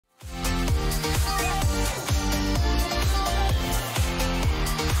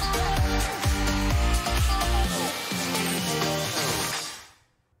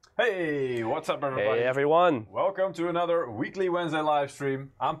what's up everybody? Hey everyone! Welcome to another weekly Wednesday live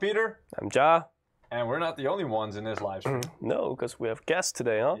stream. I'm Peter. I'm Ja. And we're not the only ones in this live stream. No, because we have guests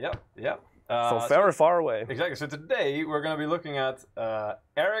today, huh? Yep. From very far away. Exactly. So today we're going to be looking at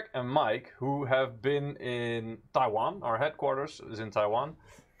Eric and Mike, who have been in Taiwan. Our headquarters is in Taiwan,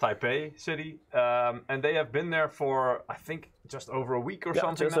 Taipei city. And they have been there for, I think, just over a week or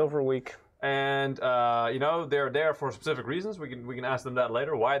something. Just over a week. And you know, they're there for specific reasons. We can ask them that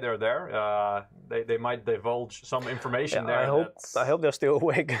later why they're there. They might divulge some information there. I hope they're still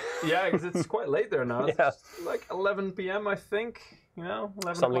awake. Yeah, because it's quite late there now. It's like 11 p.m. I think. You know,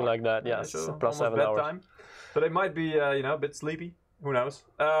 11 something like that. Yeah, so plus 7 hours. Bedtime. So they might be you know, a bit sleepy. Who knows?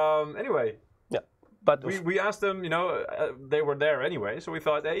 Anyway. Yeah, but we asked them. You know, they were there anyway. So we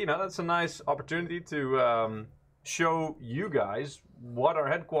thought, hey, you know, that's a nice opportunity to show you guys what our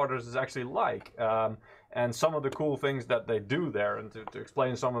headquarters is actually like, and some of the cool things that they do there, and to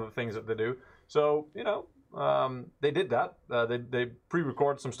explain some of the things that they do. So, you know, they did that. They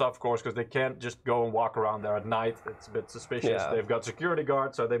pre-record some stuff, of course, because they can't just go and walk around there at night. It's a bit suspicious. They've got security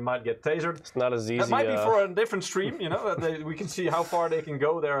guards, so they might get tasered. It's not as easy. That might be for a different stream, you know, that we can see how far they can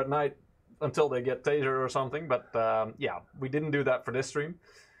go there at night until they get tasered or something. But yeah, we didn't do that for this stream.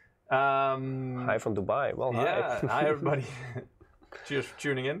 Hi from Dubai. Well, hi. Yeah, hi everybody. Cheers for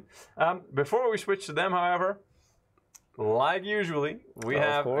tuning in. Before we switch to them, however, like usually, we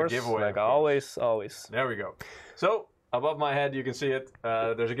have a giveaway. Like always. There we go. So, above my head, you can see it.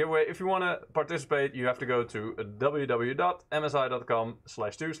 There's a giveaway. If you want to participate, you have to go to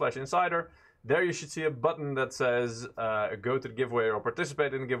www.msi.com/2/insider. There you should see a button that says go to the giveaway or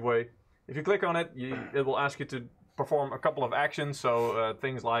participate in the giveaway. If you click on it, it will ask you to perform a couple of actions. So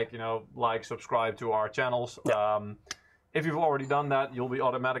things like, you know, like, subscribe to our channels. If you've already done that, you'll be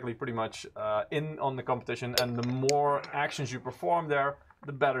automatically pretty much in on the competition, and the more actions you perform there,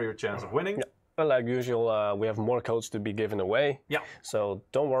 the better your chance of winning. Well, like usual, we have more codes to be given away. Yeah. So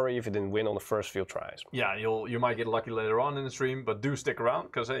don't worry if you didn't win on the first few tries. Yeah, you might get lucky later on in the stream, but do stick around,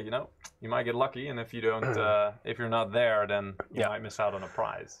 because hey, you know, you might get lucky, and if you don't, if you're not there, then you might miss out on a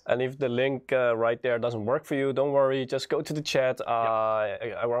prize. And if the link right there doesn't work for you, don't worry. Just go to the chat.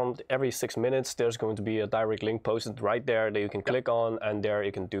 Around every 6 minutes, there's going to be a direct link posted right there that you can click on, and there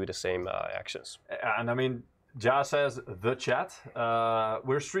you can do the same actions. And I mean, Ja says the chat.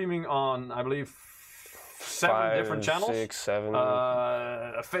 We're streaming on, I believe, 7 different channels. 6, 7.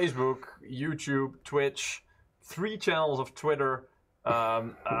 Facebook, YouTube, Twitch, 3 channels of Twitter,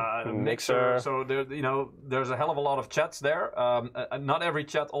 Mixer. So there, you know, there's a hell of a lot of chats there. Not every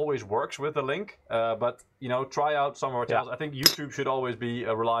chat always works with the link, but you know, try out some of our channels. I think YouTube should always be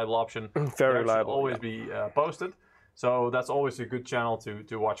a reliable option. Very reliable. Should always be posted. So that's always a good channel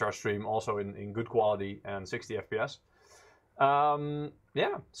to watch our stream, also in good quality and 60 FPS.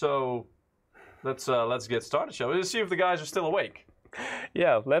 Yeah, so let's get started, shall we? Let's see if the guys are still awake.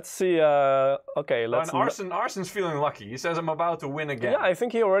 Yeah, let's see. Okay, let's. And Arsen's feeling lucky. He says, "I'm about to win again." Yeah, I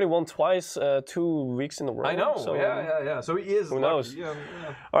think he already won twice, 2 weeks in a row. I know. So, yeah. So he is. Who lucky. knows? Yeah.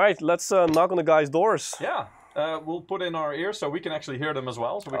 All right, let's knock on the guys' doors. Yeah, we'll put in our ears so we can actually hear them as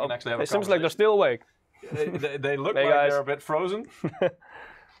well. So we can actually have. It seems like they're still awake. They look like they're a bit frozen.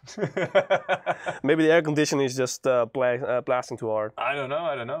 Maybe the air conditioning is just blasting too hard. I don't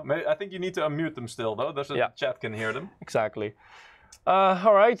know. Maybe, I think you need to unmute them still, though. There's a chat can hear them. Exactly.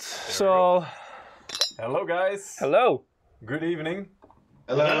 All right, so... Hello, guys. Hello. Good evening.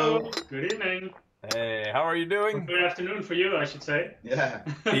 Hello. Good evening. Hey, how are you doing? Good afternoon for you, I should say. Yeah.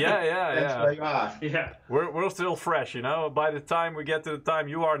 That's where you are. Yeah. We're still fresh, you know. By the time we get to the time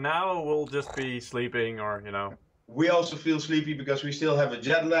you are now, we'll just be sleeping, or you know. We also feel sleepy because we still have a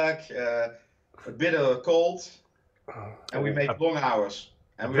jet lag, a bit of a cold, and we make long hours.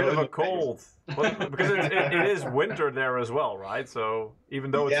 And a bit of a cold, because it is winter there as well, right? So even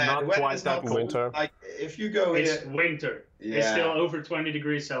though it's not quite that cold, winter. Like if you go, it's winter. Yeah. It's still over 20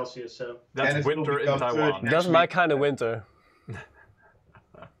 degrees Celsius, so that's winter in Taiwan. That's my kind of winter.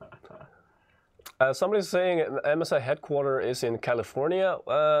 Somebody's saying MSI Headquarters is in California.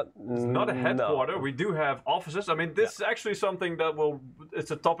 It's not a headquarter. No. We do have offices. I mean, this is actually something that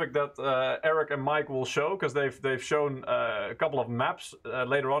it's a topic that Eric and Mike will show, because they've shown a couple of maps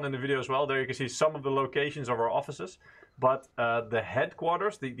later on in the video as well. There you can see some of the locations of our offices. But the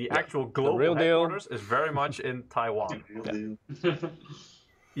headquarters, the actual global headquarters, is very much in Taiwan.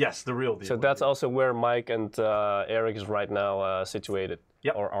 Yes, the real deal. So that's also where Mike and Eric is right now situated,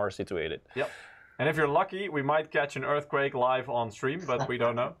 or are situated. Yep. And if you're lucky, we might catch an earthquake live on stream, but we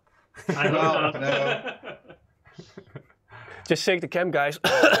don't know. I don't know. Just shake the cam, guys.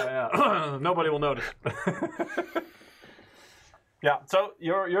 Nobody will notice. Yeah, so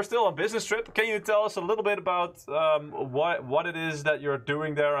you're still on business trip. Can you tell us a little bit about what it is that you're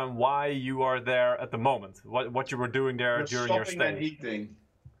doing there and why you are there at the moment? What you were doing there during your Shopping and stay? eating.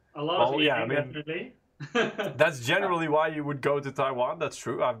 A lot of eating, yeah, I mean, definitely. That's generally why you would go to Taiwan. That's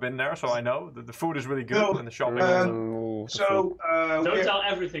true. I've been there, so I know the food is really good and the shopping. Don't tell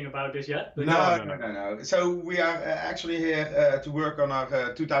everything about this yet. No. So we are actually here to work on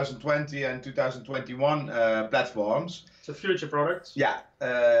our 2020 and 2021 platforms. So future products. Yeah,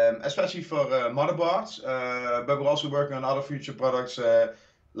 especially for motherboards, but we're also working on other future products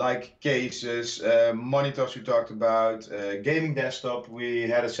like cases, monitors we talked about, gaming desktop we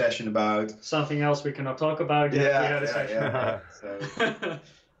had a session about. Something else we cannot talk about yet. We had a session.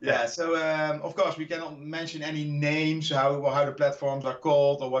 So of course we cannot mention any names, how the platforms are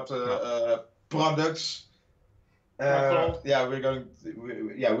called or what products. We're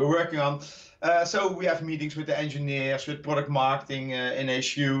working on. So we have meetings with the engineers, with product marketing in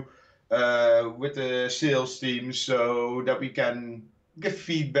HQ, with the sales team, so that we can give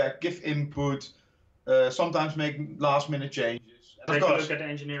feedback, give input, sometimes make last-minute changes. And take a look at the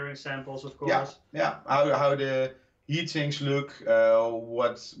engineering samples, of course. How the heat sinks look,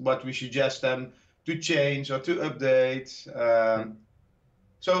 what we suggest them to change or to update.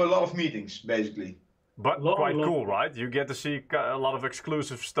 So a lot of meetings, basically. But quite cool, right? You get to see a lot of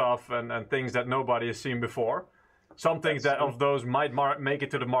exclusive stuff and things that nobody has seen before. Some things of those might make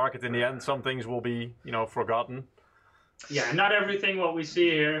it to the market in the end. Some things will be, forgotten. Yeah, not everything what we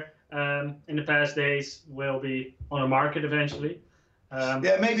see here in the past days will be on the market eventually.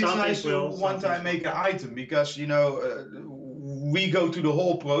 Maybe it's nice to one time make an item because, we go to the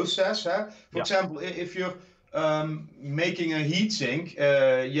whole process. For example, if you're making a heatsink,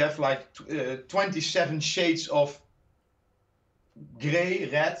 you have like 27 shades of gray,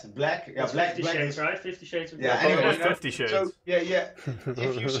 red, black. Yeah, black shades, right? 50 shades of gray. Anyway, 50 shades. So,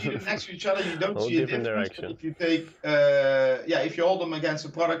 if you see them next to each other, you don't see a difference. Direction. If you take, if you hold them against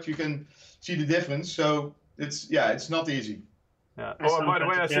the product, you can see the difference. So it's not easy. Yeah. Oh, by the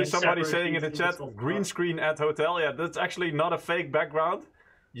way, I see somebody saying in the chat, green screen at hotel. Yeah, that's actually not a fake background.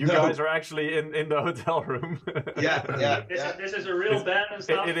 You guys are actually in the hotel room. This is a real bed and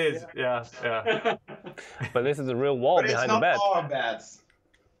stuff. It is, yeah. But this is the real wall behind the bed. It's not our bed.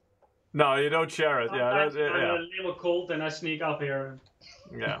 No, you don't share it. Sometimes I'm a little cold and I sneak up here.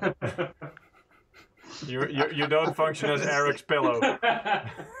 Yeah. you don't function as Eric's pillow.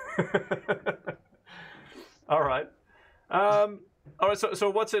 All right. All right, so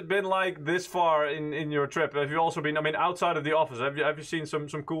what's it been like this far in your trip? Have you also been, outside of the office, have you seen some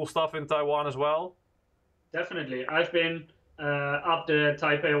cool stuff in Taiwan as well? Definitely. I've been up the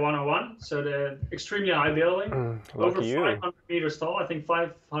Taipei 101, so the extremely high building, over 500 meters tall, I think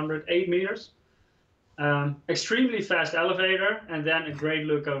 508 meters. Extremely fast elevator, and then a great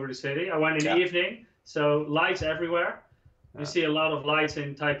look over the city. I went in the evening, so lights everywhere. You see a lot of lights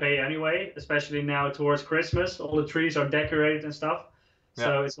in Taipei anyway, especially now towards Christmas. All the trees are decorated and stuff.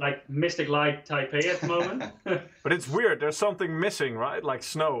 So it's like Mystic Light Taipei at the moment. But it's weird. There's something missing, right? Like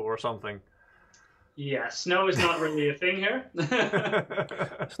snow or something. Yeah, snow is not really a thing here.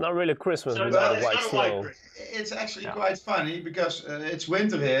 It's not really Christmas without white snow. It's actually quite funny because it's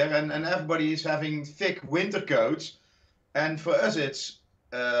winter here and everybody is having thick winter coats. And for us it's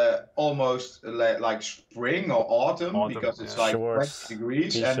almost like spring or autumn because it's like 20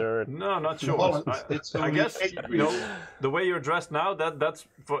 degrees. T-shirt. No, not shorts. I guess the way you're dressed now, that's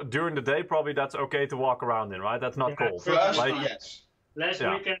for during the day probably that's okay to walk around in, right? That's not cold. For us, yes. Last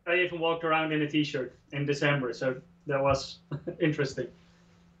weekend I even walked around in a t-shirt in December, so that was interesting.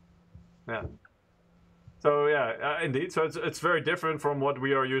 Yeah. So indeed. So it's very different from what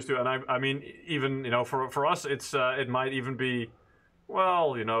we are used to, and I mean even for us it's it might even be.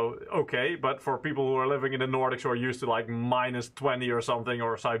 Well, okay, but for people who are living in the Nordics who are used to like -20 or something,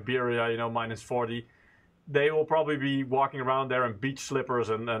 or Siberia, -40, they will probably be walking around there in beach slippers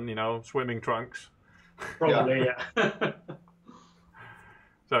and swimming trunks. Probably, yeah.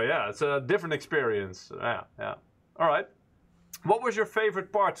 So it's a different experience. Yeah. All right. What was your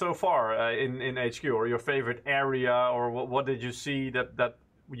favorite part so far in HQ, or your favorite area, or what did you see that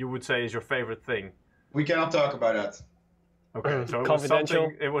you would say is your favorite thing? We cannot talk about that. Okay, so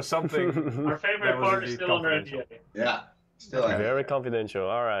confidential. It was something. Our favorite part is still under NDA. Yeah, still very confidential.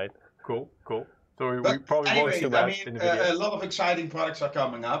 All right. Cool. So we probably won't see that in the video. A lot of exciting products are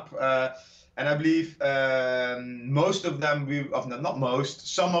coming up, and I believe most of them,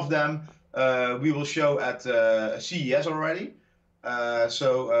 some of them we will show at CES already.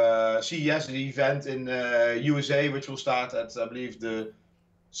 CES is an event in USA which will start at I believe the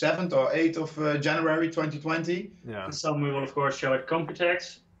 7th or 8th of January 2020. Yeah. And some we will of course show at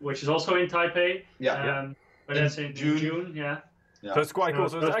Computex, which is also in Taipei. Yeah. But that's in June. Yeah. So it's quite cool.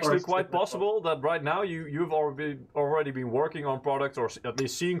 So it's actually quite well. possible that right now you've already been working on products, or at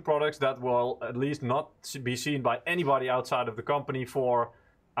least seeing products that will at least not be seen by anybody outside of the company for,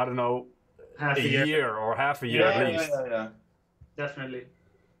 I don't know, Half a year or half a year at least. Yeah. Definitely.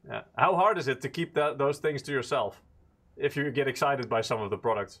 Yeah. How hard is it to keep those things to yourself if you get excited by some of the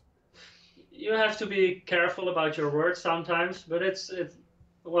products? You have to be careful about your words sometimes, but it's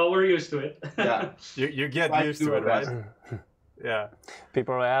well, we're used to it. Yeah. You get used to it, right? Yeah.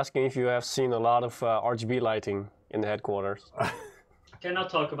 People are asking if you have seen a lot of RGB lighting in the headquarters. Cannot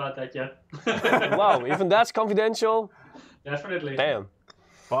talk about that yet. Wow, even that's confidential? Definitely. Damn.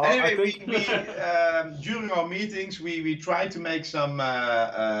 Well, Anyway, I think... we during our meetings, we try to make some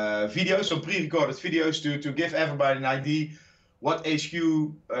videos, some pre-recorded videos to give everybody an idea what HQ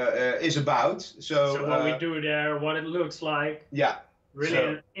is about. So what we do there, what it looks like. Yeah. Really So,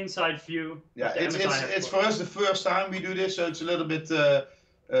 an inside view. yeah, it's for us the first time we do this, so it's a little bit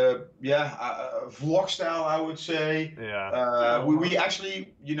vlog style, I would say. Yeah. We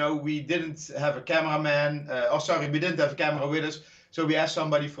actually, we didn't have a cameraman. We didn't have a camera with us, so we asked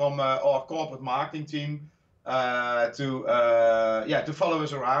somebody from our corporate marketing team to follow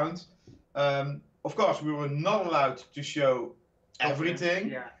us around. Of course, we were not allowed to show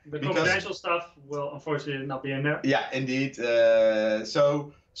everything. Yeah, the confidential stuff will unfortunately not be in there. Yeah, indeed.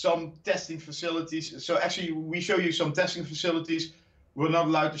 So some testing facilities. So actually, we show you some testing facilities. We're not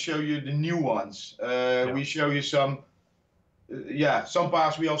allowed to show you the new ones. We show you some. Some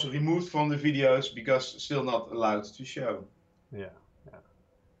parts we also removed from the videos because still not allowed to show. Yeah.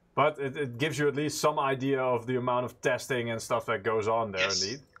 But it gives you at least some idea of the amount of testing and stuff that goes on there,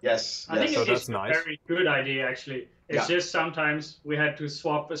 indeed. Yes. I think so it that's is nice. a very good idea, actually. It's just sometimes we had to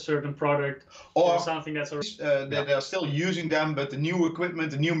swap a certain product or something that's they're still using them, but the new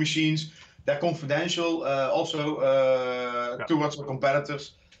equipment, the new machines, they're confidential. Towards our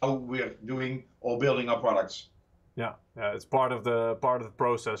competitors, how we're doing or building our products. Yeah, it's part of the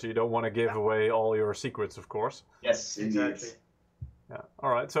process. You don't want to give away all your secrets, of course. Yes, indeed. Exactly. Yeah. All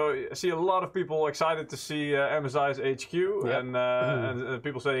right. So I see a lot of people excited to see MSI's HQ, and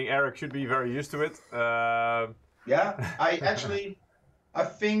people saying Eric should be very used to it. I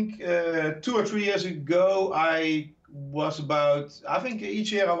think 2 or 3 years ago, I think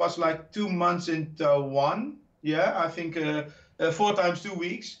each year I was like 2 months in Taiwan. Yeah, I think 4 times 2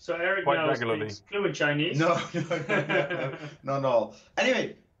 weeks. So Eric quite now regularly. speaks fluent Chinese. No, not at all.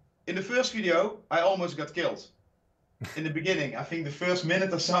 Anyway, in the first video, I almost got killed. In the beginning, I think the first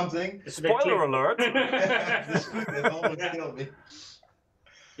minute or something. Spoiler alert! The scooter almost killed me.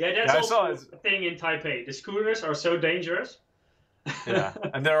 Yeah, that's also a thing in Taipei. The scooters are so dangerous. Yeah,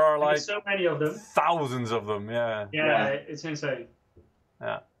 and there are like so many of them. Thousands of them. Yeah. Yeah, it's insane.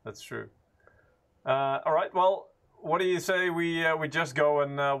 Yeah, that's true. All right. Well, what do you say we just go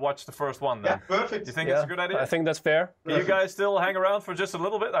and watch the first one then? Yeah, perfect. You think it's a good idea? I think that's fair. Can you guys still hang around for just a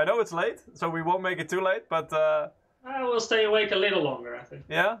little bit? I know it's late, so we won't make it too late, but. I will stay awake a little longer, I think.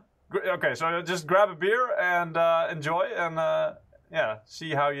 Yeah? Okay, so just grab a beer and enjoy and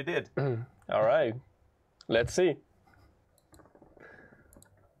see how you did. All right. Let's see.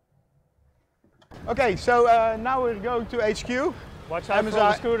 Okay, so now we're going to HQ. Watch out for all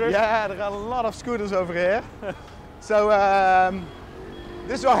the scooters. Yeah, there are a lot of scooters over here. So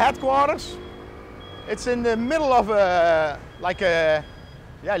this is our headquarters. It's in the middle of a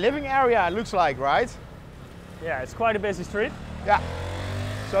living area, it looks like, right? Yeah, it's quite a busy street. Yeah,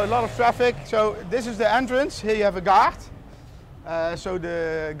 so a lot of traffic. So this is the entrance. Here you have a guard. So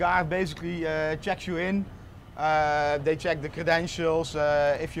the guard basically checks you in. They check the credentials.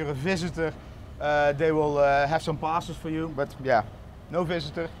 If you're a visitor, they will have some passes for you. But yeah, no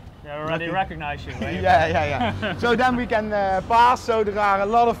visitor. They already recognize you, right? Yeah. So then we can pass. So there are a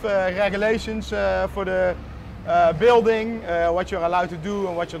lot of regulations for the building, what you're allowed to do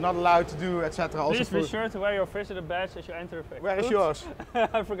and what you're not allowed to do, etc. Please be sure to wear your visitor badge as you enter the Where is yours?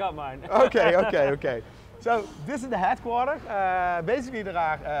 I forgot mine. Okay. So this is the headquarters. Basically there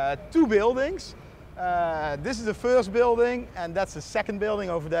are 2 buildings. This is the first building and that's the second building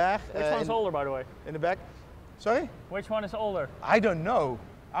over there. Which one's older, by the way? In the back. Sorry? Which one is older? I don't know.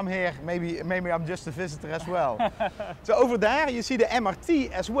 I'm here, maybe I'm just a visitor as well. So over there you see the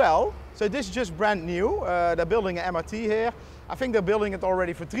MRT as well. So this is just brand new. They're building an MRT here. I think they're building it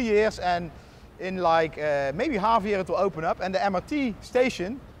already for 3 years and in like maybe half a year it will open up. And the MRT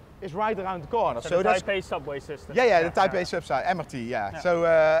station is right around the corner. So the that's Taipei subway system. yeah, the Taipei subside, MRT, yeah. So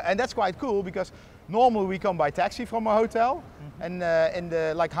and that's quite cool because normally we come by taxi from our hotel, and in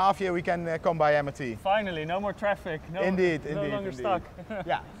the like half year we can come by MRT. Finally, no more traffic. No, Indeed, no indeed, longer indeed. stuck.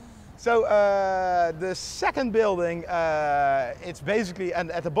 Yeah. So the second building, it's basically,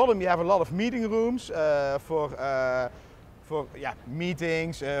 and at the bottom you have a lot of meeting rooms for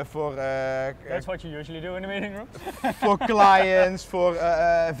meetings, That's what you usually do in the meeting room. for clients, for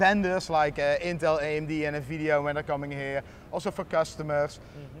vendors like Intel, AMD, and Nvidia when they're coming here. Also for customers.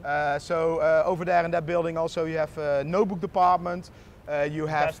 So over there in that building also you have a notebook department. You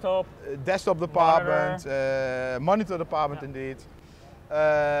have desktop department, monitor department indeed.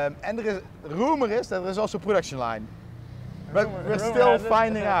 And rumor is that there is also a production line. But we're still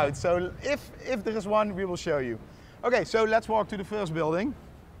finding out. So if there is one, we will show you. Okay, so let's walk to the first building.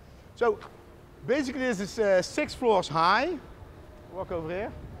 So basically this is 6 floors high. Walk over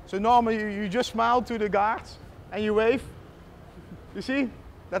here. So normally you just smile to the guards and you wave. You see?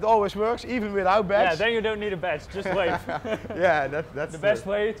 That always works, even without badge. Yeah, then you don't need a badge, just wave. Yeah, that's the best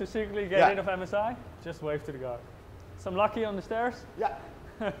way to secretly get rid of MSI, just wave to the guard. Some lucky on the stairs? Yeah.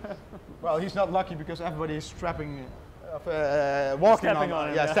 Well, he's not lucky because everybody is strapping, walking stepping on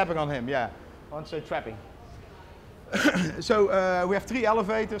him. Yeah, stepping on him, yeah. I want to say trapping. So we have 3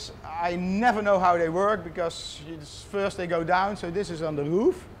 elevators. I never know how they work because first they go down, so this is on the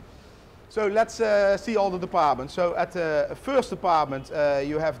roof. So let's see all the departments. So at the first department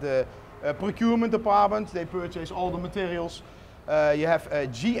you have the procurement department. They purchase all the materials. You have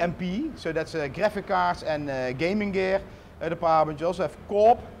GMP, so that's graphic cards and gaming gear department. You also have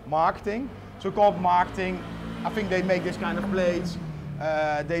Corp marketing. So Corp marketing, I think they make this kind of plates.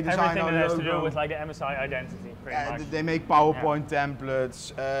 They design everything our that has logo. to do with like the MSI identity, pretty much. They make PowerPoint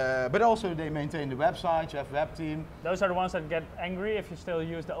templates, but also they maintain the website. You have web team. Those are the ones that get angry if you still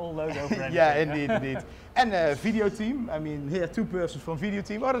use the old logo for anything. Yeah, indeed, indeed. And video team. I mean, here 2 persons from video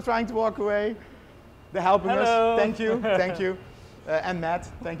team. Oh, they're trying to walk away. They're helping Hello. us. Thank you, thank you. And Matt,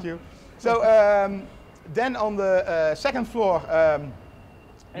 thank you. So then on the second floor.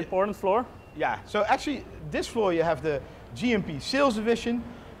 Important floor. Yeah. So actually, this floor you have the GMP sales division.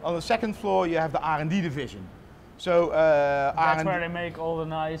 On the second floor you have the R&D division. So that's where they make all the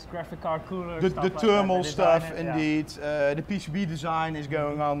nice graphic card coolers. The thermal stuff, indeed. The PCB design is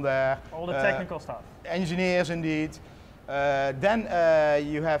going on there. All the technical stuff. Engineers, indeed. Then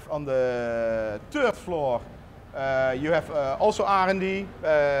you have on the third floor, you have also R&D.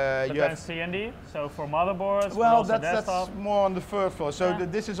 But then C&D, so for motherboards. Well, but also that's more on the third floor. So Yeah.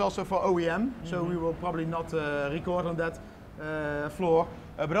 this is also for OEM. So we will probably not record on that floor,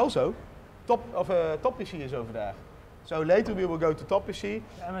 but also top PC is over there. So later we will go to top PC.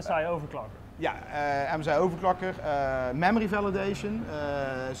 The MSI overclocker. Yeah, MSI overclocker, memory validation.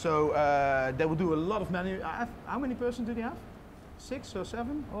 So they will do a lot of memory. How many persons do they have? 6 or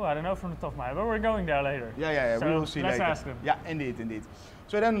 7? Oh, I don't know from the top of my head, but we're going there later. Yeah, So we will see let's later. ask them. Yeah, indeed.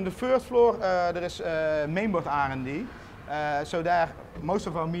 So then on the first floor there is mainboard R&D. So there, most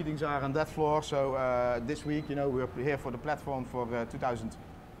of our meetings are on that floor. So this week, you know, we're here for the platform for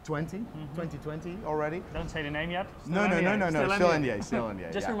 2020 already. Don't say the name yet. No, still NDA.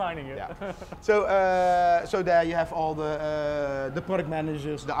 Just yeah. reminding you. Yeah. So there you have all the product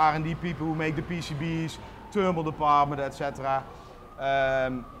managers, the R&D people who make the PCBs, thermal department, etc.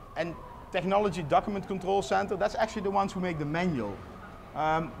 And technology document control center, that's actually the ones who make the manual.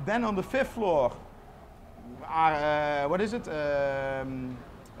 Then on the 5th floor, what is it?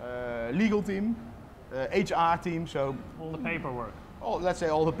 Legal team, HR team. So all the paperwork. Let's say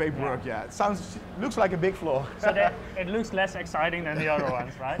all the paperwork. Yeah, it looks like a big floor. So it looks less exciting than the other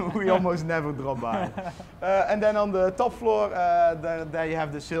ones, right? We almost never drop by. And then on the top floor, there you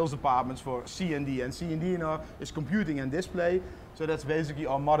have the sales departments for C&D, and C&D is computing and display. So that's basically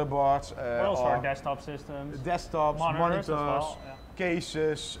our motherboards. Also our desktop systems. Desktops, monitors, as well,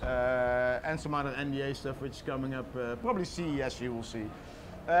 cases, and some other NDA stuff which is coming up. Probably CES you will see.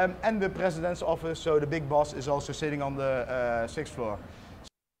 And the president's office, so the big boss is also sitting on the 6th floor.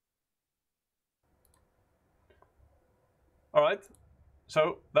 All right,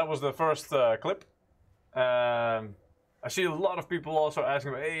 so that was the first clip. I see a lot of people also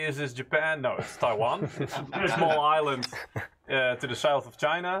asking, hey, is this Japan? No, it's Taiwan. It's a small island to the south of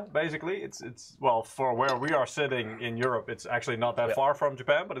China, basically. It's well, for where we are sitting in Europe, it's actually not that far from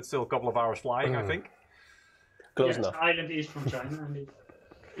Japan, but it's still a couple of hours flying, I think. Close enough. It's an island east from China, indeed.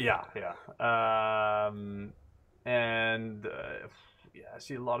 Yeah. I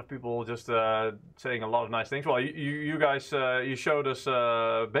see a lot of people just saying a lot of nice things. Well, you guys, you showed us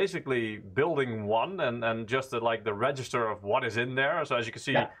basically building one and just like the register of what is in there. So as you can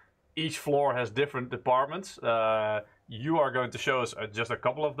see, each floor has different departments. You are going to show us just a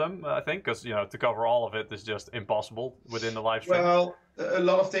couple of them, I think, because to cover all of it is just impossible within the live stream. Well, a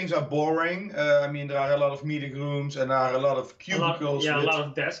lot of things are boring. I mean, there are a lot of meeting rooms and there are a lot of cubicles. A lot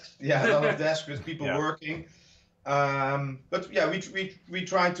of desks. Yeah, a lot of desks with people working. But yeah, we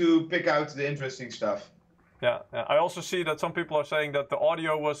try to pick out the interesting stuff. Yeah, I also see that some people are saying that the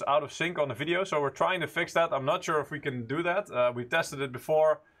audio was out of sync on the video, so we're trying to fix that. I'm not sure if we can do that. We tested it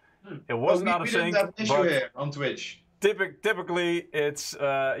before. It wasn't out of sync. We didn't have an issue here on Twitch. Typically, it's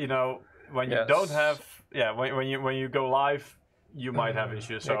when you don't have when you go live, you might have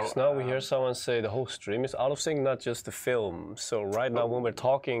issues. So now we hear someone say the whole stream is out of sync, not just the film. So right now when we're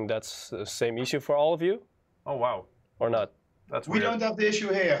talking, that's the same issue for all of you. Oh wow! Or not? That's we weird. don't have the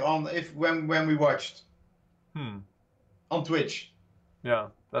issue here on when we watched. On Twitch. Yeah,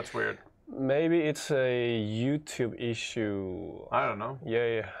 that's weird. Maybe it's a YouTube issue. I don't know. Yeah,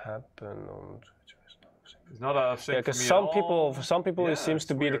 it happened on Twitch. It's not out of sync. Yeah, because for some people it seems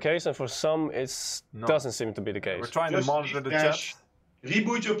to be the case, and for some it doesn't seem to be the case. We're trying to monitor the chat.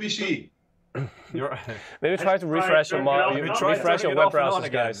 Reboot your PC. Maybe try to refresh your web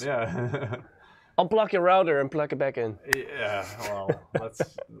browsers, guys. Yeah. Unplug your router and plug it back in. Yeah, well,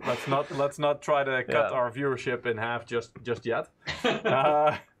 let's not try to cut our viewership in half just yet.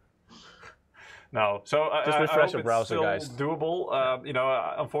 No, so just refresh your browser, still guys. Doable.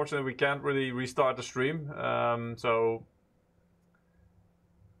 Unfortunately, we can't really restart the stream. So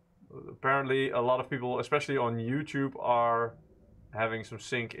apparently, a lot of people, especially on YouTube, are having some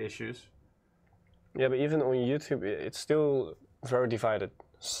sync issues. Yeah, but even on YouTube, it's still very divided.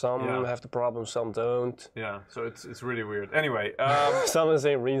 Some have the problem, some don't. Yeah, so it's really weird. Anyway, someone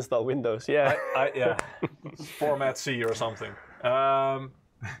saying reinstall Windows. Yeah, format C or something.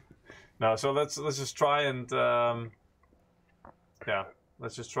 No, so let's just try and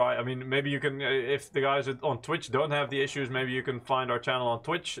let's just try. I mean, maybe you can, if the guys on Twitch don't have the issues, maybe you can find our channel on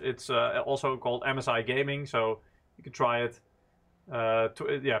Twitch. It's also called MSI Gaming, so you can try it.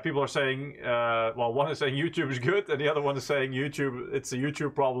 People are saying, one is saying YouTube is good, and the other one is saying it's a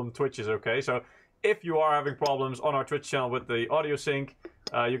YouTube problem, Twitch is okay. So if you are having problems on our Twitch channel with the audio sync,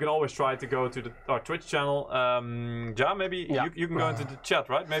 you can always try to go to our Twitch channel. Ja, maybe you can go into the chat,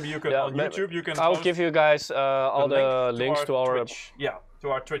 right? Maybe you can on YouTube. You can. I'll give you guys all the links to our Twitch. Yeah, to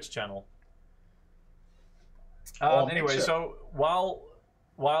our Twitch channel. Anyway, so while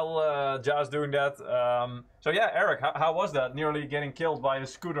Ja's doing that, so yeah, Eric, how was that? Nearly getting killed by a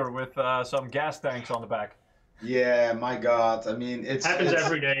scooter with some gas tanks on the back. Yeah, my God. I mean, it happens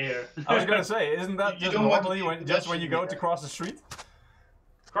every day here. I was gonna say, isn't that just normally when you go to cross the street?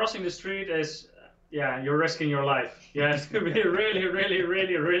 Crossing the street is, you're risking your life. You have to be really, really,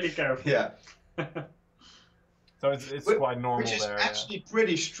 really, really careful. Yeah. So it's quite normal which is there. Actually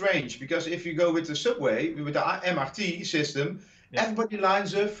pretty strange, because if you go with the subway, with the MRT system, everybody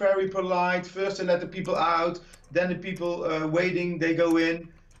lines up, very polite. First they let the people out, then the people waiting, they go in.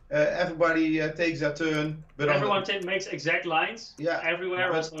 Everybody takes their turn. But everyone makes exact lines. Yeah.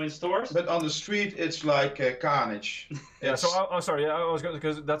 Everywhere, also in stores. But on the street, it's like carnage. Yeah. So sorry. I was going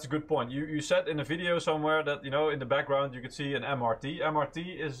because that's a good point. You said in a video somewhere that in the background you could see an MRT.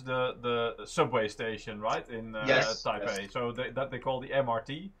 MRT is the subway station, right, in Taipei. Yes. So that they call the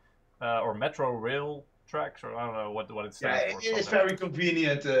MRT or Metro Rail tracks, or I don't know what it stands for. It's very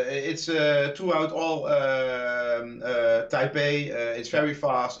convenient. It's throughout all Taipei. It's very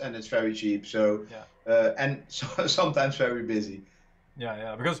fast and it's very cheap. So and sometimes very busy.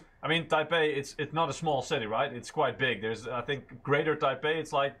 Yeah. Because I mean, Taipei, it's not a small city, right? It's quite big. There's, I think, Greater Taipei.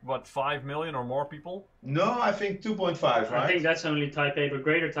 It's like what, 5 million or more people? No, I think 2.5. Right? I think that's only Taipei, but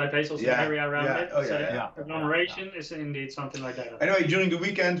Greater Taipei is also the area around it. Oh, so agglomeration is indeed something like that. Anyway, during the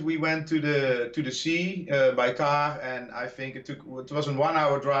weekend we went to the sea by car, and I think it was a 1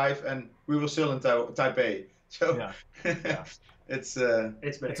 hour drive, and we were still in Taipei. So it's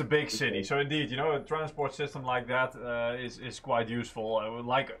a big city. So indeed, a transport system like that is quite useful,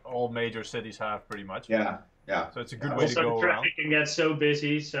 like all major cities have pretty much. Yeah. So it's a good way to go around. Traffic can get so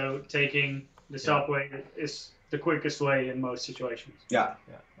busy, so taking the subway is the quickest way in most situations. Yeah.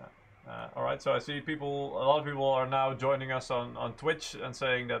 All right. So I see a lot of people are now joining us on Twitch and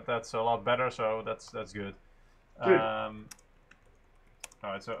saying that that's a lot better. So that's good. All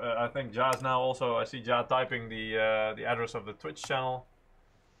right, so I think Ja's now also, I see Ja typing the address of the Twitch channel.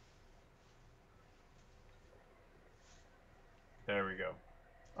 There we go.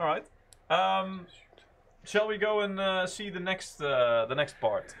 All right. Shall we go and see the next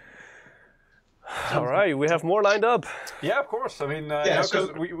part? All right, we have more lined up. Yeah, of course. I mean,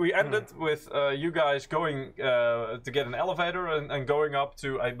 we ended with you guys going to get an elevator and going up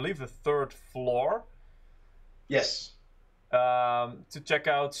to, I believe, the 3rd floor. Yes. To check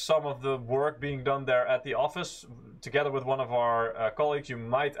out some of the work being done there at the office, together with one of our colleagues. You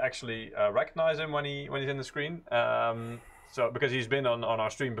might actually recognize him when he's in the screen. So because he's been on our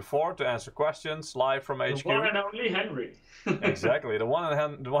stream before to answer questions live from HQ. The one and only Henry. Exactly, the one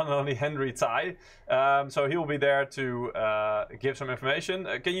and only Henry Tai. So he'll be there to give some information.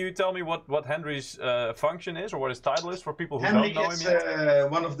 Can you tell me what Henry's function is, or what his title is for people who don't know him yet? Henry is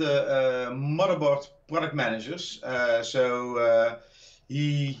one of the motherboard product managers.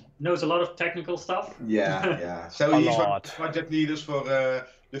 He knows a lot of technical stuff. Yeah. So he's one of the project leaders for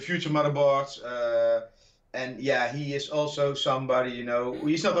the future motherboards. And yeah, he is also somebody, you know,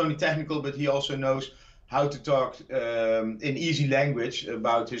 he's not only technical, but he also knows how to talk in easy language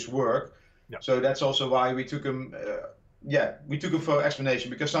about his work. Yeah. So that's also why we took him, we took him for explanation,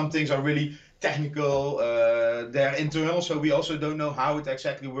 because some things are really technical, they're internal, so we also don't know how it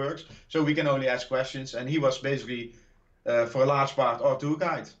exactly works. So we can only ask questions, and he was basically, for a large part, our tour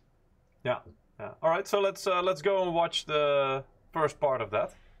guide. Yeah. All right, so let's go and watch the first part of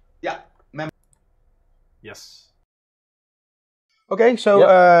that. Yeah. Yes. Okay,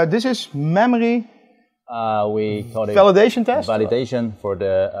 so this is memory. We call it validation test. Validation for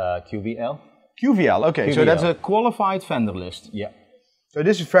the QVL. QVL. Okay, QVL. So that's a qualified vendor list. Yeah. So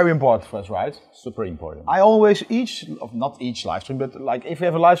this is very important for us, right? Super important. I always not each live stream, but like if we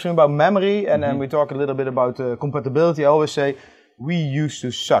have a live stream about memory and then we talk a little bit about compatibility, I always say we used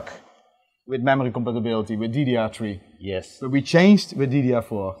to suck with memory compatibility with DDR3. Yes. But we changed with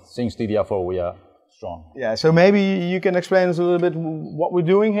DDR4. Since DDR4 we are strong. Yeah, so maybe you can explain us a little bit what we're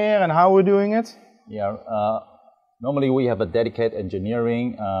doing here and how we're doing it? Yeah, normally we have a dedicated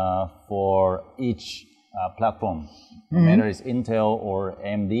engineering for each platform, no matter it's Intel or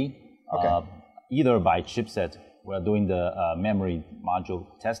AMD, either by chipset. We're doing the memory module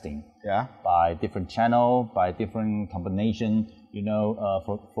testing by different channel, by different combination. You know,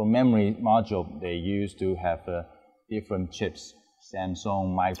 for memory module, they used to have different chips,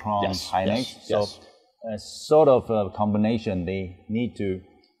 Samsung, Micron, Hynix. So a sort of a combination, they need to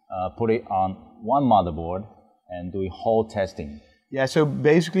put it on one motherboard and do whole testing. Yeah, so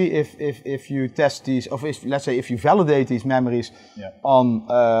basically if you test these, or let's say if you validate these memories on,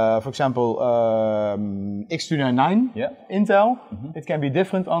 for example, X299 Intel, it can be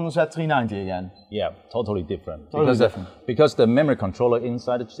different on the Z390 again. Yeah, totally different. Totally because the memory controller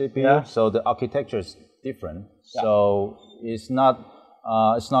inside the CPU, so the architecture is different. So it's not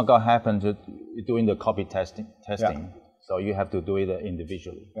gonna happen to doing the copy testing. So you have to do it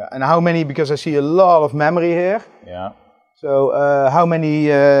individually. Yeah. And how many, because I see a lot of memory here. Yeah. So how many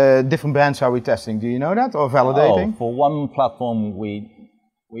different brands are we testing? Do you know that, or validating? Oh, for one platform,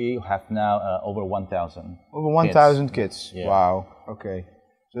 we have now over 1,000. Over 1,000 kits. Yeah. Wow. Okay.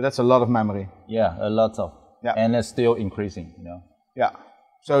 So that's a lot of memory. Yeah, a lot of. Yeah. And it's still increasing. You know. Yeah.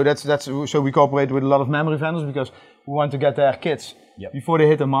 So so we cooperate with a lot of memory vendors because we want to get their kits before they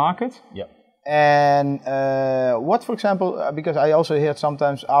hit the market. Yeah. And what, for example, because I also heard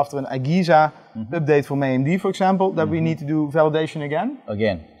sometimes after an AGISA update from AMD, for example, that we need to do validation again?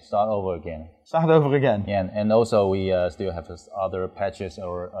 Again, start over again. Start over again. Yeah, and also we still have other patches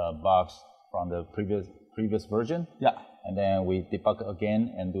or bugs from the previous version. Yeah. And then we debug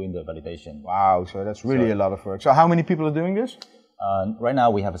again and doing the validation. Wow, so that's really a lot of work. So how many people are doing this? Right now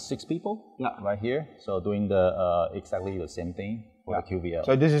we have 6 people right here, so doing the exactly the same thing for the QVL.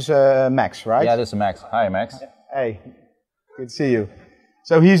 So this is Max, right? Yeah, this is Max. Hi, Max. Hey, good to see you.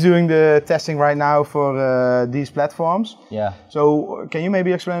 So he's doing the testing right now for these platforms. Yeah. So can you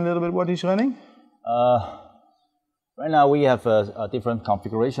maybe explain a little bit what he's running? Right now we have a different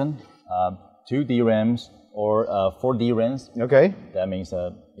configuration, 2 DRAMs or 4 DRAMs. Okay. That means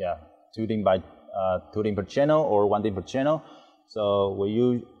 2 DIMM per channel or 1 DIMM per channel. So we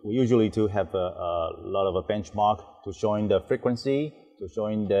usually to have a lot of a benchmark to showing the frequency, to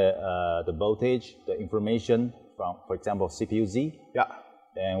showing the voltage, the information from, for example, CPU Z. Yeah.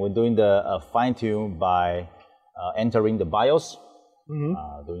 And we're doing the fine tune by entering the BIOS,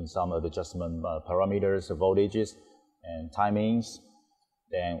 doing some of the adjustment parameters, voltages, and timings.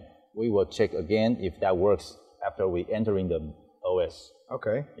 Then we will check again if that works after we entering the OS.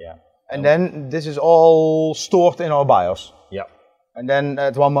 Okay. Yeah. And then this is all stored in our BIOS. Yeah. And then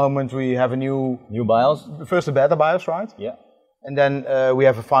at one moment we have a new BIOS. First a beta BIOS, right? Yeah. And then we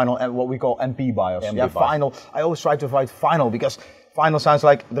have a final, what we call MP BIOS. MP BIOS. Final. I always try to write final because final sounds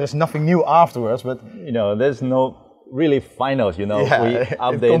like there's nothing new afterwards, but you know, there's no. really finals, you know. Yeah, we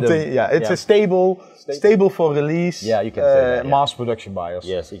update them. Yeah, it's a stable for release. Yeah, you can say that, mass production BIOS.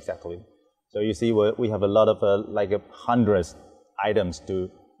 Yes, exactly. So you see, we have a lot of like hundreds items to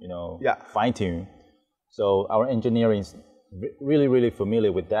fine tune. So our engineering is really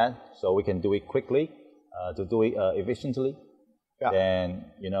familiar with that. So we can do it quickly, to do it efficiently. Yeah. Then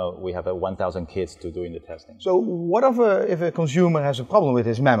we have 1,000 kits to doing the testing. So what if a consumer has a problem with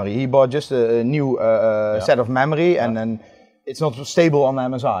his memory? He bought just a new set of memory, and then it's not stable on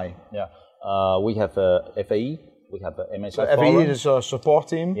MSI. Yeah, we have FAE, we have a MSI. So FAE is a support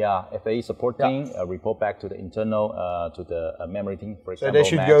team. Yeah, FAE support team report back to the internal to the memory team. For example, so they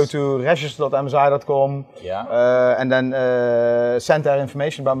should go to register.msi.com. Yeah, and then send their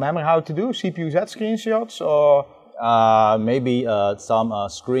information about memory, how to do CPU Z screenshots or. Maybe some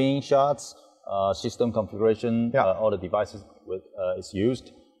screenshots, system configuration, all the devices is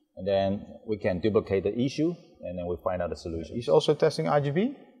used, and then we can duplicate the issue, and then we find out the solution. He's also testing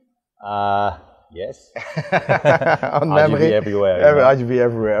RGB? Yes. On memory? RGB everywhere. RGB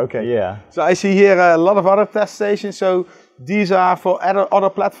everywhere, okay. Yeah. So I see here a lot of other test stations, so these are for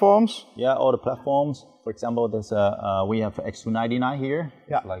other platforms? Yeah, all the platforms. For example, there's we have X299 here.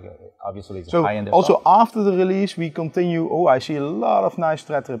 Yeah. Like obviously it's so high-end. Also after the release, we continue. Oh, I see a lot of nice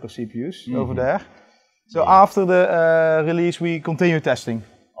Threadripper CPUs over there. So after the release, we continue testing.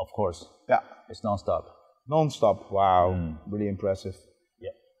 Of course. Yeah. It's non-stop. Non-stop. Wow. Really impressive.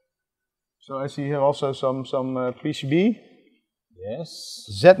 Yeah. So I see here also some PCB. Yes.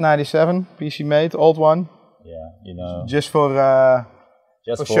 Z97 PC made, old one. Yeah. Just for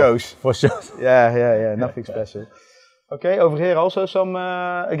shows. For shows. Yeah, nothing special. Okay, over here also some,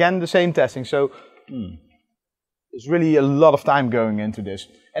 again, the same testing. So there's really a lot of time going into this.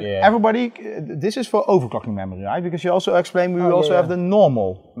 And everybody, this is for overclocking memory, right? Because you also explained we also have the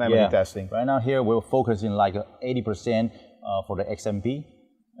normal memory testing. Right now here we're focusing like 80% for the XMP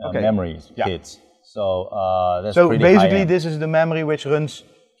memory kits. So that's pretty basically high-end. This is the memory which runs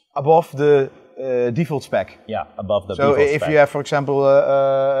above the default spec. Yeah, above the default spec. So if you have, for example,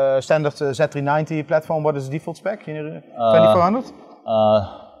 standard Z390 platform, what is the default spec? 2400?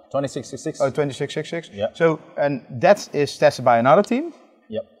 2666. Oh, 2666. Yeah. So, and that is tested by another team.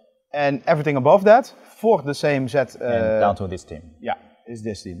 Yep. And everything above that for the same Z. And down to this team. Yeah, is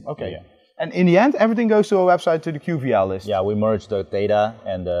this team. Okay. Yeah. And in the end, everything goes to our website, to the QVL list. Yeah, we merge the data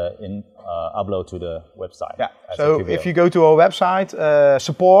and upload to the website. Yeah. So if you go to our website,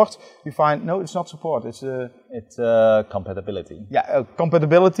 support, you find it's not support. It's compatibility. Yeah,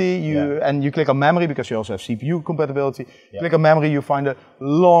 compatibility. And you click on memory because you also have CPU compatibility. Click on memory, you find a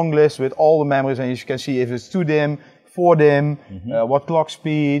long list with all the memories, and you can see if it's 2DIMM, 4DIMM, what clock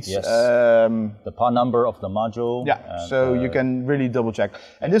speeds. Yes. The part number of the module. Yeah. So you can really double check.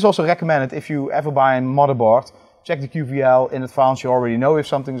 And this is also recommended if you ever buy a motherboard. Check the QVL in advance. You already know if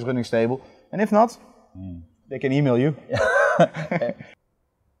something is running stable, and if not, they can email you.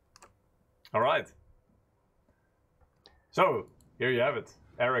 All right. So here you have it.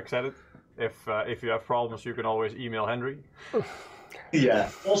 Eric said it. If you have problems, you can always email Henry. Yeah.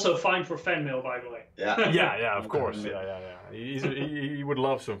 Also fine for fan mail, by the way. Yeah. Yeah, of course. Yeah. He would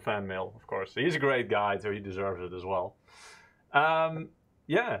love some fan mail, of course. He's a great guy, so he deserves it as well.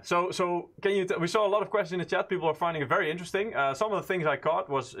 Yeah, so can you? We saw a lot of questions in the chat. People are finding it very interesting. Some of the things I caught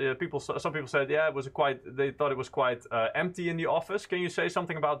was some people said, yeah, they thought it was quite empty in the office. Can you say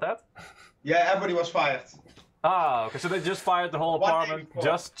something about that? Yeah, everybody was fired. Ah, okay. So they just fired the whole apartment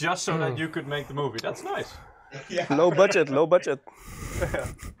just so that you could make the movie. That's nice. Yeah. Low budget. No,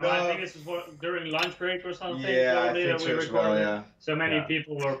 I think this was during lunch break or something. Yeah, I think so as well, yeah. So many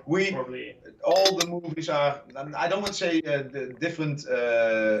people were probably... All the movies are, I don't want to say different,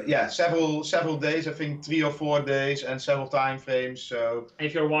 several days, I think 3 or 4 days and several time frames, so...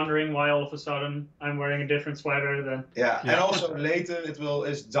 If you're wondering why all of a sudden I'm wearing a different sweater, then... Yeah, and also later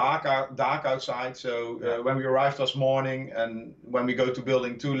it's dark outside, so when we arrived was morning, and when we go to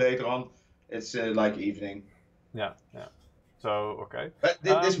building 2 later on, it's like evening. Yeah. So, okay. But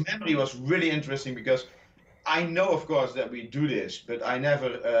this memory was really interesting because I know, of course, that we do this, but I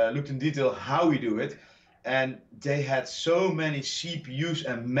never looked in detail how we do it. And they had so many CPUs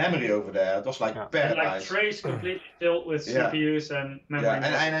and memory over there. It was like paradise. Like trays completely filled with CPUs and memory.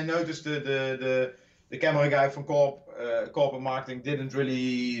 Yeah, and I noticed the camera guy from corporate marketing didn't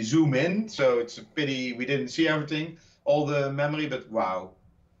really zoom in, so it's a pity we didn't see everything, all the memory, but wow.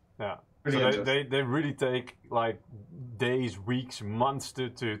 Yeah. So they really take like days, weeks, months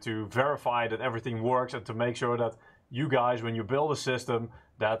to verify that everything works and to make sure that you guys, when you build a system,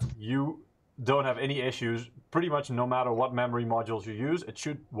 that you don't have any issues. Pretty much no matter what memory modules you use, it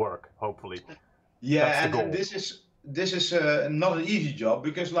should work, hopefully. Yeah, and this is this is not an easy job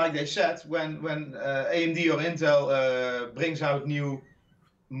because, like they said, when AMD or Intel brings out new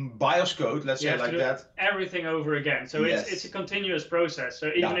BIOS code, let's say like that, everything over again. So it's a continuous process.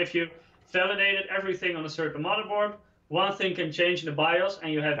 So even if you validated everything on a certain motherboard, one thing can change in the BIOS,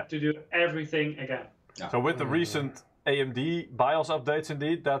 and you have to do everything again. Yeah. So with the recent AMD BIOS updates,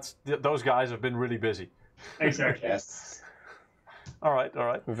 indeed, those guys have been really busy. Exactly. Yes. All right.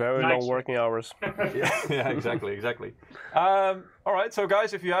 Very long working hours. yeah, exactly. All right, so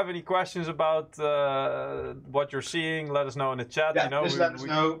guys, if you have any questions about what you're seeing, let us know in the chat. Yeah, just let us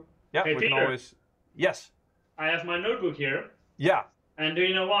know. Yeah, hey, we Peter, can always. Yes. I have my notebook here. Yeah. And do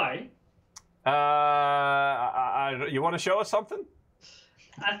you know why? You want to show us something?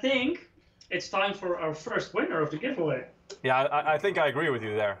 I think it's time for our first winner of the giveaway. Yeah, I think I agree with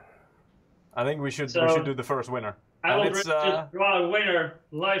you there. I think we should do the first winner. I will just draw a winner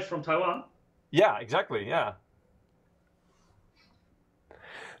live from Taiwan. Yeah, exactly. Yeah.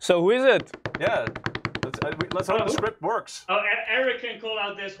 So who is it? Yeah. Let's hope the script works. Oh, Eric can call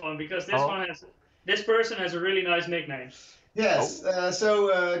out this one because this person has a really nice nickname. Yes.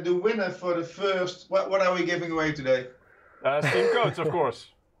 So the winner for the first, what are we giving away today? Steam codes, of course.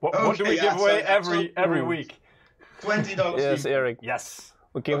 What do we give away every week? $20. Yes, Eric. Yes.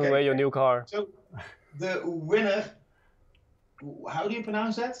 We're giving away your new car. So the winner, how do you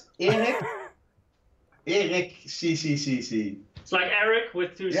pronounce that? Eric? Eric CCCC. It's like Eric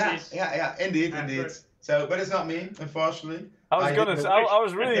with two C's. Yeah, indeed. So, but it's not me, unfortunately. I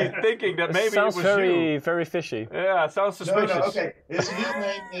was really thinking that maybe sounds it was very, you. very fishy. Yeah, it sounds suspicious. No, okay. His real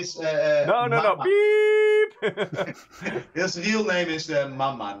name is No, beep. His real name is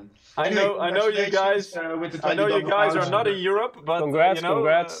Maman. I know you guys. I know you guys are not in Europe, but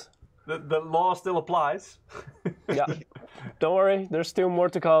congrats. The law still applies. Yeah. Don't worry, there's still more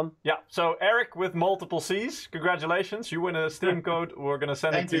to come. Yeah, so Eric with multiple C's, congratulations. You win a Steam code. We're going to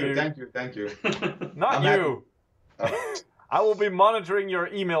send it to you. Thank you. Not you. I will be monitoring your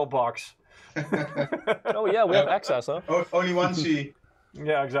email box. Oh yeah, we have access, huh? Only one C.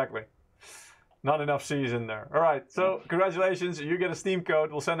 Yeah, exactly. Not enough C's in there. All right, so congratulations. You get a Steam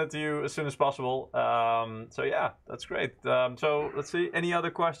code. We'll send it to you as soon as possible. So yeah, that's great. So let's see. Any other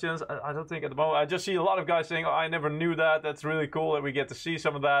questions? I don't think at the moment. I just see a lot of guys saying, "Oh, I never knew that. That's really cool that we get to see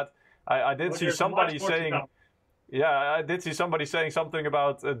some of that." I did see somebody saying, "Yeah, I did see somebody saying something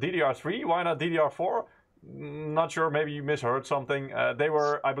about DDR3. Why not DDR4?" Not sure. Maybe you misheard something. They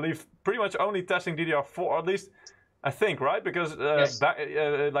were, I believe, pretty much only testing DDR4, at least. I think, right? Because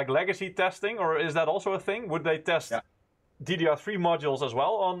like legacy testing, or is that also a thing? Would they test DDR3 modules as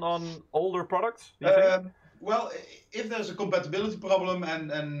well on older products? Do you think? Well, if there's a compatibility problem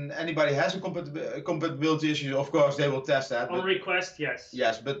and anybody has a compatibility issue, of course they will test that. On request, yes.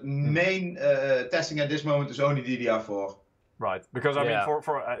 Yes, but main testing at this moment is only DDR4. Right, because I mean, for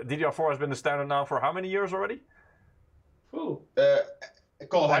DDR4 has been the standard now for how many years already?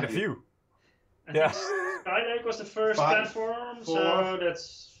 Quite a few. Skylake was the first platform, so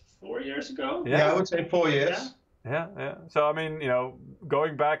that's 4 years ago. Yeah, I would say 4 years. Yeah. So I mean,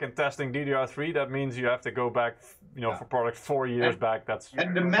 going back and testing DDR3, that means you have to go back, for products 4 years back. That's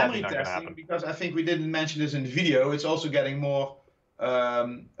and the memory testing, because I think we didn't mention this in the video, it's also getting more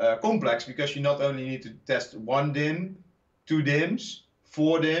complex because you not only need to test 1 DIMM, 2 DIMMs,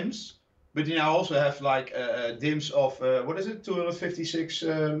 4 DIMMs, but you now also have like DIMMs of 256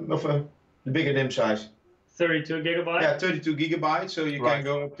 of the bigger DIMM size. 32 gigabytes? Yeah, 32 gigabytes, so you can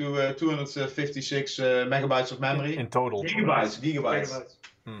go up to 256 megabytes of memory. In total. Gigabytes.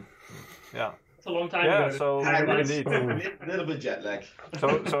 Yeah. It's a long time ago. Yeah, so indeed. A little bit jet lag.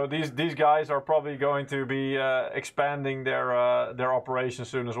 So these guys are probably going to be expanding their operations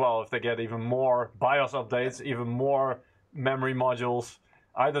soon as well, if they get even more BIOS updates, even more memory modules.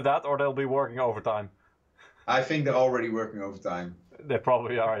 Either that or they'll be working overtime. I think they're already working overtime. They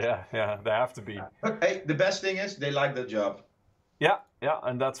probably are, yeah, they have to be. But hey, the best thing is they like their job. Yeah,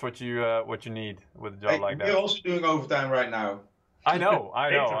 and that's what you need with a job like that. We're also doing overtime right now. I know.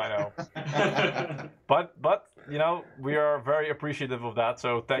 But we are very appreciative of that.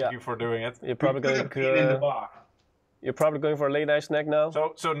 So thank you for doing it. You're probably going for a late night snack now.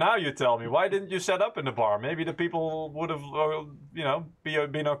 So now you tell me, why didn't you set up in the bar? Maybe the people would have,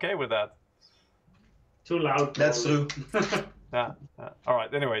 been okay with that. Too loud. That's true. Yeah. All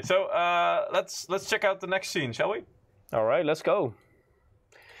right. Anyway, so let's check out the next scene, shall we? All right, let's go.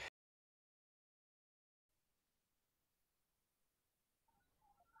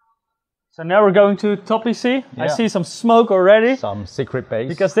 So now we're going to top PC. I see some smoke already. Some secret base.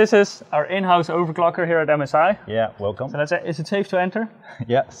 Because this is our in-house overclocker here at MSI. Yeah, welcome. So let's say, is it safe to enter?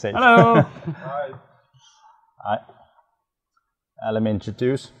 Yeah, safe. Hello. Let me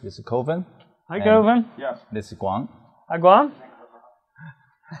introduce. This is Kovan. Hi, Kovan. Yeah. This is Guang. Hi, Guan.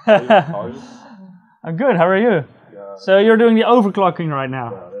 How are you? I'm good. How are you? Yeah. So you're doing the overclocking right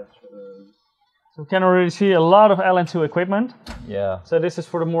now. Yeah, that's, so we can already see a lot of LN2 equipment. Yeah. So this is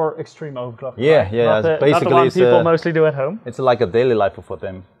for the more extreme overclocking. Yeah, right? yeah. Not the Basically, one it's people mostly do at home. It's like a daily life for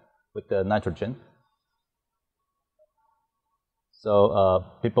them with the nitrogen. So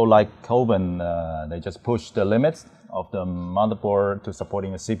people like Kovan, they just push the limits of the motherboard to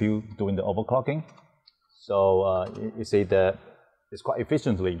supporting the CPU doing the overclocking. So you see that it's quite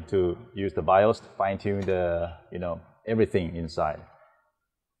efficiently to use the BIOS to fine-tune the everything inside.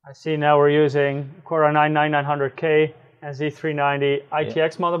 I see now we're using Core i9-9900K and Z390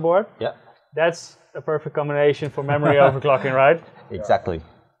 ITX motherboard. Yeah. That's a perfect combination for memory overclocking, right? Exactly.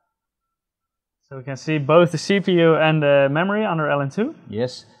 So we can see both the CPU and the memory under LN2.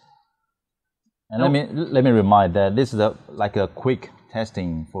 Yes. And let me remind that this is like a quick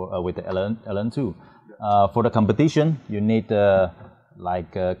testing for with the LN2. For the competition, you need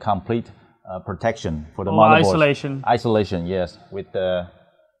complete protection for the motherboard. Isolation. Isolation, yes, with the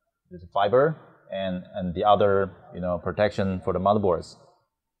fiber and the other protection for the motherboards.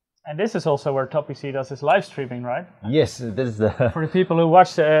 And this is also where TopPC does his live streaming, right? Yes, this is the. For the people who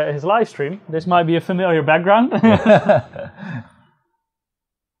watch his live stream, this might be a familiar background.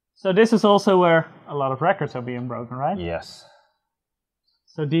 So this is also where a lot of records are being broken, right? Yes.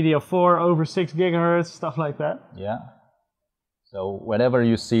 So DDR4 over 6 gigahertz, stuff like that. Yeah. So whenever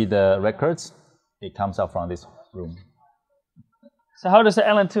you see the records, it comes out from this room. So how does the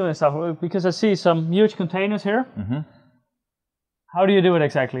LN2 and stuff work? Because I see some huge containers here. Mm-hmm. How do you do it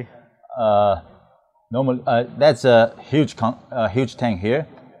exactly? Normally, that's a huge tank here.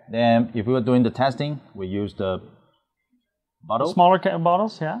 Then if we were doing the testing, we use the bottle. Smaller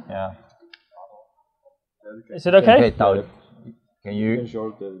bottles, yeah? Yeah. Is it okay? Can you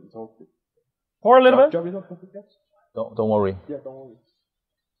pour a little bit? Don't worry. Yeah, don't worry.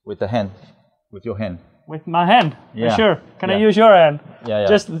 With the hand, with your hand. With my hand? Yeah. Sure. Can I use your hand? Yeah.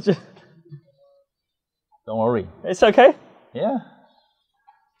 Just don't worry. It's okay? Yeah.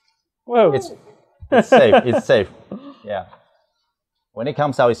 Whoa. It's safe. It's safe. Yeah. When it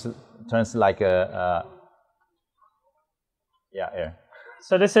comes out, it turns like air.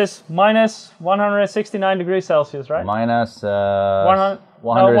 So this is minus 169 degrees Celsius, right? Minus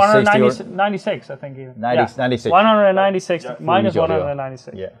 196, I think even. 96. 196, yeah. minus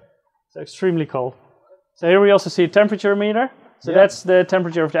 196. Yeah. It's extremely cold. So here we also see a temperature meter. So that's the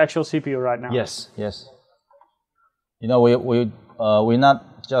temperature of the actual CPU right now. Yes, yes. We're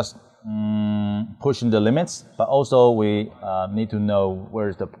not just pushing the limits, but also we need to know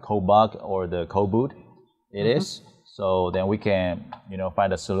where's the code bug or the code boot is. So then we can,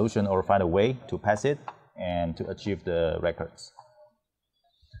 find a solution or find a way to pass it and to achieve the records.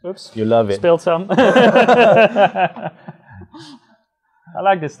 Oops. You love it. Spilled some. I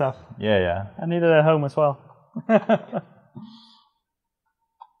like this stuff. Yeah. I need it at home as well.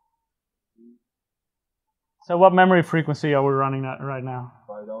 So what memory frequency are we running at right now?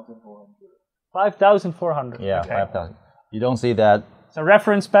 5,400. 5,400. Yeah, okay. 5,000. You don't see that. So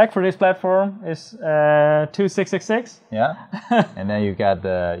reference spec for this platform is 2666. Yeah. And then you got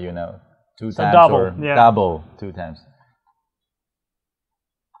the, 2 so times double, or yeah. double 2 times.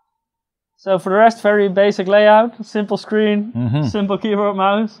 So for the rest, very basic layout, simple screen, simple keyboard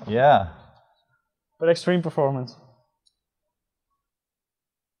mouse. Yeah. But extreme performance.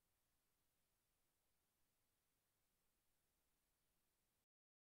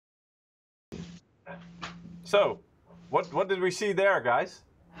 So, what did we see there, guys?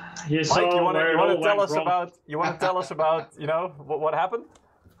 You Mike, you want to tell us about? You want to tell us about? What happened?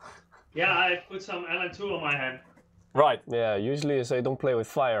 Yeah, I put some LN2 on my hand. Right. Yeah, usually I say don't play with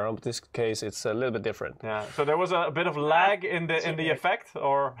fire. In this case, it's a little bit different. Yeah. So there was a bit of lag in the effect,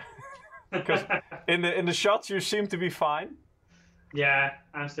 or because in the shots you seem to be fine. Yeah,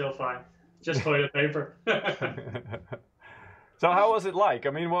 I'm still fine. Just toilet paper. So how was it like? I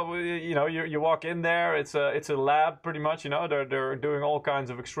mean, you walk in there. It's a lab, pretty much. They're doing all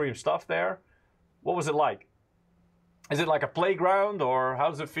kinds of extreme stuff there. What was it like? Is it like a playground, or how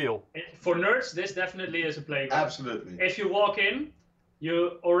does it feel? For nerds, this definitely is a playground. Absolutely. If you walk in,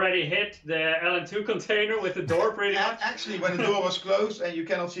 you already hit the LN2 container with the door pretty much. Actually, when the door was closed, and you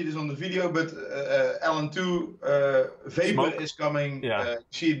cannot see this on the video, but LN2 vapor Smoke is coming. Yeah.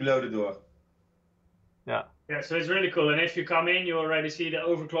 See it below the door. Yeah. Yeah, so it's really cool. And if you come in, you already see the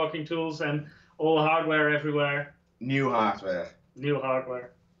overclocking tools and all hardware everywhere. New hardware. New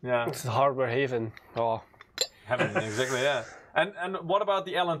hardware. Yeah. It's the hardware haven. Oh. Heaven, exactly. Yeah. And what about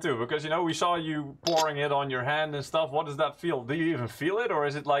the LN2? Because we saw you pouring it on your hand and stuff. What does that feel? Do you even feel it, or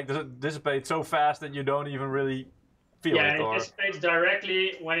is it like does it dissipate so fast that you don't even really feel it? Yeah, it dissipates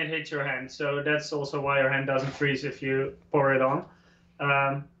directly when it hits your hand. So that's also why your hand doesn't freeze if you pour it on.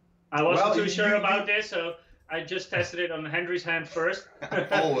 I wasn't too sure about this, so I just tested it on Henry's hand first.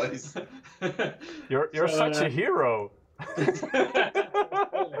 Always. You're such a hero.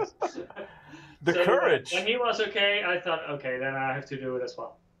 The courage. When he was okay, I thought, okay, then I have to do it as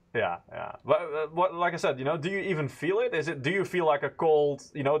well. Yeah. But like I said, do you even feel it? Do you feel like a cold,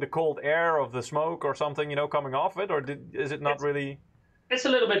 the cold air of the smoke or something, coming off it, or is it not really? It's a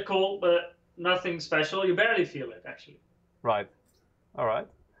little bit cold, but nothing special. You barely feel it, actually. Right. All right.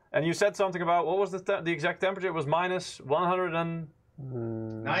 And you said something about what was the exact temperature? It was minus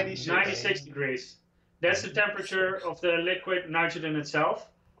 96 degrees. That's the temperature of the liquid nitrogen itself.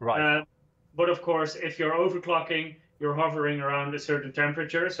 Right. But of course, if you're overclocking, you're hovering around a certain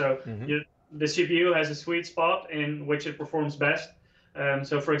temperature. So the CPU has a sweet spot in which it performs best.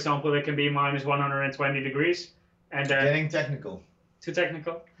 So for example, it can be minus 120 degrees. And then getting technical. Too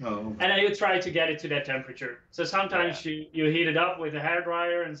technical? No. And then you try to get it to that temperature. So sometimes you heat it up with a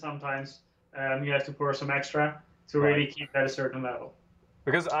hairdryer, and sometimes you have to pour some extra to really keep at a certain level.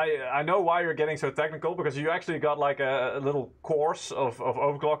 Because I know why you're getting so technical, because you actually got like a little course of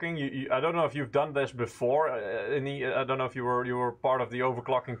overclocking. I don't know if you've done this before. I don't know if you were part of the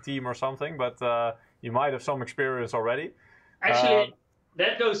overclocking team or something, but you might have some experience already. Actually,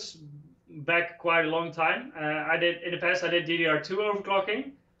 that goes back quite a long time. In the past I did DDR2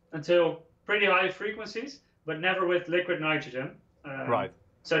 overclocking until pretty high frequencies, but never with liquid nitrogen. Right.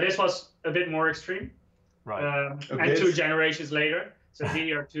 So this was a bit more extreme. Right. And 2 generations later. So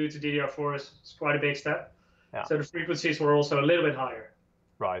DDR2 to DDR4 is quite a big step. Yeah. So the frequencies were also a little bit higher.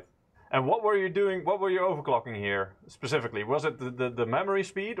 Right. And what were you doing? What were you overclocking here specifically? Was it the memory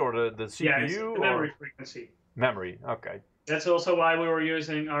speed or the CPU? Yeah, it's the memory frequency. Memory. Okay. That's also why we were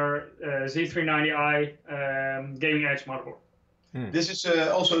using our Z390i Gaming Edge motherboard. This is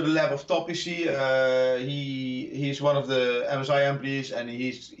also the lab of Topici. He's one of the MSI employees, and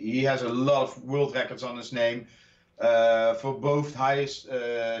he has a lot of world records on his name for both highest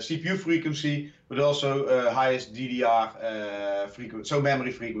CPU frequency, but also highest DDR frequency, so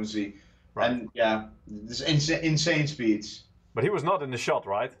memory frequency. Right. And yeah, this insane speeds. But he was not in the shot,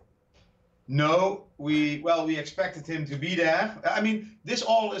 right? No, we expected him to be there. I mean, this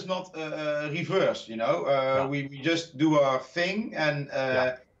all is not reversed, We just do our thing, and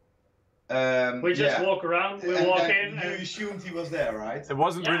we just walk around. We walk in. You assumed he was there, right? It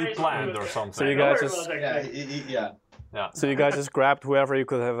wasn't really planned or something. So you guys just So you guys just grabbed whoever you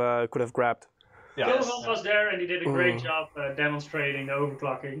could have grabbed. Yeah. Kilvan was there, and he did a great job demonstrating the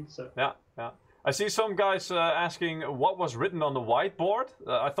overclocking. So. Yeah. I see some guys asking what was written on the whiteboard.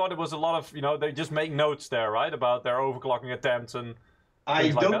 I thought it was a lot of, they just make notes there, right, about their overclocking attempts and. I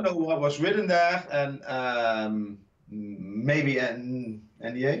don't know what was written there, and maybe an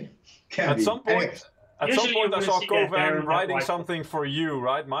NDA. At some point, I saw Kovan writing something for you,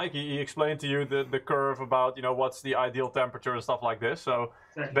 right, Mike? He explained to you the curve about what's the ideal temperature and stuff like this. So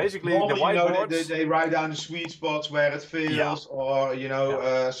basically, normally, the whiteboards they write down the sweet spots where it fails, or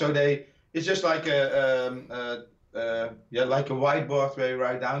so they. It's just like like a whiteboard where you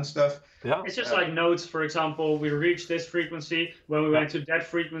write down stuff. Yeah. It's just like notes. For example, we reached this frequency. When we went to that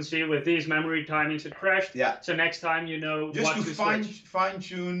frequency with these memory timings, it crashed. Yeah. So next time just what to fine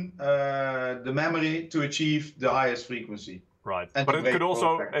tune the memory to achieve the highest frequency. Right. But it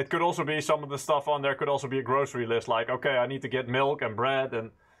could also be some of the stuff on there could also be a grocery list, like okay, I need to get milk and bread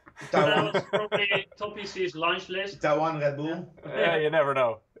and. That was probably Toppici's lunch list. Taiwan Red Bull. Yeah, you never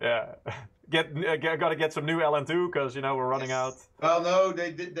know. Yeah. Gotta get some new LN2 because we're running out. Well, no,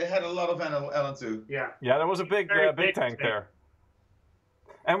 they had a lot of LN2. Yeah. Yeah, there was a big tank there.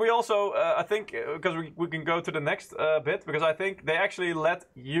 And we also, I think, because we can go to the next bit, because I think they actually let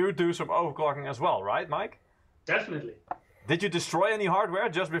you do some overclocking as well, right, Mike? Definitely. Did you destroy any hardware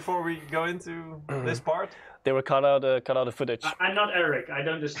just before we go into this part? They were cut out the footage. I'm not Eric. I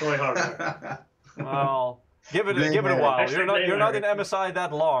don't destroy hardware. Well. Give it a while. You're not in MSI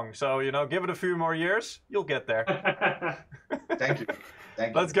that long, so give it a few more years. You'll get there. Thank you.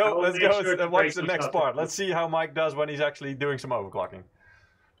 Let's go and watch the next part. Let's see how Mike does when he's actually doing some overclocking.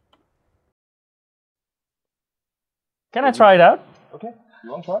 Can I try it out? Okay.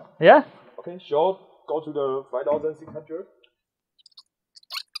 You want to try? Yeah. Okay. Sure. Go to the 5600.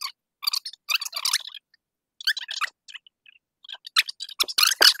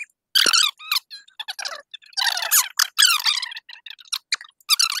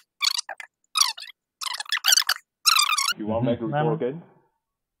 You want to make a report again?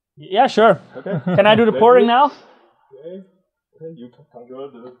 Yeah, sure. Okay. Can I do the pouring now? Okay. You can control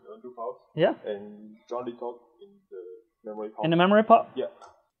the two parts. Yeah. And Johnny talk in the memory part. In the memory pot? Yeah.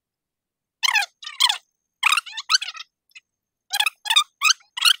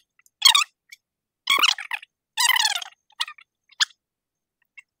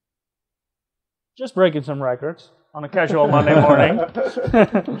 Just breaking some records on a casual Monday morning.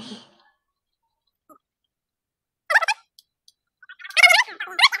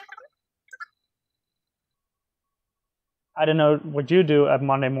 I don't know what you do at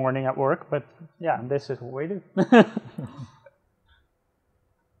Monday morning at work, but yeah, this is what we do.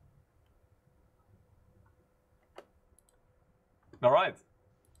 All right.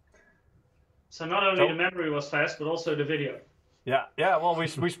 So not only the memory was fast, but also the video. Yeah, yeah. Well,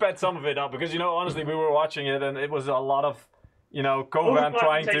 we sped some of it up because, you know, honestly, we were watching it and it was a lot of, you know, Kovan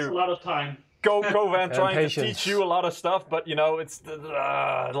trying takes a lot of time. Kovan trying to teach you a lot of stuff, but, you know, it's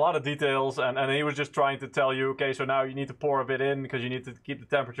a lot of details, and he was just trying to tell you, okay, so now you need to pour a bit in because you need to keep the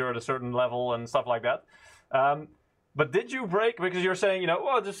temperature at a certain level and stuff like that. But did you break, because you're saying, you know,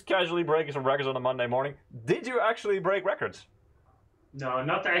 well, just casually breaking some records on a Monday morning. Did you actually break records? No,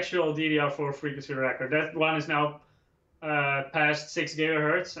 not the actual DDR4 frequency record. That one is now past 6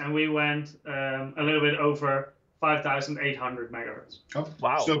 gigahertz, and we went a little bit over 5,800 megahertz. Oh,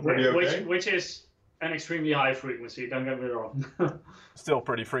 wow. Still pretty okay. Which is an extremely high frequency, don't get me wrong. Still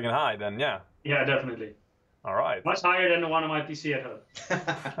pretty freaking high then, yeah. Yeah, definitely. All right. Much higher than the one on my PC at home.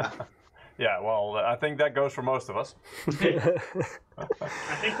 Yeah, well, I think that goes for most of us. I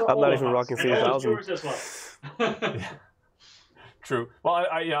think I'm not even rocking 3,000. as well. Yeah. True. Well,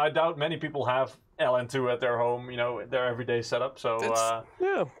 I doubt many people have LN2 at their home, you know, their everyday setup. So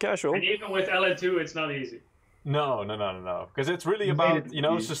yeah, casual. And even with LN2, it's not easy. No, because it's really about, you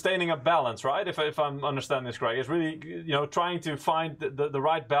know, sustaining a balance, right? If I'm understanding this correct, it's really, you know, trying to find the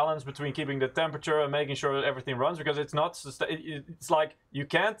right balance between keeping the temperature and making sure that everything runs, because it's not it's like you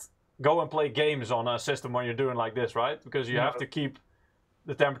can't go and play games on a system when you're doing like this, right? Because you have to keep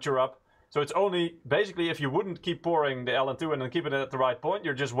the temperature up. So it's only basically if you wouldn't keep pouring the LN2 and then keep it at the right point,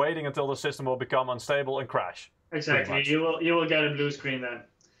 you're just waiting until the system will become unstable and crash. Exactly. You will get a blue screen then.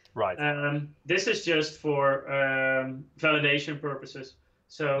 Right. This is just for validation purposes.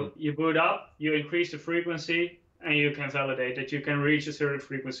 So you boot up, you increase the frequency, and you can validate that you can reach a certain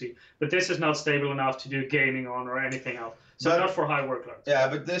frequency. But this is not stable enough to do gaming on or anything else. So not for high workloads. Yeah,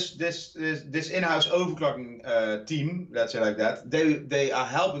 but this in-house overclocking team, let's say like that, they are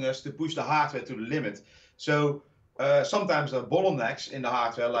helping us to push the hardware to the limit. So sometimes there are bottlenecks in the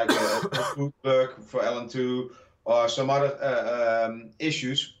hardware, like a boot bug for LN2 or some other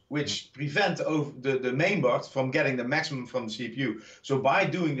issues which prevent the mainboard from getting the maximum from the CPU. So by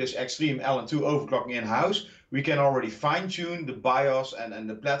doing this extreme LN2 overclocking in-house, we can already fine-tune the BIOS and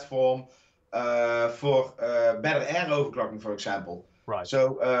the platform for better air overclocking, for example. Right.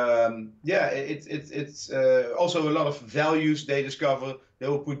 So yeah, it's also a lot of values they discover. They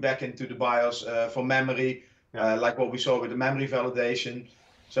will put back into the BIOS for memory, like what we saw with the memory validation.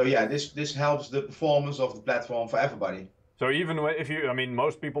 So yeah, this helps the performance of the platform for everybody. So even if you, I mean,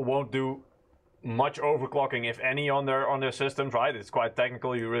 most people won't do much overclocking, if any, on their systems, right? It's quite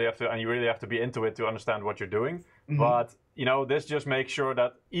technical. You really have to be into it to understand what you're doing. Mm-hmm. But you know, this just makes sure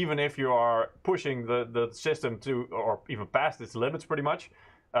that even if you are pushing the system to, or even past its limits, pretty much,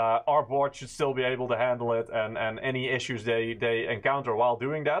 our board should still be able to handle it, and any issues they encounter while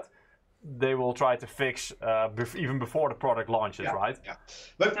doing that, they will try to fix even before the product launches, right? Yeah.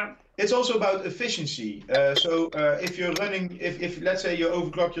 But it's also about efficiency. So if you're running, if let's say you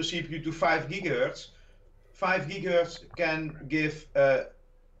overclock your CPU to 5 gigahertz, 5 gigahertz can give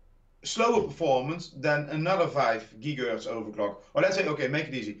slower performance than another 5 gigahertz overclock. Or let's say, okay, make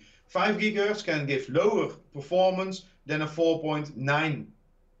it easy. 5 gigahertz can give lower performance than a 4.9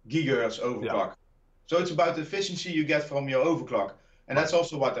 gigahertz overclock. Yeah. So it's about the efficiency you get from your overclock. And that's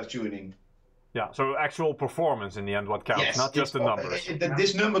also what they're tuning. Yeah, so actual performance in the end what counts, not just the numbers.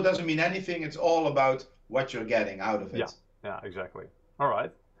 This number doesn't mean anything. It's all about what you're getting out of it. Yeah, exactly. All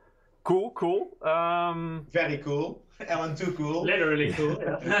right. Cool. Very cool. LN2 cool. Literally cool.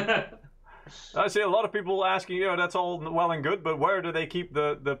 Yeah. I see a lot of people asking, you know, that's all well and good, but where do they keep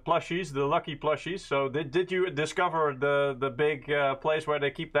the plushies, the lucky plushies? So did you discover the big place where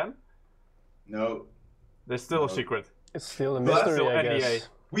they keep them? No. There's still a secret. It's still a mystery, I guess.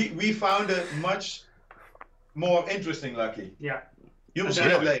 We found a much more interesting lucky. Yeah. You will see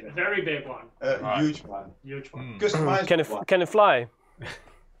that later. A very big one. Huge one. Huge one. Customized Can it fly?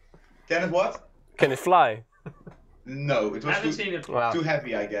 Can it what? Can it fly? No, it was Haven't seen it. Wow. too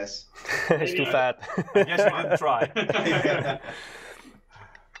heavy, I guess. It's too fat. I guess you didn't try.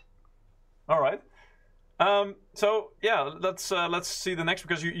 All right. So yeah, let's see the next,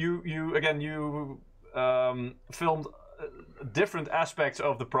 because you filmed different aspects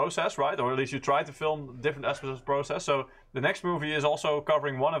of the process, right? Or at least you tried to film different aspects of the process. So the next movie is also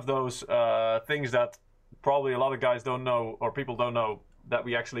covering one of those things that probably a lot of guys don't know, or people don't know, that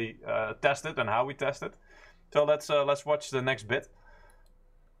we actually tested and how we tested. So let's watch the next bit.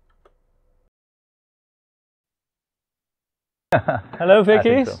 Hello,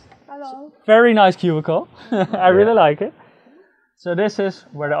 Vicky. so. Hello. Very nice cubicle. I really like it. So this is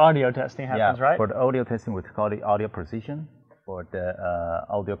where the audio testing happens, right? For the audio testing, we call it audio precision. For the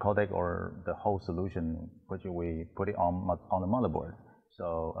audio codec or the whole solution, which we put it on the motherboard.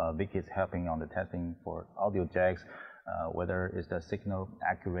 So Vicky is helping on the testing for audio jacks, whether is the signal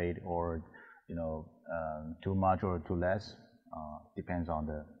accurate or too much or too less, depends on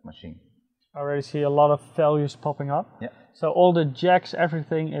the machine. I already see a lot of values popping up. Yeah. So all the jacks,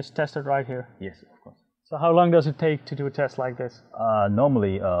 everything is tested right here. Yes, of course. So how long does it take to do a test like this?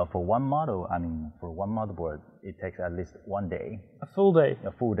 Normally, for one model, for one motherboard, it takes at least 1 day. A full day?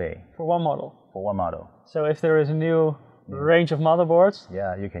 A full day. For one model? For one model. So if there is a new range of motherboards?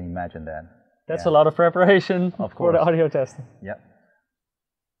 Yeah, you can imagine that. That's a lot of preparation of for the audio testing. Yeah.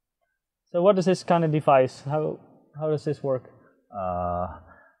 So what is this kind of device? How does this work?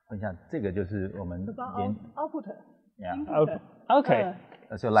 你看这个就是我们 output. Yeah. Okay.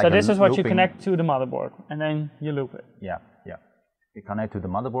 So this is what you connect to the motherboard, and then you loop it. Yeah. You connect to the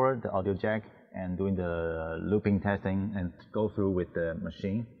motherboard, the audio jack, and doing the looping testing, and go through with the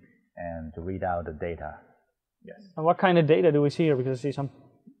machine, and to read out the data. Yes. And what kind of data do we see here? Because I see some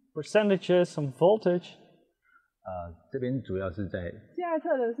percentages, some voltage. 这边主要是在现在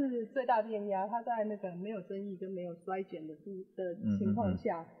测的是最大电压，它在那个没有增益跟没有衰减的情况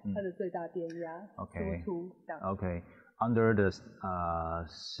下，它的最大电压输出。Okay. Under the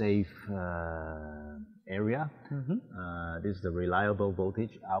safe area, this is the reliable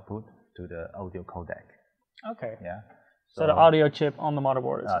voltage output to the audio codec. Okay. Yeah. So the audio chip on the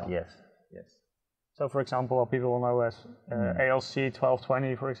motherboard itself. Yes. So for example, what people will know as ALC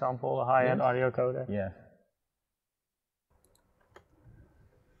 1220, for example, a high-end audio codec. Yeah.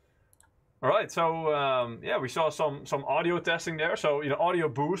 All right, so we saw some audio testing there. So audio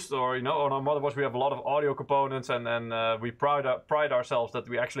boost, or on our motherboards we have a lot of audio components, and we pride ourselves that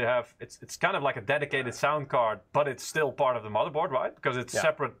we actually have it's kind of like a dedicated sound card, but it's still part of the motherboard, right? Because it's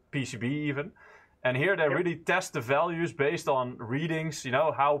separate PCB even. And here they really test the values based on readings.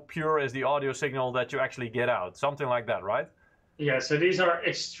 How pure is the audio signal that you actually get out, something like that, right? Yeah. So these are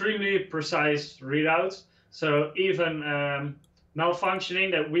extremely precise readouts. So even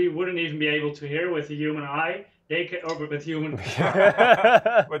malfunctioning that we wouldn't even be able to hear with the human eye, they can, or with human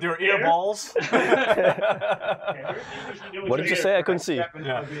with your ear balls. What did you say? I couldn't see.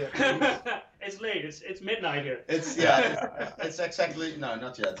 Yeah. It's late. It's midnight here. It's exactly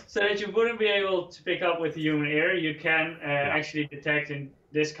not yet. So that you wouldn't be able to pick up with the human ear, you can actually detect in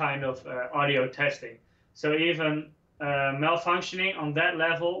this kind of audio testing. So even malfunctioning on that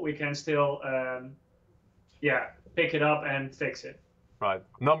level, we can still pick it up and fix it. Right.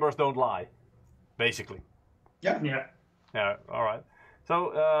 Numbers don't lie, basically. Yeah. All right.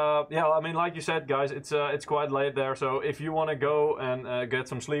 So like you said, guys, it's quite late there. So if you want to go and get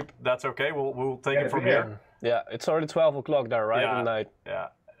some sleep, that's okay. We'll take it from here. Yeah, it's already 12 o'clock there, right? At night.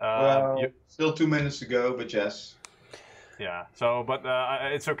 Yeah. Still 2 minutes to go, but yes. Yeah. So, but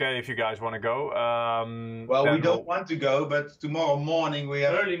it's okay if you guys want to go. Well, we don't want to go, but tomorrow morning we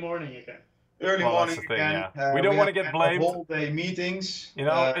have early morning again. Early morning that's the thing, again. yeah. We don't want to get blamed. Whole day meetings.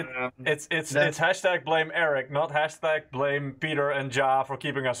 It's hashtag blame Eric, not hashtag blame Peter and Ja for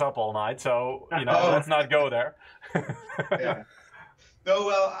keeping us up all night. So let's not go there. Yeah. No,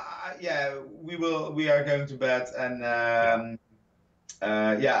 well, we are going to bed, and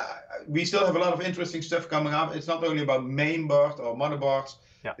we still have a lot of interesting stuff coming up. It's not only about mainboard or motherboards.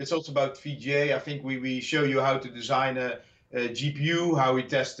 Yeah. It's also about VGA. I think we show you how to design a GPU, how we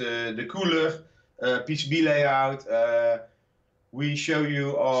test the cooler, PCB layout. We show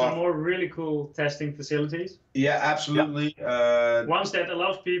you some more really cool testing facilities. Yeah, absolutely. Yeah. Ones that a lot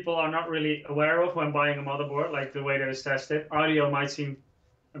of people are not really aware of when buying a motherboard, like the way that it's tested. Audio might seem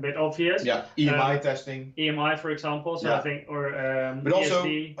a bit obvious. Yeah, EMI testing. EMI, for example. So I think, or but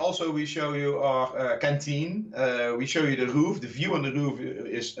ESD. also we show you our canteen. We show you the roof. The view on the roof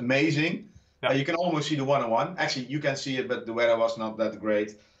is amazing. Yeah. You can almost see the 101. Actually, you can see it, but the weather was not that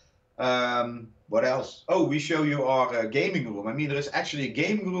great. What else? Oh, we show you our gaming room. I mean, there is actually a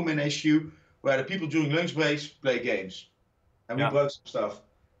gaming room in HQ where the people during lunch breaks play games. And we broke some stuff.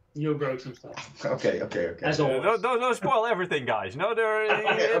 You broke some stuff. Okay. As always. Don't spoil everything, guys. No,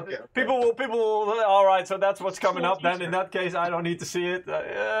 okay. People will. All right, so that's what's coming up. Then in that case, I don't need to see it.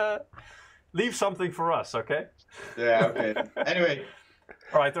 Leave something for us, okay? Yeah. Okay. Anyway.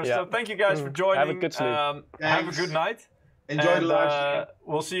 All right. So thank you guys for joining. Have a good sleep. Have a good night. Enjoy the live stream.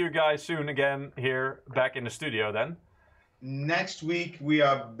 We'll see you guys soon again here back in the studio then. Next week we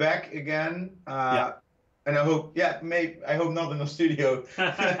are back again. And I hope, I hope not in the studio.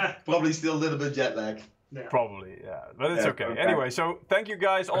 Probably still a little bit jet lag. Yeah. Probably, yeah. But it's okay. Anyway, so thank you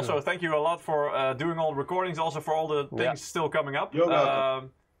guys. Also, thank you a lot for doing all the recordings, also for all the things still coming up. You're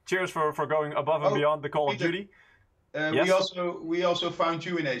welcome. Cheers for going above and beyond the Call of Duty. Yes? We also found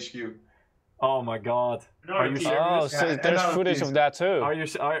you in HQ. Oh my God! Are you serious? Oh, so there's footage of that too.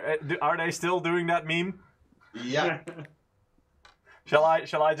 Are they still doing that meme? Yeah. Shall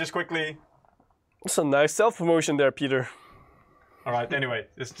I just quickly? It's a nice self-promotion there, Peter. All right. Anyway,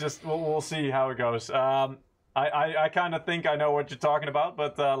 it's just we'll see how it goes. I kind of think I know what you're talking about,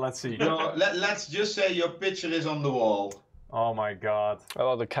 but let's see. No, let's just say your picture is on the wall. Oh my God!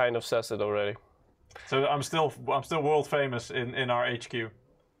 Oh, the kind of says it already. So I'm still world famous in our HQ.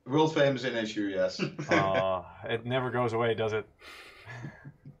 World famous in HQ, yes. It never goes away, does it?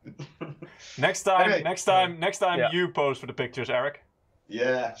 Next time, you pose for the pictures, Eric.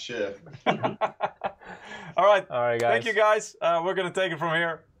 Yeah, sure. All right, guys. Thank you, guys. We're gonna take it from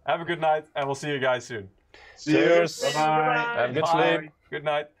here. Have a good night, and we'll see you guys soon. Cheers. Bye. Have a good sleep. Good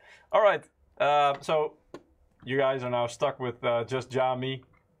night. All right. So you guys are now stuck with just Ja and me.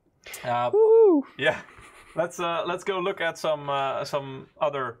 Yeah. Let's go look at some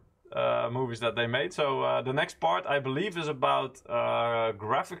other movies that they made. So the next part, I believe, is about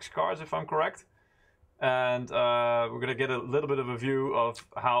graphics cards, if I'm correct. And we're gonna get a little bit of a view of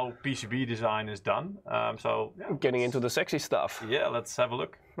how PCB design is done. So yeah, getting into the sexy stuff. Yeah, let's have a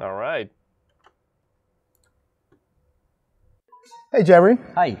look. All right. Hey Jerry.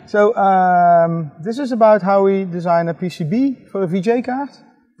 Hi. So this is about how we design a PCB for a VJ card,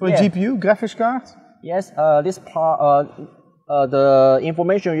 for a GPU graphics card. Yes, this part, the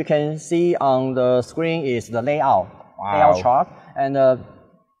information you can see on the screen is the layout chart, and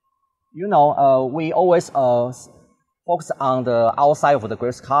we always focus on the outside of the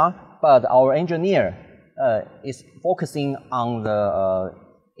graphics card, but our engineer is focusing on the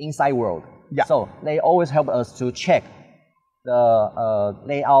inside world. Yeah. So they always help us to check the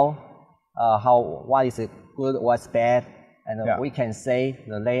layout, what is good, what's bad, and we can say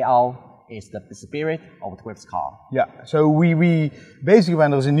the layout is the spirit of the graphics card. Yeah, so we basically,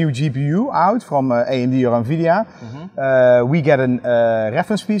 when there's a new GPU out from AMD or NVIDIA, we get a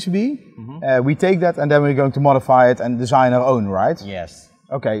reference PCB, we take that and then we're going to modify it and design our own, right? Yes.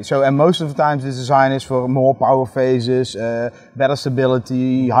 Okay, so and most of the times this design is for more power phases, better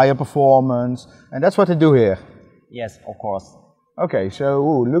stability, higher performance, and that's what they do here. Yes, of course. Okay,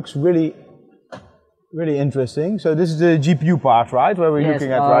 so looks really interesting. So this is the GPU part, right? Where we're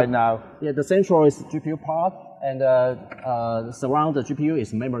looking at right now. Yeah, the central is GPU part, and surround the GPU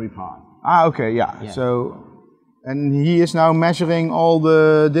is memory part. Ah, okay, yeah. So, and he is now measuring all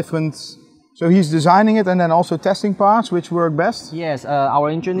the different. So he's designing it and then also testing parts which work best. Yes, our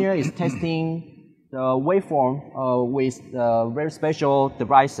engineer is testing the waveform with very special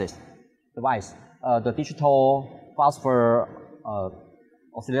device, the digital phosphor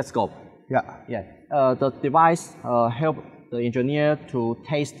oscilloscope. Yeah. The device help the engineer to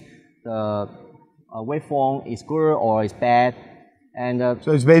test the waveform is good or is bad, and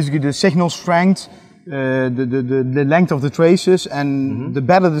so it's basically the signal strength, the length of the traces, and the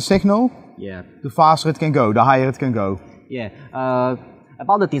better the signal, the faster it can go, the higher it can go. Yeah.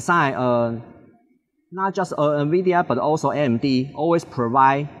 About the design, not just NVIDIA but also AMD always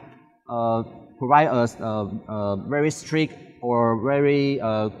provide us very strict or very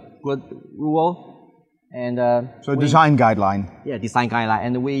good rule, and so design guideline. Yeah, design guideline,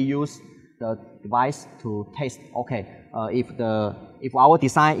 and we use the device to test. Okay, if our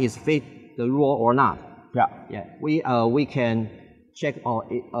design is fit the rule or not. Yeah. We can check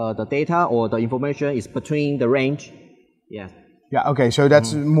the data or the information is between the range. Yeah. Yeah. Okay, so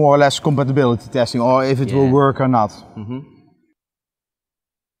that's more or less compatibility testing, or if it will work or not.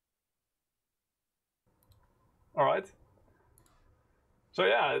 All right. So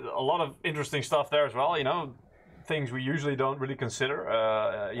yeah, a lot of interesting stuff there as well, things we usually don't really consider.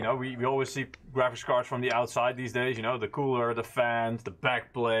 We always see graphics cards from the outside these days, the cooler, the fans, the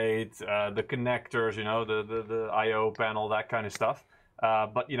backplate, the connectors, the I/O panel, that kind of stuff.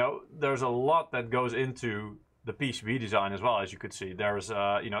 But there's a lot that goes into the PCB design as well, as you could see. There's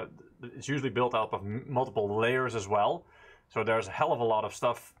it's usually built up of multiple layers as well. So there's a hell of a lot of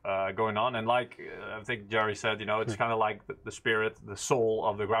stuff going on, and like I think Jerry said, you know, it's kind of like the spirit, the soul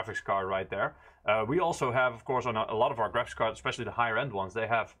of the graphics card right there. We also have, of course, on a lot of our graphics cards, especially the higher end ones, they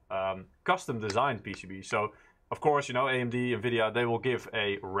have custom designed PCB. So, of course, you know, AMD, NVIDIA, they will give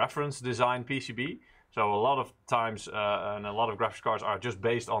a reference design PCB. So a lot of times, and a lot of graphics cards are just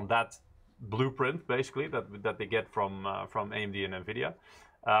based on that blueprint, basically, that they get from AMD and NVIDIA.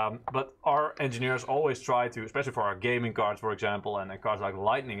 But our engineers always try to, especially for our gaming cards, for example, and cards like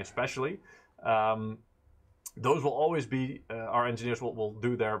Lightning especially, those will always be, our engineers will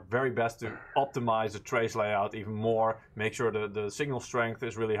do their very best to optimize the trace layout even more, make sure the signal strength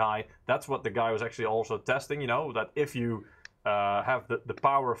is really high. That's what the guy was actually also testing, you know, that if you have the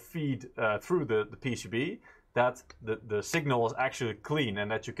power feed through the PCB, that the signal is actually clean and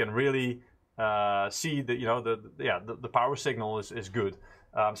that you can really see that, you know, the power signal is good.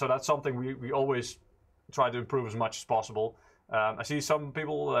 So that's something we always try to improve as much as possible. I see some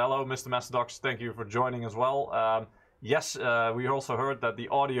people, hello Mr. Masterdox, thank you for joining as well. Yes, we also heard that the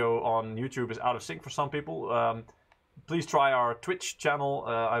audio on YouTube is out of sync for some people. Please try our Twitch channel.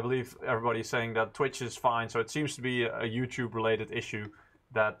 I believe everybody's saying that Twitch is fine, so it seems to be a YouTube related issue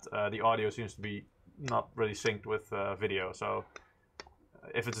that the audio seems to be not really synced with video. So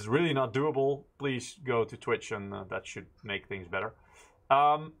if it is really not doable, please go to Twitch and that should make things better.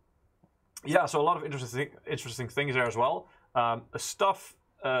 Yeah, so a lot of interesting things there as well.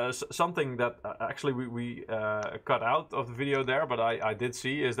 Something that actually we cut out of the video there, but I did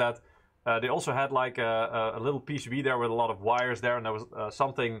see, is that they also had like a little PCB there with a lot of wires there, and there was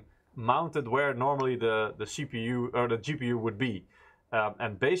something mounted where normally the CPU or the GPU would be.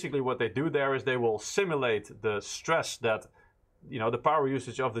 And basically what they do there is they will simulate the stress that, you know, the power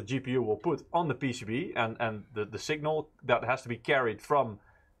usage of the GPU will put on the PCB, and the signal that has to be carried from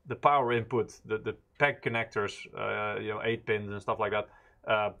the power input, the PEG connectors, you know, 8 pins and stuff like that,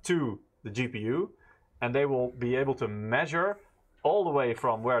 to the GPU, and they will be able to measure all the way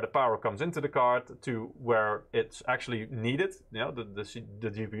from where the power comes into the card to where it's actually needed, you know, the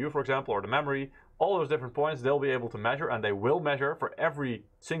GPU, for example, or the memory, all those different points they'll be able to measure, and they will measure for every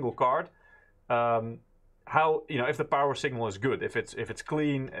single card how, you know, if the power signal is good, if it's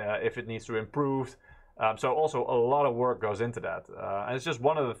clean, if it needs to improve. So also a lot of work goes into that, and it's just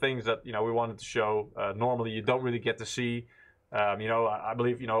one of the things that, you know, we wanted to show. Normally you don't really get to see. You know, I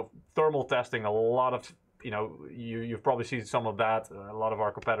believe, you know, thermal testing, a lot of, you know, you've probably seen some of that. A lot of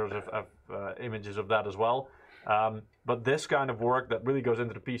our competitors have images of that as well. But this kind of work that really goes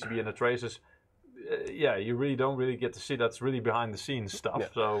into the PCB and the traces, yeah, you really don't really get to see. That's really behind the scenes stuff. Yeah.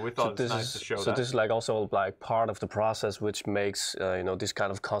 So we thought it's nice to show that. So this is like also like part of the process which makes you know, this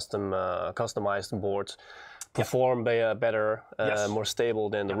kind of customized boards perform better, more stable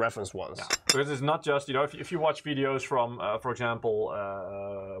than the reference ones. Yeah. Because it's not just, you know, if you watch videos from, for example,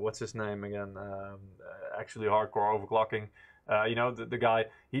 what's his name again? Actually, Hardcore Overclocking. You know, the guy,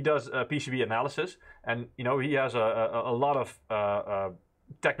 he does PCB analysis, and you know, he has a lot of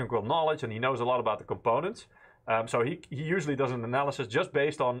technical knowledge, and he knows a lot about the components. So he usually does an analysis just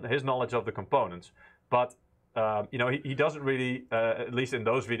based on his knowledge of the components. But you know, he doesn't really, at least in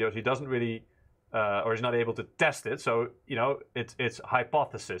those videos, he doesn't really, or he's not able to test it. So you know, it's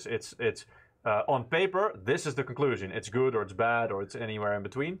hypothesis. It's on paper, this is the conclusion. It's good or it's bad or it's anywhere in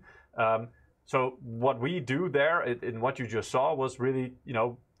between. So what we do there in what you just saw was really, you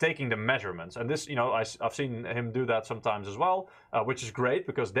know, taking the measurements. And this, you know, I've seen him do that sometimes as well, which is great,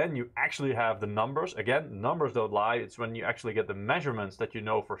 because then you actually have the numbers. Again, numbers don't lie. It's when you actually get the measurements that you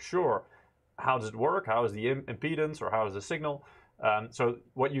know for sure how does it work, how is the impedance, or how is the signal. So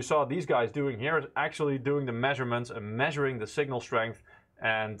what you saw these guys doing here is actually doing the measurements and measuring the signal strength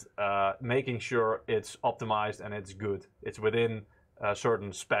and making sure it's optimized and it's good. It's within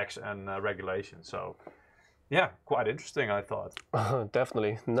certain specs and regulations. So yeah, quite interesting, I thought.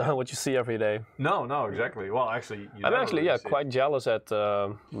 Definitely. Not what you see every day. No, exactly. Well, actually, I'm actually quite jealous at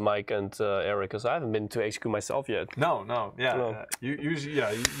Mike and Eric, because I haven't been to HQ myself yet. No, yeah.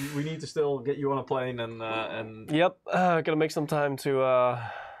 We need to still get you on a plane and. Yep, gotta make some time to.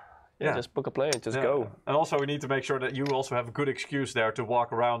 Just book a plane, go. And also we need to make sure that you also have a good excuse there to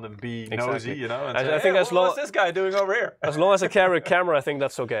walk around and be nosy, you know. And I think as long, what's this guy doing over here? As long as I carry a camera, I think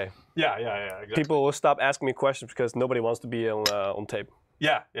that's okay. Yeah, exactly. People will stop asking me questions because nobody wants to be on tape.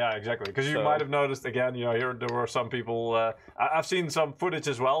 Yeah, exactly. Because you might have noticed, again, you know, here there were some people. I've seen some footage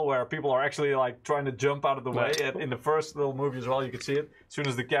as well where people are actually like trying to jump out of the way. And in the first little movie as well, you could see it. As soon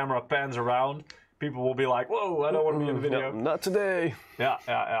as the camera pans around, people will be like, "Whoa, I don't want to be in the video." No, not today.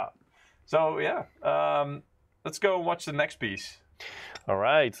 Yeah. So yeah, let's go and watch the next piece. All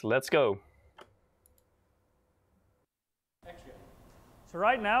right, let's go. So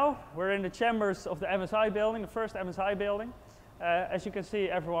right now, we're in the chambers of the MSI building, the first MSI building. As you can see,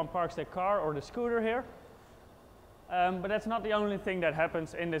 everyone parks their car or the scooter here. But that's not the only thing that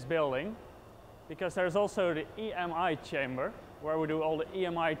happens in this building, because there's also the EMI chamber, where we do all the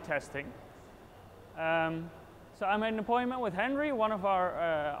EMI testing. So I made an appointment with Henry, one of our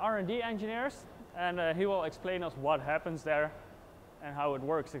R&D engineers, and he will explain us what happens there and how it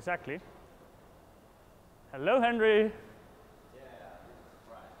works exactly. Hello, Henry. Yeah,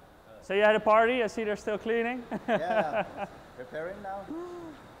 right. So you had a party, I see they're still cleaning. Yeah, preparing now.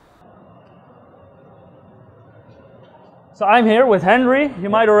 So I'm here with Henry. You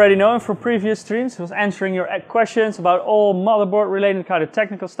might already know him from previous streams. He was answering your questions about all motherboard related kind of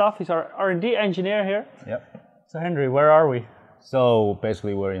technical stuff. He's our R&D engineer here. Yep. So Henry, where are we? So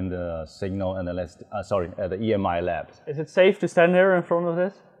basically we're in the signal analyst, the EMI lab. Is it safe to stand here in front of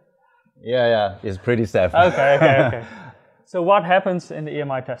this? Yeah, it's pretty safe. Okay. So what happens in the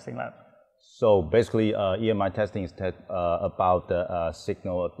EMI testing lab? So basically, EMI testing is about the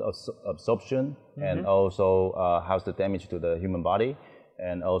signal absorption and also how's the damage to the human body,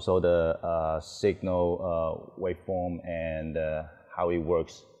 and also the signal waveform and how it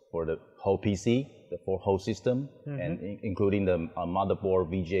works for the whole PC, the whole system, and including the motherboard,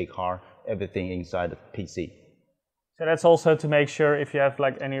 VGA card, everything inside the PC. So that's also to make sure if you have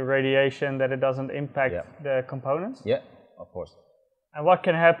like any radiation that it doesn't impact the components? Yeah, of course. And what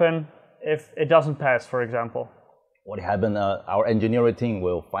can happen if it doesn't pass, for example? What happens, our engineering team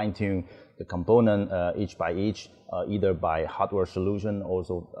will fine-tune the component each by each, either by hardware solution,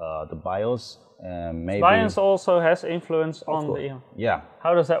 also the BIOS, and maybe... BIOS also has influence on the EMI. Yeah.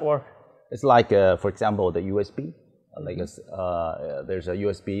 How does that work? It's like, for example, the USB. There's a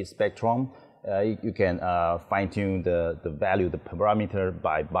USB spectrum. You can fine-tune the value, the parameter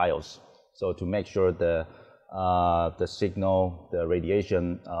by BIOS. So to make sure the signal, the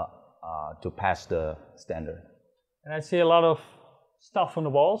radiation to pass the standard. And I see a lot of stuff on the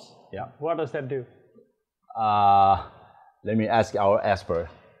walls. Yeah. What does that do? Let me ask our expert.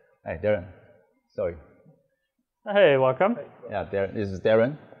 Hey, Darren. Sorry. Hey, welcome. Yeah, this is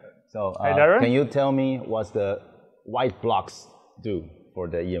Darren. So, hey, Darren. Can you tell me what the white blocks do for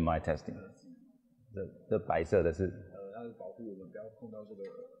the EMI testing? The 白色的是它是保护我们不要碰到这个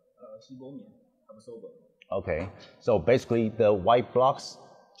吸波棉 absorber. Okay, so basically the white blocks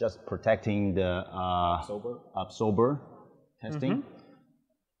just protecting the absorber testing.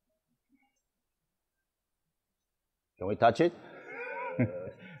 Can we touch it?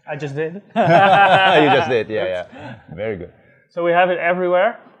 I just did. You just did, yeah. Very good. So we have it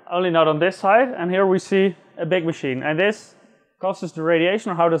everywhere, only not on this side. And here we see a big machine. And this causes the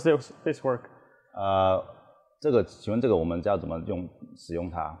radiation, or how does this work? 请问这个我们要怎么使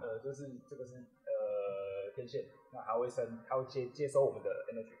用它？就是这个是天线，那它会接收我们的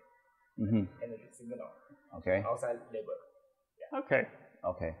energy signal. Okay. Outside label. Yeah.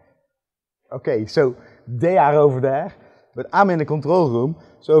 Okay. Okay, so they are over there, but I'm in the control room.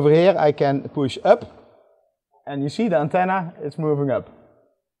 So over here I can push up, and you see the antenna, it's moving up.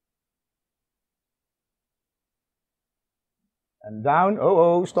 And down,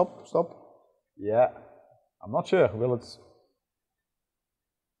 stop. Yeah, I'm not sure, will it?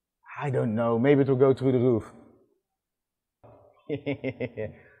 I don't know, maybe it will go through the roof.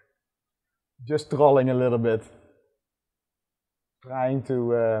 Just trolling a little bit. Trying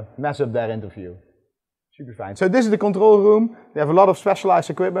to mess up their interview. Should be fine. So this is the control room. They have a lot of specialized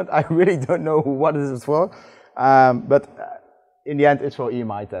equipment. I really don't know what this is for. But in the end, it's for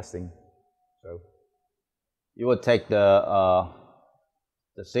EMI testing. So you will take the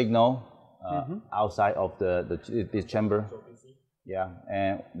signal outside of this chamber. Yeah,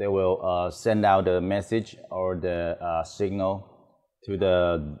 and they will send out the message or the signal to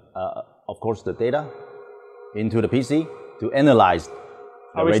the, of course, the data into the PC to analyze the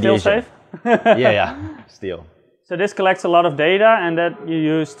radiation. Are we still safe? Yeah, still. So this collects a lot of data, and that you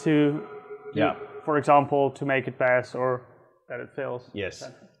use to, for example, to make it pass or that it fails. Yes.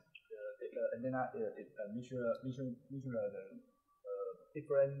 And then it measure the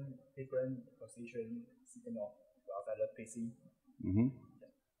different position signal outside the PC. We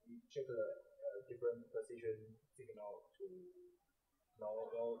check the different position signal to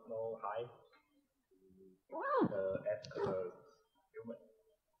no high at the human.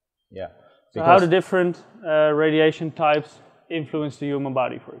 Yeah. So how the different radiation types influence the human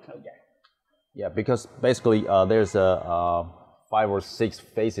body, for example? Yeah, because basically there's 5 or 6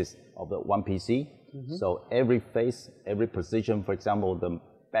 phases of the one PC. So every phase, every position, for example, the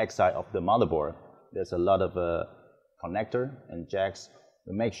backside of the motherboard, there's a lot of connector and jacks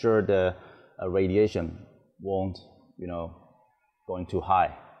to make sure the radiation won't, going too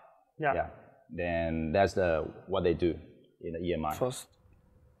high. Yeah. Then that's what they do in the EMI. First.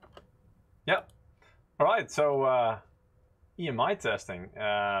 Yeah. All right. So EMI testing.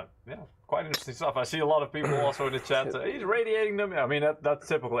 Yeah, quite interesting stuff. I see a lot of people also in the chat. He's radiating them. I mean, that's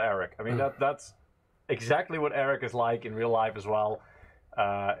typical Eric. I mean, that's exactly what Eric is like in real life as well.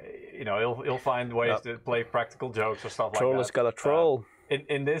 He'll find ways to play practical jokes or stuff like that. Troll has got a troll.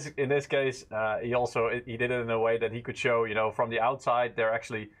 In this case, he did it in a way that he could show, from the outside. They're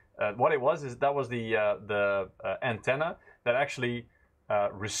actually what it was is that was the antenna that actually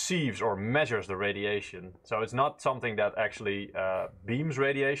receives or measures the radiation. So it's not something that actually beams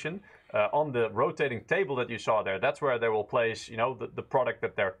radiation. On the rotating table that you saw there, that's where they will place, the product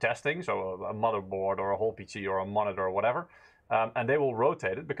that they're testing. So a motherboard or a whole PC or a monitor or whatever. And they will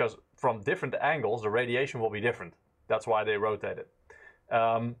rotate it because from different angles, the radiation will be different. That's why they rotate it.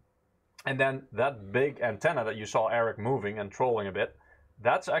 And then that big antenna that you saw Eric moving and trolling a bit,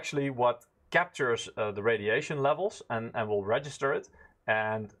 that's actually what captures the radiation levels and will register it.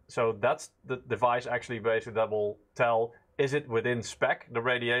 And so that's the device actually basically that will tell, is it within spec, the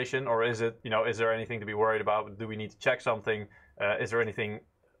radiation, or is it, is there anything to be worried about? Do we need to check something? Is there anything,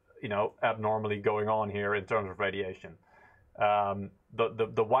 abnormally going on here in terms of radiation?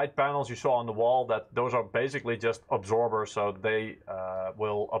 The white panels you saw on the wall, those are basically just absorbers, so they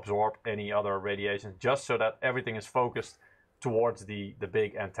will absorb any other radiation, just so that everything is focused towards the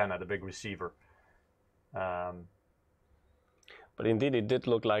big antenna, the big receiver. But indeed, it did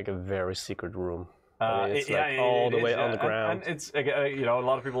look like a very secret room. It's all the way on the ground. And it's a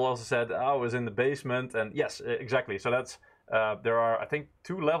lot of people also said, oh, it was in the basement, and yes, exactly. So that's. There are, I think,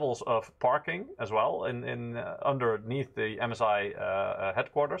 2 levels of parking as well in underneath the MSI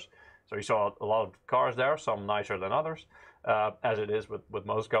headquarters. So you saw a lot of cars there, some nicer than others, as it is with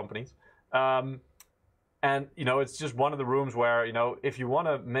most companies. And it's just one of the rooms where if you want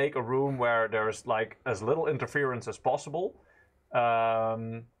to make a room where there's like as little interference as possible,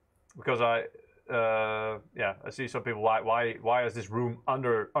 because I see some people. Why is this room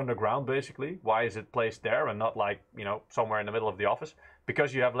underground basically? Why is it placed there and not like somewhere in the middle of the office?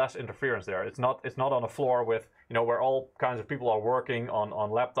 Because you have less interference there. It's not on a floor with where all kinds of people are working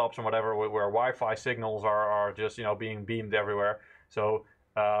on laptops and whatever, where Wi-Fi signals are just being beamed everywhere. So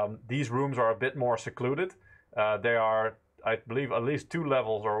these rooms are a bit more secluded. They are, I believe, at least 2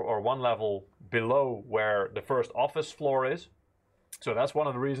 levels or 1 level below where the first office floor is. So that's one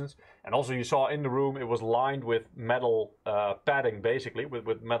of the reasons. And also you saw in the room, it was lined with metal padding, basically,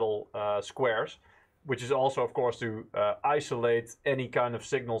 with metal squares, which is also, of course, to isolate any kind of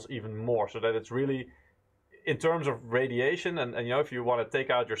signals even more, so that it's really, in terms of radiation, and if you want to take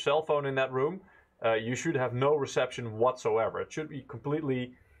out your cell phone in that room, you should have no reception whatsoever. It should be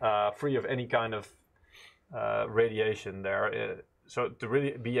completely free of any kind of radiation there. So to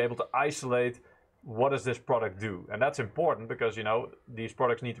really be able to isolate what does this product do? And that's important because, these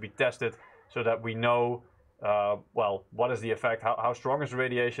products need to be tested so that we know, what is the effect, how strong is the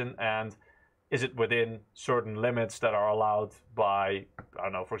radiation, and is it within certain limits that are allowed by, I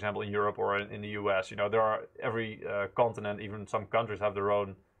don't know, for example, in Europe or in the US. There are, every continent, even some countries have their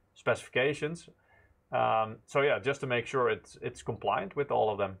own specifications. So yeah, just to make sure it's compliant with all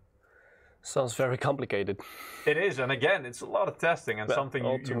of them. Sounds very complicated. It is, and again, it's a lot of testing and something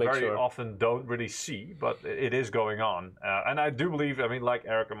you very often don't really see, but it is going on. And I do believe, like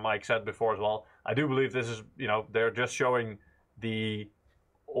Eric and Mike said before as well, I do believe this is, they're just showing the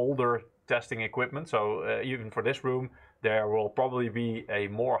older testing equipment. So even for this room, there will probably be a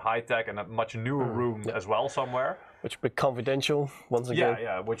more high-tech and a much newer room as well somewhere. Which will be confidential, once again.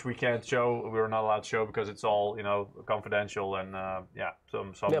 Yeah, which we can't show, we're not allowed to show because it's all, confidential and,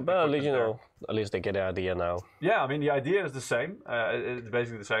 some but at least, at least they get the idea now. Yeah, the idea is the same. It's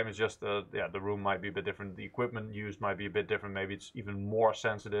basically the same, it's just, the room might be a bit different, the equipment used might be a bit different, maybe it's even more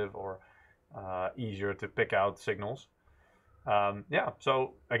sensitive or easier to pick out signals.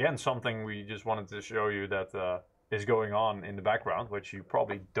 So again, something we just wanted to show you that is going on in the background, which you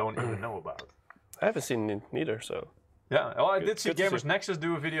probably don't even know about. I haven't seen it neither, so. Yeah, well, I did see Gamers Nexus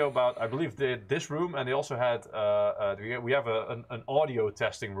do a video about, I believe, this room, and they also had, we have an audio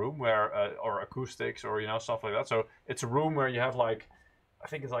testing room where, or acoustics or, stuff like that. So it's a room where you have like, I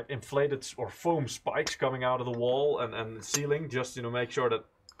think it's like inflated or foam spikes coming out of the wall and the ceiling, just, make sure that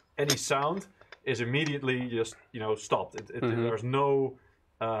any sound is immediately just, stopped. There's no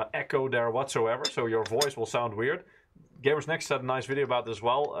echo there whatsoever, so your voice will sound weird. Gamers Nexus had a nice video about this as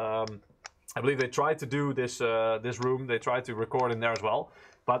well. I believe they tried to do this room. They tried to record in there as well.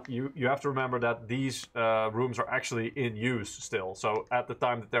 But you have to remember that these rooms are actually in use still. So at the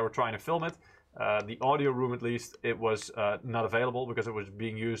time that they were trying to film it, the audio room at least, it was not available because it was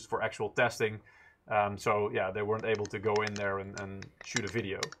being used for actual testing. So yeah, they weren't able to go in there and shoot a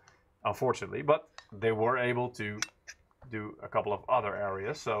video, unfortunately. But they were able to do a couple of other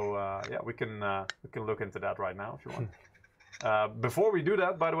areas. So yeah, we can look into that right now if you want. Before we do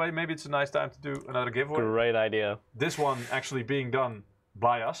that, by the way, maybe it's a nice time to do another giveaway. Great idea. This one actually being done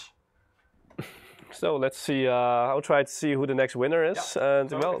by us. So let's see, I'll try to see who the next winner is. Yeah. And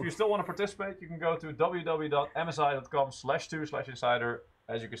so well, if you still want to participate, you can go to www.msi.com/2/insider,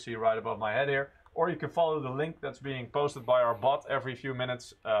 as you can see right above my head here. Or you can follow the link that's being posted by our bot every few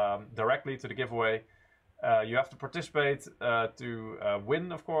minutes directly to the giveaway. You have to participate to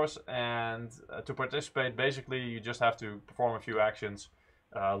win, of course, and to participate, basically, you just have to perform a few actions.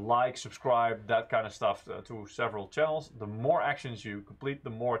 Like, subscribe, that kind of stuff to several channels. The more actions you complete, the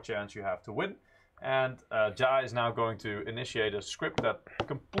more chance you have to win. And Jai is now going to initiate a script that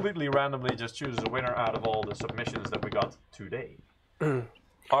completely randomly just chooses a winner out of all the submissions that we got today.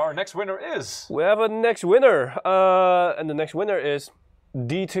 Our next winner is... We have a next winner, and the next winner is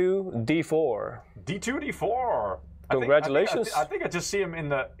D2D4. D2D4. Congratulations! I think I just see him in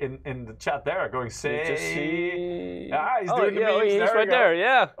the chat there, going say. Just see... Ah, he's doing the memes. He's there right there.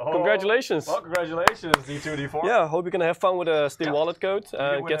 Yeah. Oh, Congratulations! Well, congratulations, D2D4. Yeah. Hope you can have fun with a Steam wallet code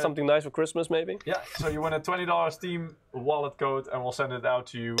and get something nice for Christmas, maybe. Yeah. So you win a $20 Steam wallet code, and we'll send it out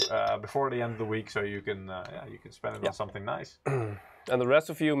to you before the end of the week, so you can spend it on something nice. And the rest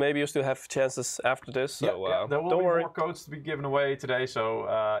of you, maybe you still have chances after this. So there will don't be worry. more codes to be given away today. So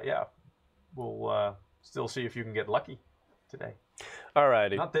yeah, we'll still see if you can get lucky today.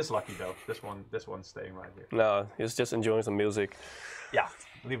 Alrighty. Not this lucky though. This one's staying right here. No, he's just enjoying some music. Yeah,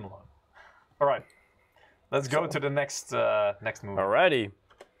 leave him alone. All right, let's go to the next movie. Alrighty.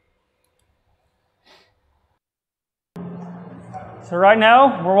 So right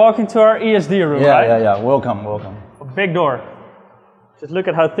now we're walking to our ESD room, right? Yeah. Welcome. A big door. Just look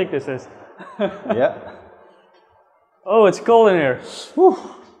at how thick this is. Yeah. Oh, it's cold in here. Whew.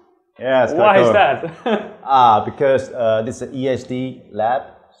 Yeah, it's Why cold. is that? Because this is an ESD lab.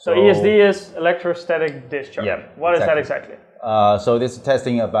 So ESD is electrostatic discharge. Yeah, What is that exactly? So this is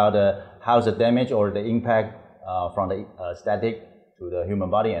testing about how's the damage or the impact from the static to the human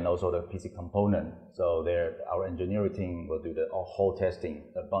body and also the PC component. So there, our engineering team will do the whole testing,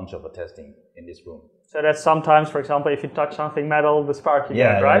 a bunch of testing in this room. So that's sometimes, for example, if you touch something metal, the spark you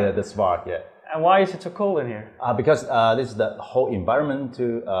get, right? Yeah, the spark, yeah. And why is it so cold in here? Because this is the whole environment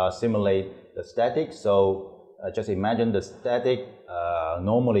to simulate the static. So just imagine the static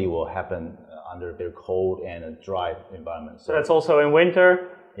normally will happen under very cold and dry environment. So that's also in winter.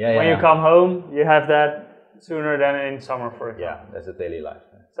 When you come home, you have that sooner than in summer, for example. Yeah, that's a daily life.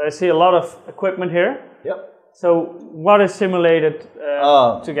 So I see a lot of equipment here. Yep. So what is simulated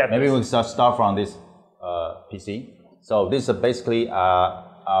to get maybe this? we can start from this PC. So this is basically our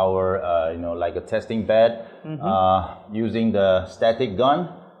like a testing bed using the static gun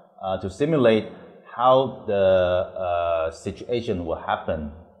to simulate how the situation will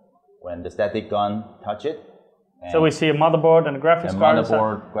happen when the static gun touch it. So we see a motherboard and a graphics card.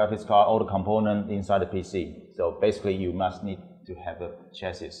 Motherboard, graphics card, all the components inside the PC. So basically, you must need to have a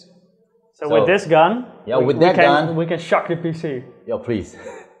chassis. So with this gun, we can shock the PC. Yeah, please.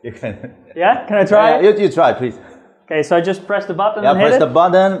 You can. Yeah, can I try? Yeah, you try, please. Okay, so I just press the button and hit press it? the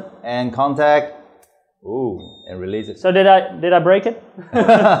button and contact. Ooh, and release it. So did I break it?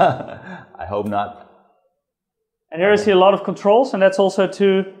 I hope not. And here I see a lot of controls, and that's also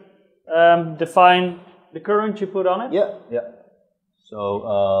to define the current you put on it? Yeah.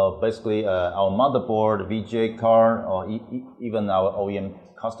 So basically our motherboard, VGA card, or even our OEM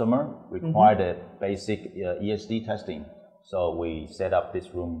customer require the basic ESD testing. So we set up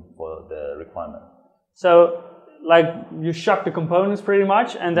this room for the requirement. So like you shock the components pretty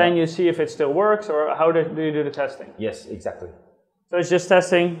much, and then you see if it still works, or how do you do the testing? Yes, exactly. So it's just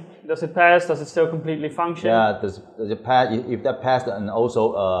testing, does it pass, does it still completely function? Yeah, does it pass? If that passed and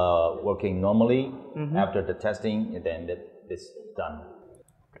also working normally after the testing, then it's done.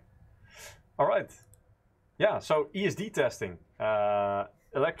 Okay. All right. Yeah, so ESD testing,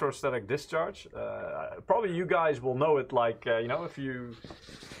 electrostatic discharge. Probably you guys will know it like, if you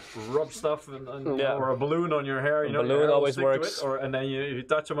rub stuff or a balloon on your hair, a balloon always works. And then if you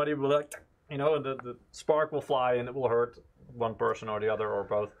touch somebody, it will the spark will fly and it will hurt one person or the other or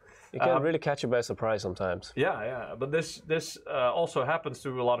both. You can really catch you by surprise sometimes. Yeah. But this also happens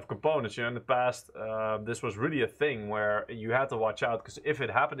to a lot of components. In the past, this was really a thing where you had to watch out, because if it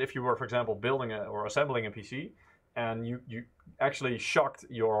happened, if you were, for example, building or assembling a PC, and you actually shocked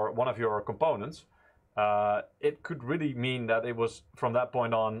one of your components, it could really mean that it was from that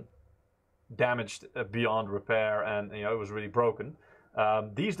point on damaged beyond repair, and it was really broken.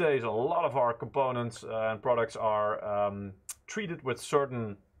 These days, a lot of our components and products are treated with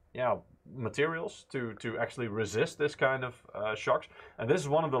certain materials to actually resist this kind of shocks. And this is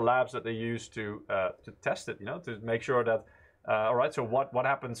one of the labs that they use to test it, to make sure that, all right, so what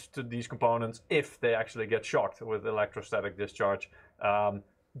happens to these components if they actually get shocked with electrostatic discharge?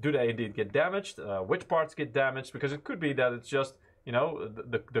 Do they indeed get damaged? Which parts get damaged? Because it could be that it's just,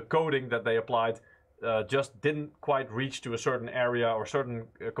 the coating that they applied just didn't quite reach to a certain area, or certain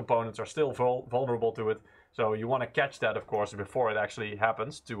components are still vulnerable to it. So you want to catch that, of course, before it actually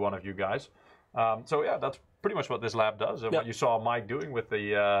happens to one of you guys. So yeah, that's pretty much what this lab does, and what you saw Mike doing with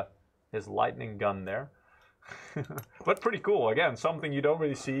his lightning gun there. But pretty cool. Again, something you don't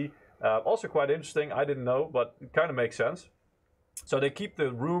really see. Also quite interesting. I didn't know, but it kind of makes sense. So they keep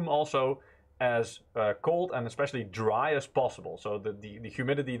the room also as cold and especially dry as possible. So the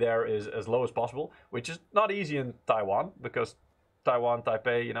humidity there is as low as possible, which is not easy in Taiwan, because Taiwan,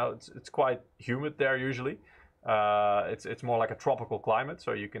 Taipei, it's quite humid there usually. It's more like a tropical climate,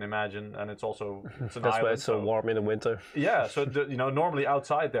 so you can imagine, and it's also that's island, why it's so warm in the winter. Yeah, so normally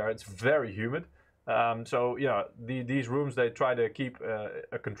outside there it's very humid. So these rooms, they try to keep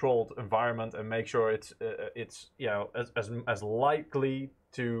a controlled environment and make sure it's as likely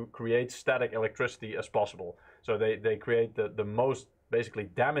to create static electricity as possible. So they create the most basically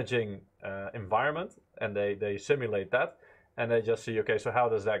damaging environment, and they simulate that, and they just see, okay, so how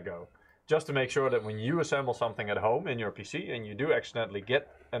does that go? Just to make sure that when you assemble something at home in your PC and you do accidentally get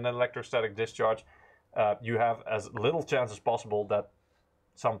an electrostatic discharge, you have as little chance as possible that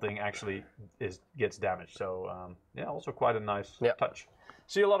something actually gets damaged. So also quite a nice touch.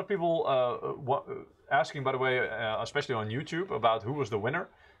 See a lot of people asking, by the way, especially on YouTube, about who was the winner.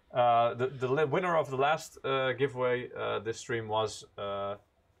 The winner of the last giveaway this stream was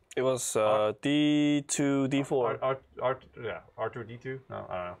it was D2D4. R2D2? No,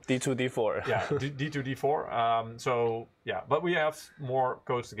 I don't know. D2D4. Yeah, D2D4. So yeah, but we have more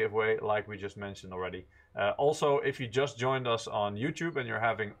codes to give away, like we just mentioned already. Also, if you just joined us on YouTube and you're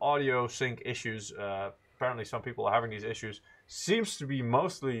having audio sync issues, apparently some people are having these issues. Seems to be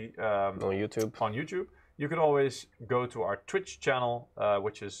mostly on YouTube. You can always go to our Twitch channel,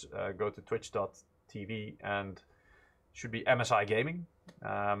 which is go to twitch.tv and should be MSI Gaming,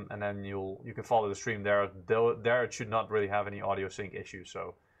 and then you can follow the stream there. There it should not really have any audio sync issues.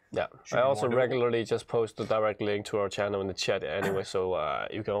 So yeah, I also regularly just post the direct link to our channel in the chat anyway, so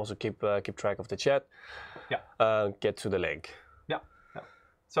you can also keep track of the chat. Yeah. Get to the link. Yeah. Yeah.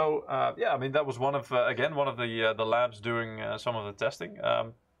 So I mean, that was one of the labs doing some of the testing.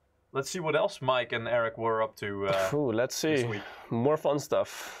 Let's see what else Mike and Eric were up to. Let's see. This week. More fun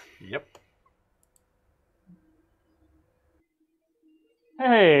stuff. Yep.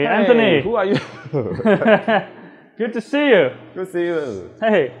 Hey, Anthony. Who are you? Good to see you. Good to see you.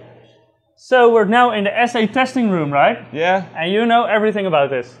 Hey. So we're now in the assay testing room, right? Yeah. And you know everything about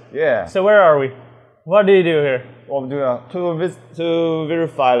this. Yeah. So where are we? What do you do here? Well, to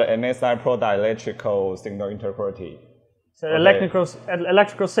verify the MSI product electrical signal integrity. So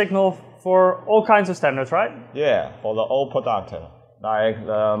electrical signal for all kinds of standards, right? Yeah, for the all product, like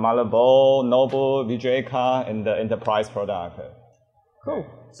the motherboard, notebook, VGA card, and the enterprise product. Cool.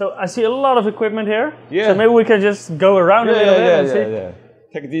 So I see a lot of equipment here. Yeah. So maybe we can just go around a little bit and see. Yeah.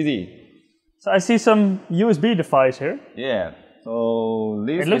 Take it easy. So I see some USB device here. Yeah. So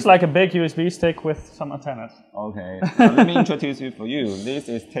this it looks like a big USB stick with some antennas. Okay. Let me introduce you for you. This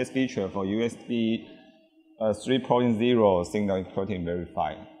is test feature for USB 3.0 signal integrity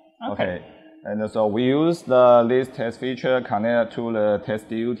verify. Okay. And so we use this test feature connected to the test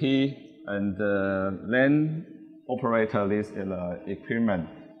DUT and then operate this equipment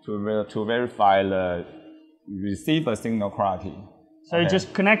to verify the receiver signal quality. So you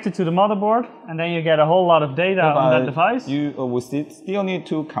just connect it to the motherboard, and then you get a whole lot of data on that device? You will still need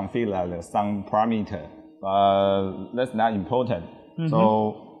to configure some parameter, that's not important.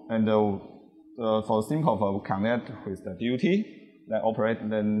 So, and for simple, for connect with the DUT, then operate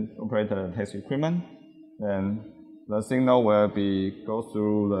the test equipment, then the signal will go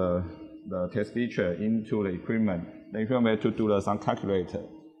through the test feature into the equipment. The equipment to do some calculator,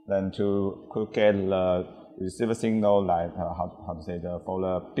 then to get the receiver signal, like how to say for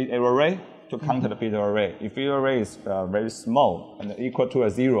the bit error rate, to count the bit error rate. If bit error rate is very small and equal to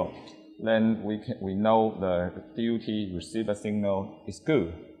 0, then we know the DUT receiver signal is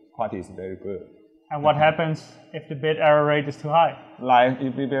good. Quality is very good. And what happens if the bit error rate is too high? Like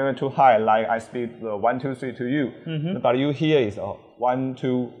if the bit error too high, like I speak 1, 2, 3 to you, but you hear is 1,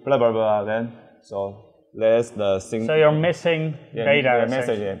 2, blah blah blah. Then so there's the thing. So you're missing data.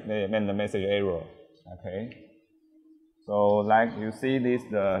 The message error. Okay. So like you see this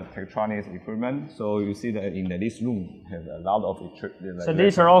the electronics equipment. So you see that in this room have a lot of. So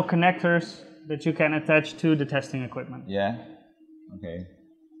these are all connectors that you can attach to the testing equipment. Yeah. Okay.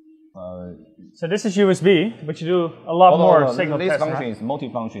 So this is USB, but you do a lot more signal this testing. This function right? is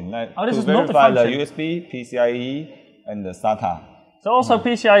multi-function. Like this to is verify multi-function. the USB, PCIe, and the SATA. So also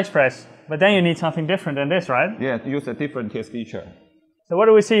PCI Express, but then you need something different than this, right? Yeah, use a different test feature. So what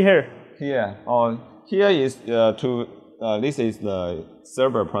do we see here? Here is this is the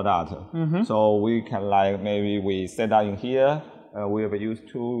server product. So we can like we set up in here. We will use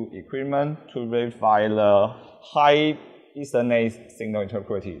two equipment to verify the high Ethernet signal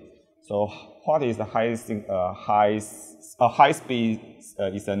integrity. So what is the high speed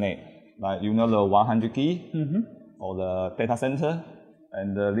Ethernet? Like the 100 gig or the data center,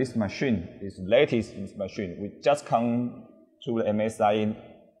 and this machine is latest machine. We just come to the MSI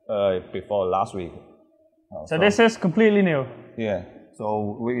before last week. So this is completely new. Yeah.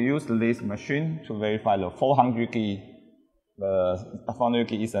 So we use this machine to verify the 400 gig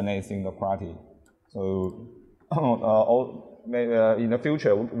Ethernet signal quality. So in the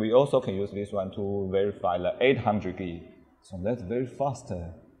future, we also can use this one to verify the 800 gig. So that's very fast.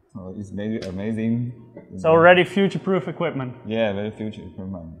 So it's very amazing. So already future-proof equipment. Yeah, very future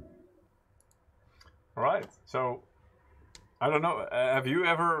equipment. All right. So I don't know. Have you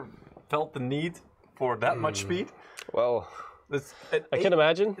ever felt the need for that much speed? Well, I can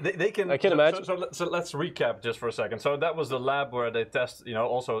imagine. They can. I can imagine. So let's recap just for a second. So that was the lab where they test,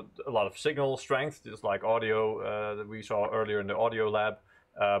 also a lot of signal strength, just like audio that we saw earlier in the audio lab.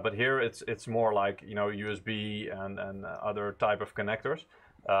 But here it's more like USB and other type of connectors,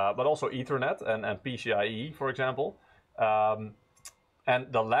 but also Ethernet and PCIe, for example.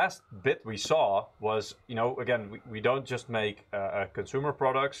 And the last bit we saw was, again, we don't just make consumer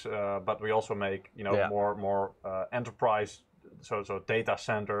products, but we also make, more enterprise, so data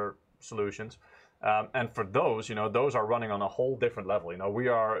center solutions. And for those, those are running on a whole different level. We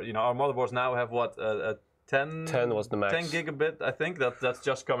are, our motherboards now have what, 10 was the max. 10 gigabit, I think. That's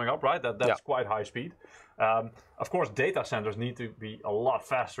just coming up, right? That's quite high speed. Of course, data centers need to be a lot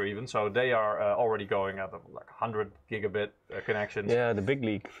faster even, so they are already going at like 100 gigabit connections. Yeah, the big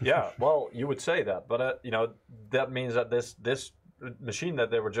league. Yeah, well, you would say that, but that means that this machine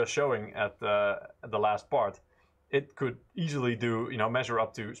that they were just showing at the last part, it could easily do, measure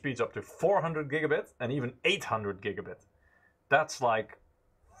up to speeds up to 400 gigabit and even 800 gigabit. That's like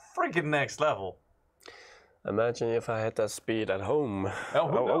freaking next level. Imagine if I had that speed at home.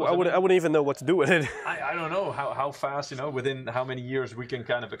 Oh, I wouldn't even know what to do with it. I don't know how fast, within how many years we can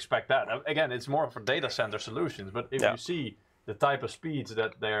kind of expect that. Again, it's more for data center solutions, but if you see the type of speeds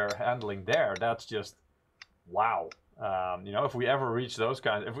that they're handling there, that's just wow. If we ever reach those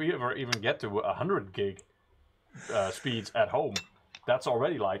kinds, if we ever even get to 100 gig speeds at home, that's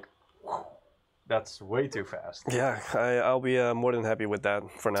already like, whew, that's way too fast. Yeah, I'll be more than happy with that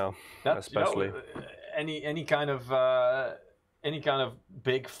for now, especially. Any kind of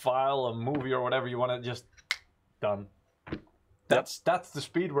big file, a movie or whatever you want to just done. That's the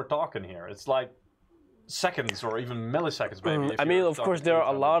speed we're talking here. It's like seconds or even milliseconds, maybe. I mean, of course, there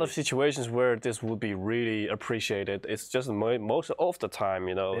are a lot of situations where this would be really appreciated. It's just most of the time,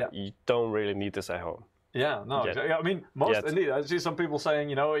 you don't really need this at home. Yeah, no, exactly. I mean, indeed. I see some people saying,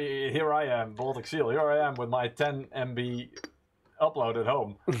 here I am, Baltic Seal, here I am with my 10 MB upload at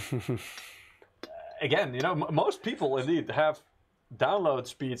home. Again, most people indeed have download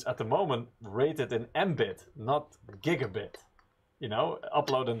speeds at the moment rated in Mbit, not gigabit,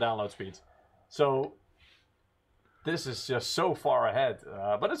 upload and download speeds. So this is just so far ahead,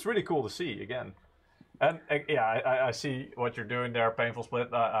 but it's really cool to see again. And I see what you're doing there, Painful Split.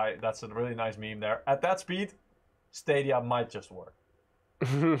 That's a really nice meme there. At that speed, Stadia might just work.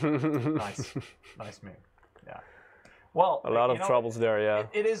 Nice meme. Yeah. Well, a lot of troubles there, yeah.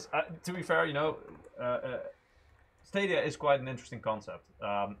 It is, to be fair, Stadia is quite an interesting concept.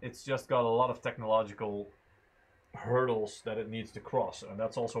 It's just got a lot of technological hurdles that it needs to cross, and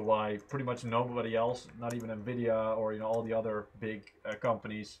that's also why pretty much nobody else, not even Nvidia or all the other big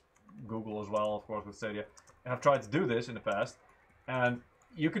companies, Google as well, of course, with Stadia, have tried to do this in the past. And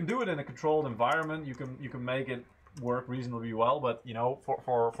you can do it in a controlled environment. You can make it work reasonably well, but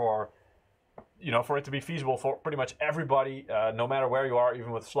for it to be feasible for pretty much everybody, no matter where you are,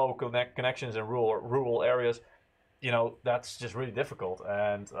 even with slow connections in rural areas, that's just really difficult.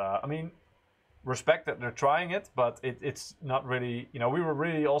 And I mean, respect that they're trying it, but it's not really, you know, we were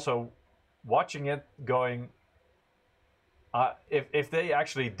really also watching it going, if they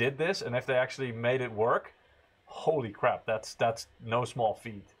actually did this and if they actually made it work, holy crap, that's no small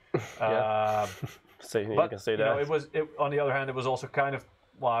feat. So you but can say you that. know, on the other hand, it was also kind of,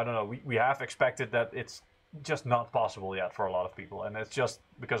 well, I don't know, we have expected that it's just not possible yet for a lot of people, and it's just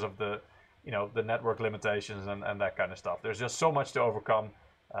because of the, you know, the network limitations and that kind of stuff. There's just so much to overcome.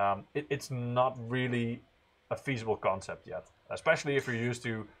 It's not really a feasible concept yet, especially if you're used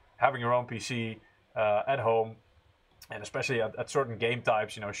to having your own PC at home, and especially at certain game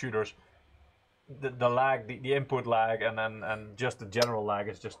types, you know, shooters. The lag, the input lag, and just the general lag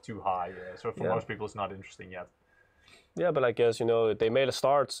is just too high. So for most people, it's not interesting yet. Yeah, but I guess, you know, they made a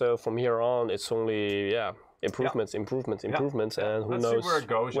start, so from here on, it's only improvements, and who Let's knows see where it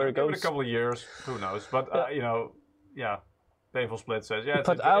goes. Where it Give goes. it a couple of years, who knows? But you know, Painful Split says, it's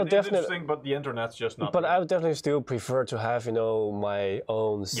interesting, but the internet's just not. But I would definitely still prefer to have, you know, my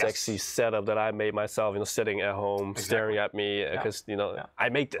own sexy setup that I made myself, you know, sitting at home, staring at me, because, you know, I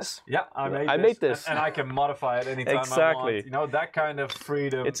made this. Yeah, I made this. And I can modify it anytime I want. You know, that kind of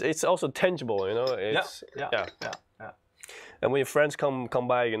freedom. It's also tangible, you know. It's, And when your friends come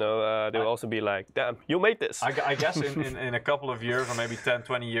by, you know, they'll also be like, damn, you made this. I guess in a couple of years, or maybe 10,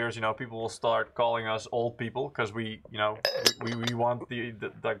 20 years, you know, people will start calling us old people because we want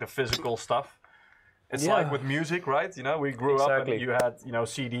the physical stuff. It's like with music, right? You know, we grew up and you had, you know,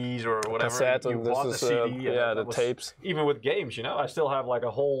 CDs or whatever. Cassette, you bought the CD. the tapes. Even with games, you know, I still have like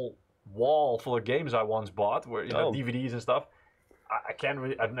a whole wall full of games I once bought, where, you know, DVDs and stuff. I can't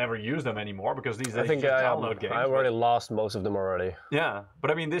really, I've never used them anymore because these days you just download games. I already lost most of them already. Yeah,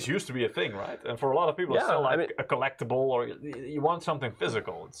 but I mean, this used to be a thing, right? And for a lot of people, it's still like a collectible, or you want something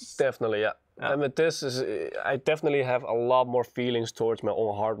physical. Definitely, yeah. I mean, I definitely have a lot more feelings towards my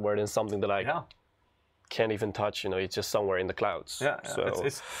own hardware than something that I can't even touch. You know, it's just somewhere in the clouds. Yeah, so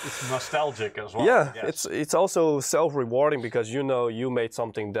it's nostalgic as well. Yeah, it's also self-rewarding because you know you made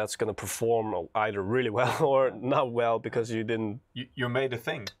something that's gonna perform either really well or not well because you didn't. You made a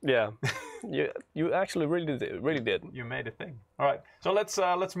thing. Yeah, you actually really did. You made a thing. All right, so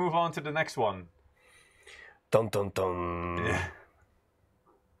let's move on to the next one. Dun dun dun. Yeah.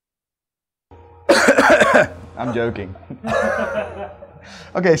 I'm joking.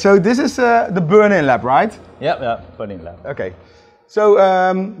 Okay, so this is the burn-in lab, right? Yeah, burn-in lab. Okay, so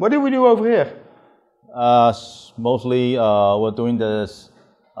what do we do over here? Mostly we're doing this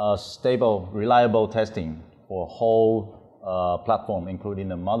stable, reliable testing for whole platform, including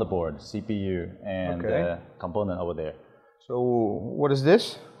the motherboard, CPU, and the component over there. So what is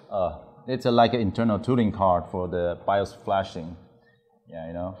this? It's like an internal tooling card for the BIOS flashing. Yeah,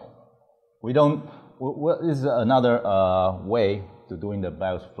 you know, this is another way to doing the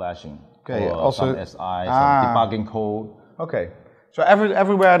BIOS flashing. Okay, also some SI, some debugging code. Okay, so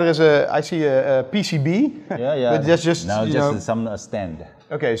everywhere there is I see a PCB. Yeah. But that's just some stand.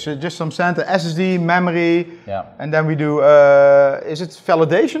 Okay, so just some stand, SSD, memory. Yeah. And then we do. Is it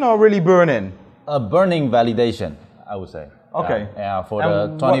validation or really burn-in? Burning validation, I would say. Okay. Yeah, for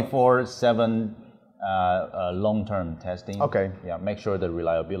the 24/7 long-term testing. Okay. Yeah, make sure the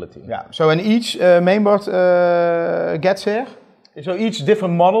reliability. Yeah. So and each mainboard gets here. So each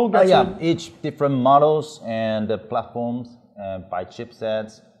different model gets here? Each different models and the platforms by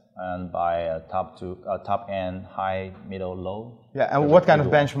chipsets and by top end, high, middle, low. Yeah. And what kind of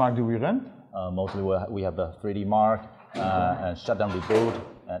benchmark do we run? Mostly we have the 3D Mark and shutdown reboot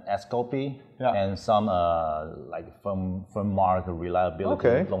and S-copy and some like firm mark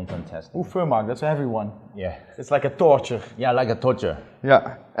reliability long-term testing. Ooh, firm mark, that's a heavy one. Yeah. It's like a torture. Yeah, like a torture.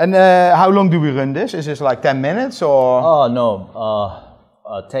 Yeah. And how long do we run this? Is this like 10 minutes or? Oh, no.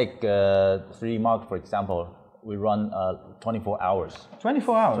 Take 3D Mark, for example. We run 24 hours.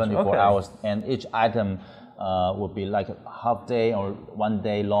 24 hours? 24 hours. And each item would be like a half day or 1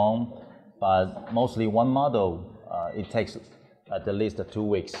 day long. But mostly one model, it takes at least 2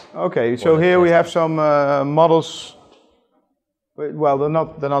 weeks. Okay, so here we have some models. Well,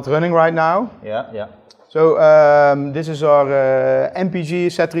 they're not running right now. Yeah. So this is our MPG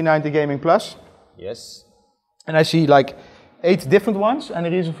Z390 Gaming Plus. Yes. And I see like 8 different ones. Any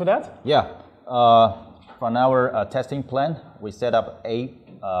reason for that? Yeah. From our testing plan, we set up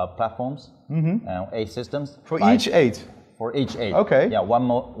 8 platforms and 8 systems. For each 8? For each 8. Okay. Yeah,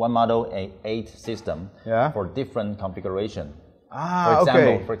 one model, 8 system for different configuration.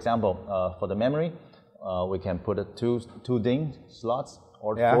 For example, for the memory, we can put 2 DING slots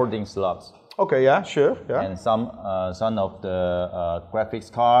or 4 DING slots. Okay, yeah, sure. Yeah. And some of the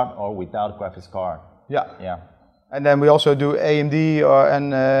graphics card or without graphics card. Yeah. And then we also do AMD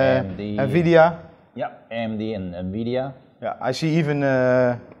and AMD, NVIDIA. Yeah, AMD and NVIDIA. Yeah, I see even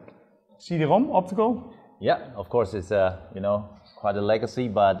CD-ROM optical. Yeah, of course it's you know, quite a legacy,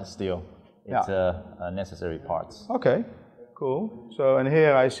 but still it's a necessary parts. Okay, cool. So and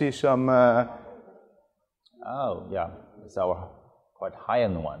here I see some. Oh yeah, it's our quite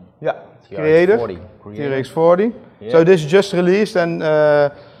high-end one. Yeah, Creator. TRX40. Yeah. So this is just released and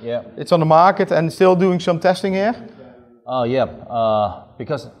it's on the market and still doing some testing here? Oh yeah,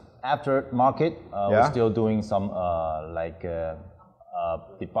 because after market we're still doing some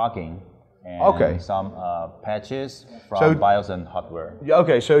debugging and some patches from BIOS and hardware.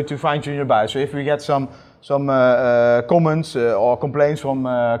 Okay, so to fine-tune your BIOS. So if we get some comments or complaints from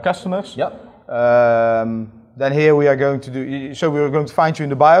customers, then here we are going to do, so we're going to fine-tune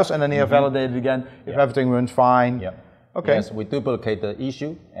the BIOS and then here validate it again if everything runs fine. Yeah. Okay. Yes, we duplicate the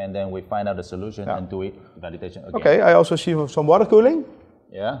issue and then we find out the solution and do it validation again. Okay, I also see some water cooling.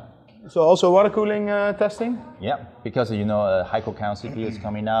 Yeah. So also water cooling testing? Yeah, because you know high core count CPU is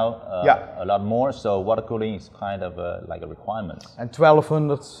coming out a lot more, so water cooling is kind of like a requirement. And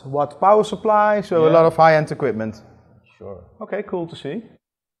 1200 watt power supply, so a lot of high-end equipment. Sure. Okay, cool to see.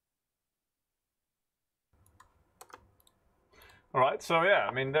 All right, so yeah,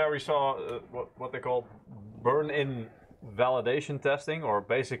 I mean, there we saw what they call burn-in validation testing, or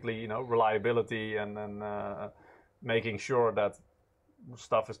basically, you know, reliability and then making sure that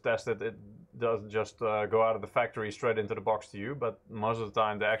stuff is tested. It doesn't just go out of the factory straight into the box to you, but most of the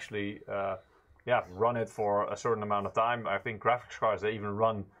time they actually, run it for a certain amount of time. I think graphics cards, they even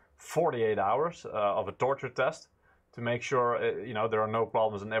run 48 hours of a torture test to make sure, you know, there are no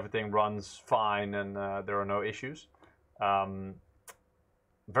problems and everything runs fine and there are no issues.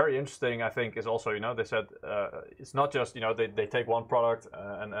 Very interesting, I think, is also, you know, they said it's not just, you know, they take one product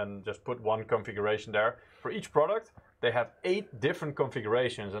and just put one configuration there. For each product, they have 8 different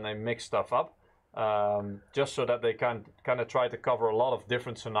configurations and they mix stuff up just so that they can kind of try to cover a lot of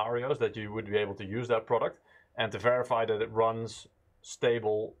different scenarios that you would be able to use that product and to verify that it runs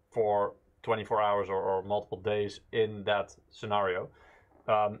stable for 24 hours or multiple days in that scenario.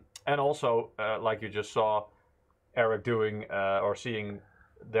 And also, like you just saw Eric doing or seeing,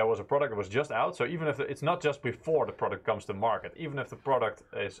 there was a product that was just out. So even if it's not just before the product comes to market, even if the product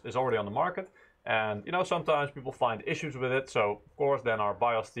is already on the market, and you know, sometimes people find issues with it. So of course, then our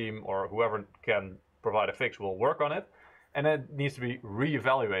BIOS team or whoever can provide a fix will work on it, and it needs to be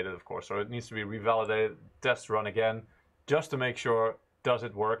reevaluated, of course. So it needs to be revalidated, tests run again, just to make sure, does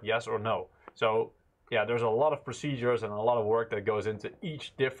it work, yes or no. So yeah, there's a lot of procedures and a lot of work that goes into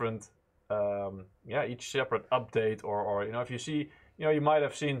each different each separate update, or you know, if you see, you know, you might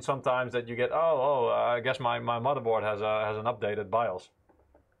have seen sometimes that you get, I guess my motherboard has an updated BIOS.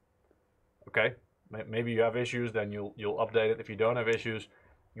 Okay, maybe you have issues, then you'll update it. If you don't have issues,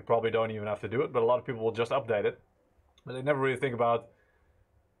 you probably don't even have to do it, but a lot of people will just update it, but they never really think about,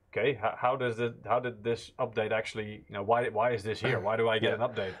 okay, how did this update actually, you know, why is this here? Why do I get an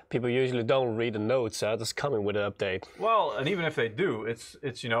update? People usually don't read the notes that's coming with an update. Well, and even if they do, it's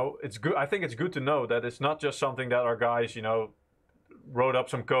you know, it's good. I think it's good to know that it's not just something that our guys, you know, wrote up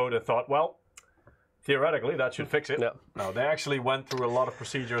some code and thought, well, theoretically that should fix it. Yeah. No, they actually went through a lot of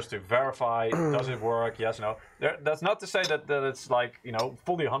procedures to verify, does it work, yes, no. That's not to say that it's like, you know,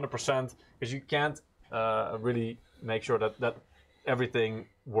 fully 100%, because you can't really make sure that everything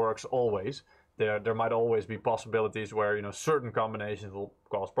works always. There might always be possibilities where, you know, certain combinations will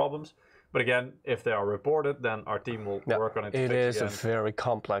cause problems. But again, if they are reported, then our team will work on it. It is a very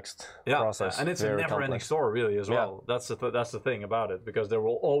complex process. And it's a never-ending story, really, as well. That's the thing about it, because there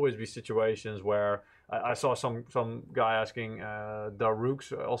will always be situations where I saw some guy asking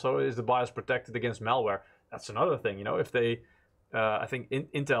Darux also, is the BIOS protected against malware? That's another thing, you know. If they, I think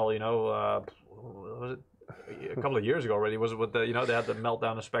Intel, you know, was it a couple of years ago already, was it with the, you know, they had the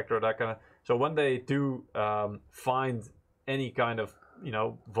meltdown of Spectre, that kind of. So when they do find any kind of, you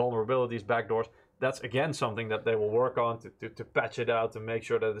know, vulnerabilities, backdoors, that's again something that they will work on to patch it out, to make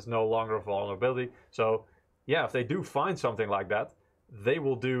sure that it's no longer a vulnerability. So yeah, if they do find something like that, they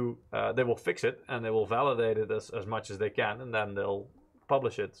will fix it and they will validate it as much as they can, and then they'll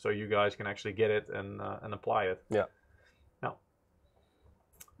publish it so you guys can actually get it and apply it. Yeah. Now,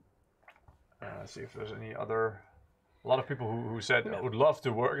 let's see if there's any other. A lot of people who said would love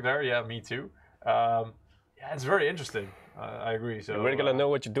to work there. Yeah, me too. Yeah, it's very interesting. I agree. So you're really gonna know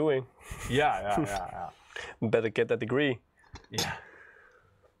what you're doing. Yeah. Better get that degree. Yeah.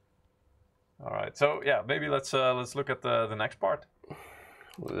 All right. So yeah, maybe let's look at the next part.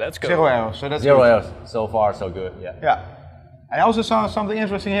 Let's go. 0 errors. So that's 0 errors. So far, so good. Yeah. Yeah. I also saw something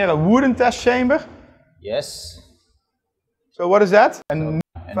interesting here. A wooden test chamber. Yes. So what is that? And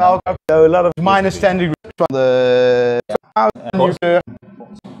valve cup. So a lot of minus 10 degrees from the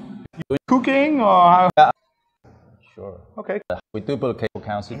cooking or how? Yeah. Sure. Okay. We duplicate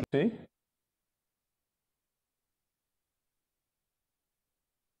counts. See.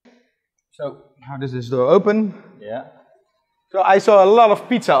 So how does this door open? Yeah. So I saw a lot of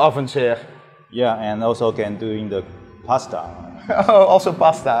pizza ovens here. Yeah, and also can doing the pasta. Oh, also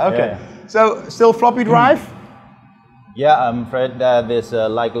pasta. Okay. Yeah. So still floppy drive? Yeah, I'm afraid that this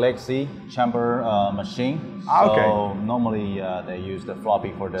like legacy chamber machine. Okay. So normally they use the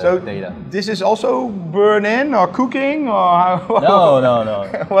floppy for the data. This is also burn-in or cooking or how?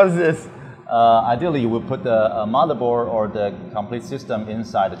 No. What is this? Ideally, you would put the motherboard or the complete system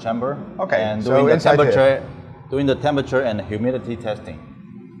inside the chamber. Okay. And doing the temperature and humidity testing.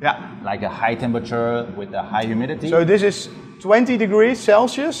 Yeah. Like a high temperature with a high humidity. So this is 20 degrees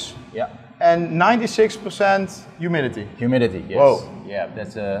Celsius. Yeah. And 96% humidity. Humidity, yes. Whoa. Yeah,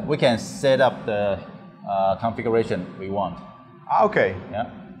 that's we can set up the configuration we want. Okay. Yeah.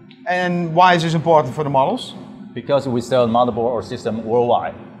 And why is this important for the models? Because we sell motherboard or system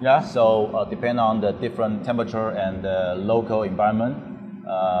worldwide. Yeah. So depend on the different temperature and the local environment.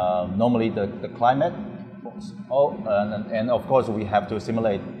 Normally the climate. And of course we have to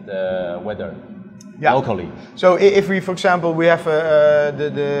simulate the weather locally. So if we, for example, we have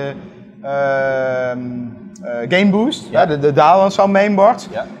gain boost, the dial on some mainboards,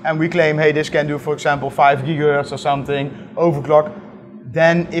 and we claim, hey, this can do, for example, 5 gigahertz or something, overclock.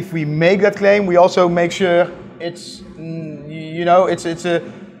 Then if we make that claim, we also make sure it's,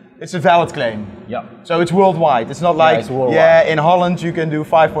 it's a valid claim. Yeah. So it's worldwide. It's not like, in Holland you can do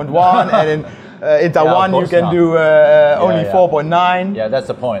 5.1 and in Taiwan you can do only 4.9. Yeah, that's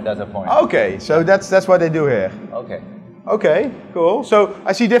the point. That's the point. Okay, so that's what they do here. Okay. Okay, cool. So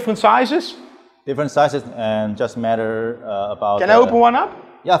I see different sizes. Different sizes, and just matter about. Can I open one up?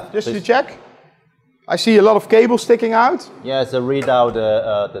 Yeah. Just to check. I see a lot of cables sticking out. Yeah, it's a read out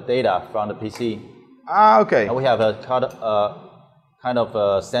the data from the PC. Ah, okay. And we have a kind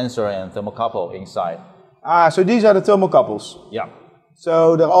of sensor and thermocouple inside. Ah, so these are the thermocouples. Yeah.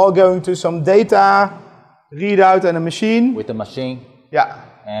 So they're all going to some data readout and a machine. With the machine. Yeah.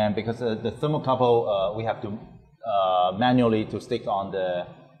 And because the thermocouple, we have to manually to stick on the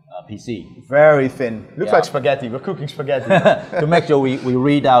PC. Very thin. Looks like spaghetti. We're cooking spaghetti. To make sure we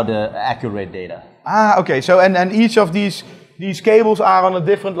read out the accurate data. Ah, okay. So and each of these cables are on a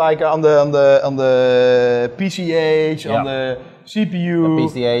different, like on the PCH, on the CPU,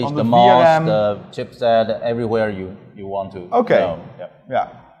 the PCH, on the VRM. MOS, the chipset, everywhere you want to. Okay. Know. Yeah.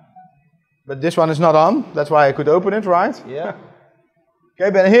 But this one is not on. That's why I could open it, right? Yeah. Okay,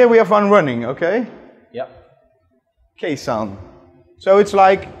 but here we have one running. Okay. Yeah. Case on. So it's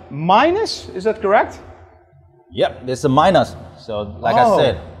like minus. Is that correct? Yep. There's a minus. So like I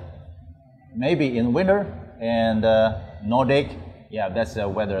said, maybe in winter and Nordic. Yeah, that's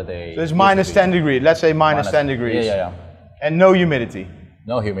weather they. So it's minus 10 degrees. Let's say minus 10 degrees. Yeah. And no humidity.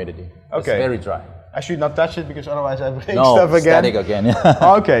 No humidity. Okay. It's very dry. I should not touch it because otherwise I break stuff again. Static again.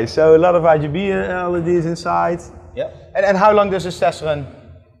 Okay, so a lot of RGB LEDs inside. Yep. And how long does this test run?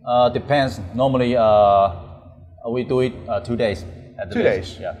 Depends. Normally we do it 2 days. At the 2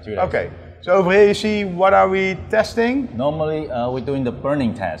 days? Yeah, 2 days. Okay. So over here you see what are we testing? Normally we're doing the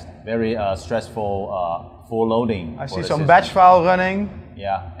burning test. Very stressful full loading. I see some batch file running.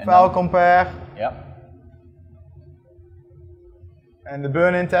 Yeah. File compare. Yep. And the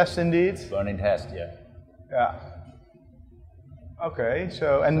burn-in test indeed. Burn-in test, yeah. Yeah. Okay,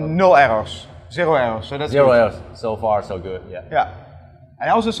 so no errors. 0 errors. So that's 0 errors. So far so good, yeah. Yeah. I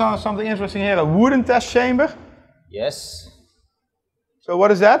also saw something interesting here, a wooden test chamber. Yes. So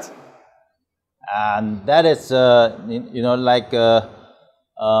what is that? And that is like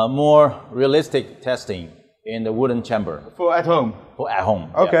more realistic testing in the wooden chamber. For at home? For at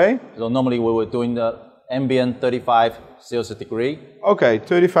home. Okay. Yeah. So normally we were doing the ambient 35 Celsius degree. Okay,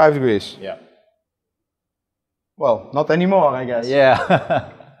 35 degrees. Yeah. Well, not anymore, I guess. Yeah.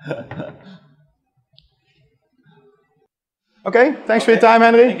 Okay, thanks for your time,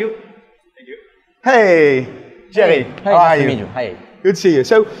 Henry. Thank you. Hey, Jerry. Hey, how are nice you? to meet you. Hey. Good to see you.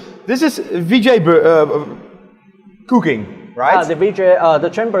 So, this is VJ cooking, right? The VJ, the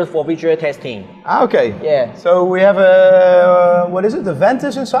chambers for VJ testing. Ah, okay. Yeah. So we have a, what is it, the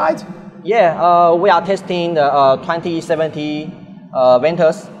Ventus inside? Yeah, we are testing the 2070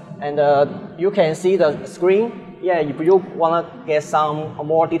 Ventus, and you can see the screen. Yeah, if you want to get some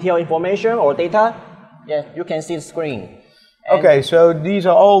more detailed information or data, yeah, you can see the screen. And okay, so these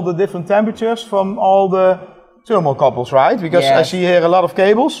are all the different temperatures from all the thermocouples, right? Because I see here a lot of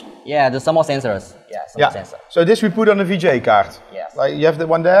cables. Yeah, the thermal sensors. Yeah, thermal sensor. So this we put on the VJ card. Yes. Like you have the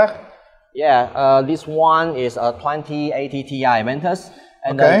one there? Yeah, this one is a 2080 Ti Ventus.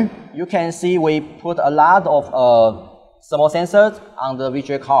 And you can see we put a lot of thermal sensors on the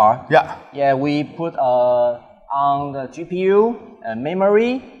VJ card. Yeah. Yeah, we put on the GPU,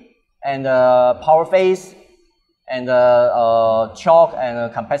 memory, and power phase, and choke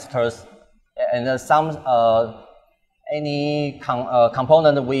and capacitors, and some any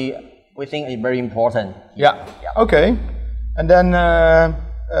component we think is very important. Yeah. Okay. And then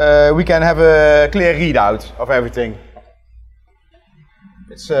we can have a clear readout of everything.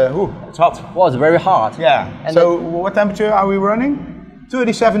 It's hot. Well, it's very hot. Yeah. And so what temperature are we running?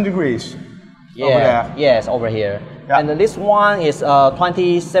 37 degrees. Yeah. Over there. Yes, over here. Yeah. And this one is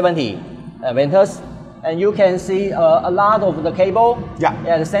 2070 Ventus. And you can see a lot of the cable. Yeah.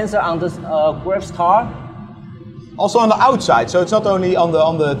 Yeah, the sensor on this graphics card. Also on the outside, so it's not only on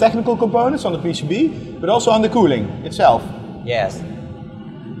the technical components on the PCB, but also on the cooling itself. Yes.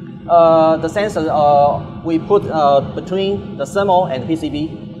 The sensor we put between the thermal and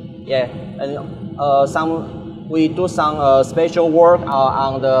PCB. Yeah, and we do some special work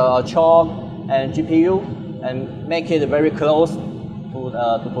on the choke and GPU and make it very close to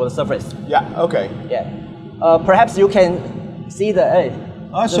the surface. Yeah. Okay. Yeah. Perhaps you can see the.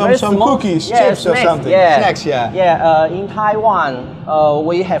 Some cookies, chips or something. Yeah. Snacks, yeah. Yeah, in Taiwan,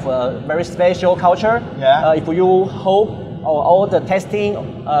 we have a very special culture. Yeah. If you hope all the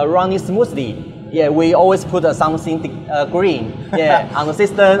testing running smoothly, yeah, we always put something green, yeah, on the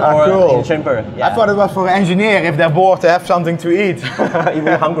system or in the chamber. Yeah. I thought it was for an engineer if they're bored to have something to eat. If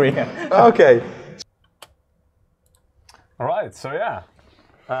you're hungry. Okay. All right, so yeah.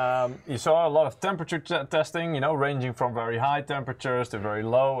 You saw a lot of temperature testing, ranging from very high temperatures to very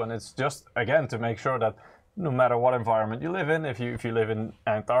low, and it's just, again, to make sure that no matter what environment you live in, if you live in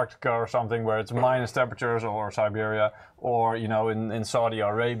Antarctica or something where it's minus temperatures, or Siberia, or in Saudi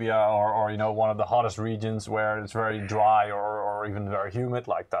Arabia, or one of the hottest regions where it's very dry or even very humid,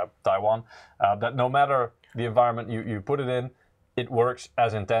 like Taiwan, that no matter the environment you put it in, it works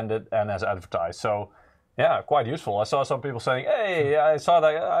as intended and as advertised. So. Yeah, quite useful. I saw some people saying, hey, I saw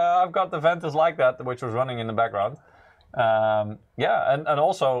that, I've got the Ventus like that, which was running in the background. Yeah, and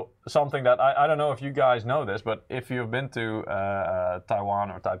also something that, I don't know if you guys know this, but if you've been to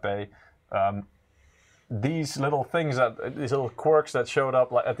Taiwan or Taipei, these little things, these little quirks that showed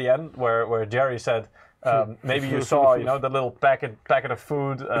up at the end, where Jerry said, maybe you saw, the little packet of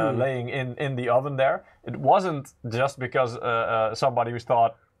food laying in the oven there. It wasn't just because somebody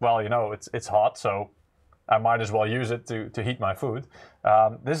thought, well, it's hot, so I might as well use it to heat my food.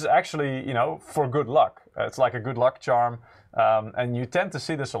 This is actually, for good luck. It's like a good luck charm, and you tend to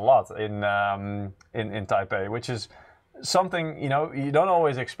see this a lot in Taipei, which is something you don't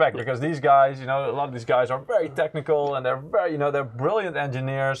always expect, because these guys, a lot of these guys are very technical, and they're very, they're brilliant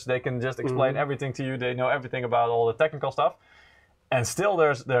engineers. They can just explain everything to you. They know everything about all the technical stuff, and still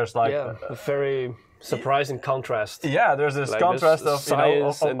there's like a very surprising contrast. Yeah, there's this contrast of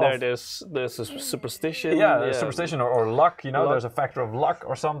science, and there's a superstition. Yeah, superstition or luck. There's a factor of luck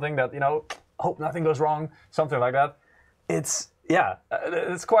or something that hope nothing goes wrong, something like that.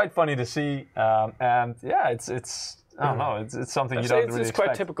 It's quite funny to see, and yeah, it's I don't know, it's something you don't really expect. It's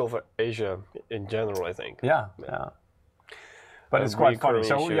quite typical for Asia in general, I think. Yeah. But it's quite funny.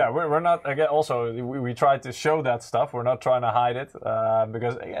 So yeah, we're not, again, also we try to show that stuff. We're not trying to hide it,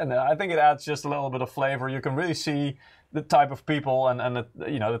 because again, I think it adds just a little bit of flavor. You can really see the type of people and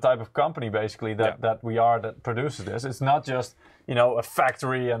the type of company basically that we are that produces this. It's not just a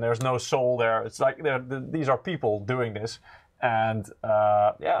factory and there's no soul there. It's like these are people doing this, and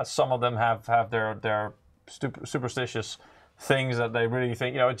some of them have their superstitious things that they really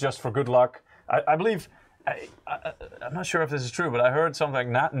think it's just for good luck. I believe. I'm not sure if this is true, but I heard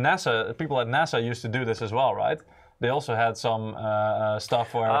something like NASA, people at NASA used to do this as well, right? They also had some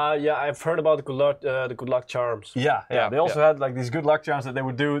stuff where... yeah, I've heard about the good luck charms. Yeah. They also had like these good luck charms that they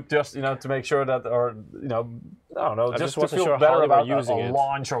would do just, to make sure that, or, I don't know, just to feel better about a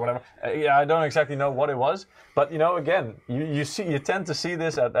launch or whatever. Yeah, I don't exactly know what it was, but again, you tend to see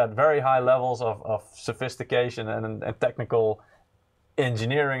this at very high levels of sophistication and technical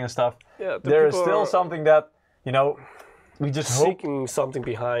engineering and stuff. Yeah, there is still something that we just seeking something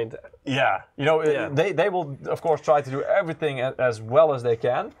behind. Yeah, they will of course try to do everything as well as they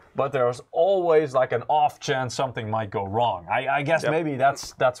can, but there's always like an off chance something might go wrong. I guess maybe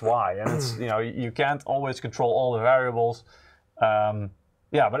that's why, and it's you can't always control all the variables.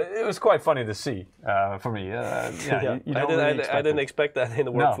 Yeah, but it was quite funny to see for me. I didn't expect that in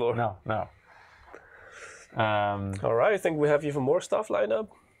the workfloor. No. All right, I think we have even more stuff lined up.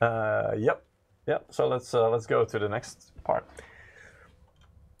 Yep. So let's go to the next part.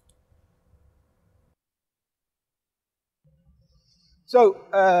 So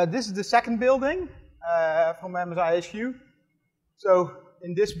this is the second building from MSI HQ. So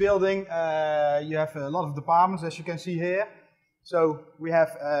in this building you have a lot of departments, as you can see here. So we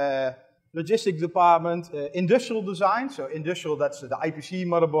have logistics department, industrial design. So industrial, that's the IPC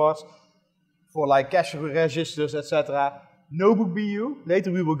motherboards for like cash registers, etc. Notebook BU.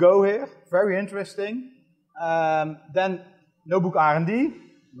 Later we will go here. Very interesting. Then notebook R&D.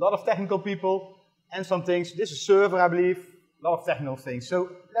 A lot of technical people and some things. This is server, I believe. A lot of technical things. So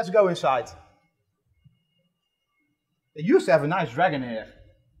let's go inside. They used to have a nice dragon here.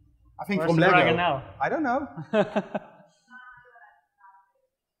 I think Where's from the Lego. dragon now? I don't know.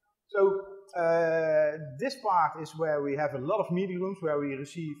 So this part is where we have a lot of meeting rooms where we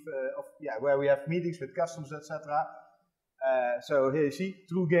receive, where we have meetings with customers, etc. So here you see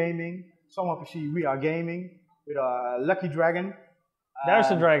True Gaming. Some of you see We Are Gaming with our Lucky Dragon. There's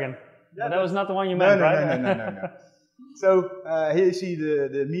the dragon. Yeah, but that was not the one you meant, right? No. So here you see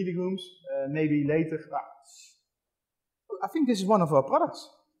the meeting rooms. Maybe later. I think this is one of our products.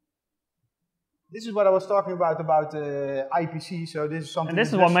 This is what I was talking about IPC. So this is something. And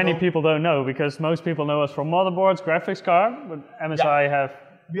this is what many people don't know, because most people know us from motherboards, graphics card, but MSI have.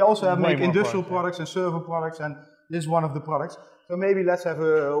 We also have make industrial products and server products, and this is one of the products. So maybe let's have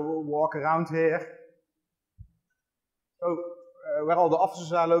a walk around here. So where all the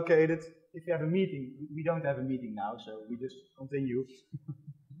offices are located. If you have a meeting, we don't have a meeting now, so we just continue.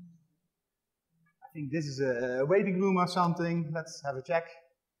 I think this is a waiting room or something. Let's have a check.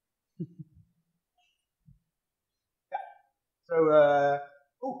 So,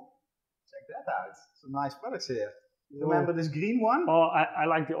 check that out. Some nice products here. You remember this green one? Oh, I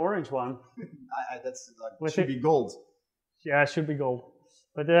like the orange one. That's like, should be gold. Yeah, it should be gold.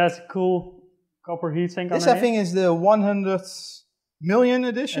 But it has a cool copper heatsink This, underneath. I think, is the 100 million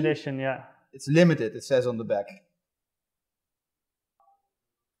edition. Yeah. It's limited, it says on the back.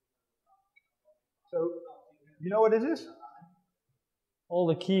 So, you know what this is? All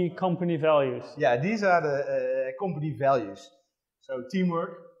the key company values. Yeah, these are the company values. So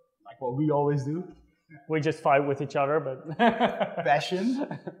teamwork, like what we always do. We just fight with each other, but passion.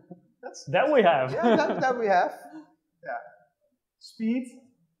 That we have. Yeah, that we have. Yeah. Speed,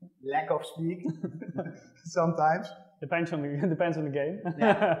 lack of speed, sometimes. Depends on the game.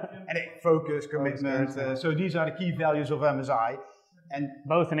 Yeah. And focus, commitment. So these are the key values of MSI, and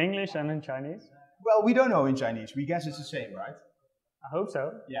both in English and in Chinese. Well, we don't know in Chinese. We guess it's the same, right? I hope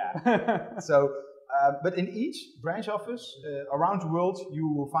so. Yeah. So, but in each branch office around the world, you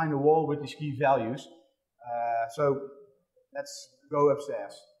will find a wall with these key values. So let's go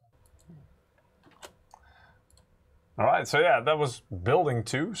upstairs. All right, so yeah, that was building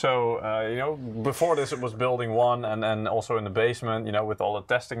 2. So, you know, before this it was building 1 and also in the basement, you know, with all the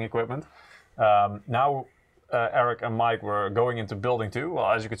testing equipment. Now, Eric and Mike were going into building 2.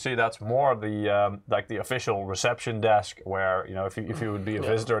 Well, as you can see, that's more the like the official reception desk where, you know, if you would be a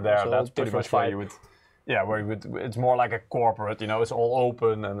visitor there, that's pretty much where you would. Yeah, where you would, it's more like a corporate, you know, it's all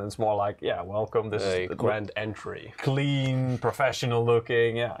open and it's more like, yeah, welcome. This is a grand entry. Clean, professional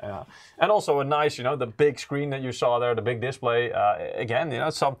looking, yeah. And also a nice, you know, the big screen that you saw there, the big display. Again, you know,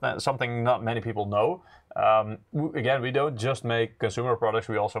 something not many people know. Again, we don't just make consumer products,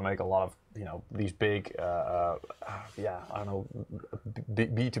 we also make a lot of, you know, these big, I don't know,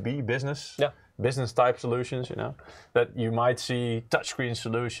 B2B business. Yeah. Business type solutions, you know, that you might see touchscreen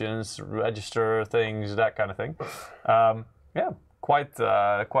solutions, register things, that kind of thing. Yeah, quite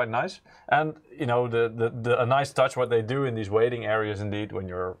nice. And you know, a nice touch what they do in these waiting areas, indeed, when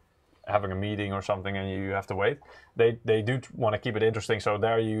you're having a meeting or something and you have to wait, they do want to keep it interesting. So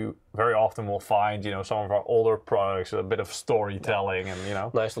there you very often will find, you know, some of our older products, a bit of storytelling, and you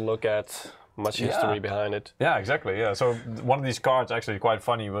know, nice to look at. Much history behind it. Yeah, exactly. Yeah. So one of these cards, actually quite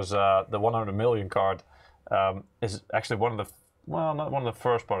funny, was the 100 million card. Is actually one of the, well, not one of the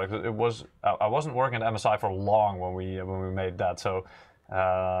first products. It was I wasn't working at MSI for long when we made that. So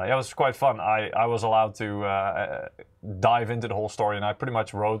yeah, it was quite fun. I was allowed to dive into the whole story, and I pretty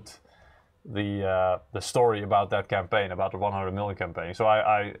much wrote the story about that campaign, about the 100 million campaign. So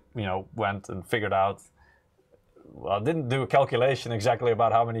I you know, went and figured out. Well, I didn't do a calculation exactly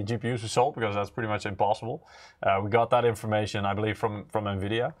about how many GPUs we sold, because that's pretty much impossible. We got that information, I believe, from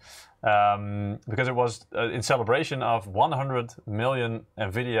NVIDIA, because it was in celebration of 100 million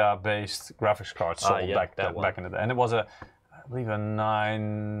NVIDIA-based graphics cards sold back in the day. And it was I believe a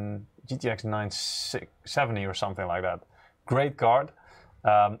GTX 970 or something like that. Great card.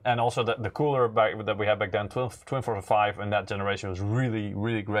 And also the cooler that we had back then, Twin 405 in that generation was really,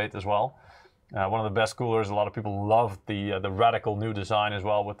 really great as well. One of the best coolers. A lot of people loved the radical new design as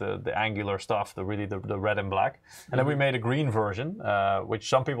well with the angular stuff, the red and black. And then we made a green version, which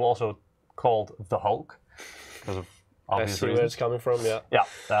some people also called the Hulk because of obvious reasons. Where it's coming from, yeah.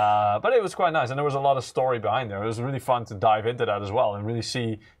 Yeah, but it was quite nice, and there was a lot of story behind there. It was really fun to dive into that as well and really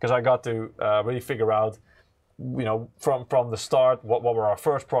see, because I got to really figure out, you know, from the start, what were our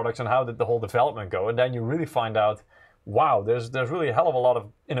first products and how did the whole development go, and then you really find out, wow, there's really a hell of a lot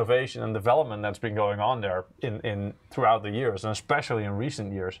of innovation and development that's been going on there in throughout the years, and especially in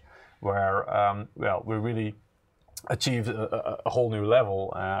recent years, where well, we really achieved a whole new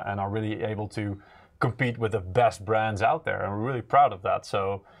level and are really able to compete with the best brands out there, and we're really proud of that.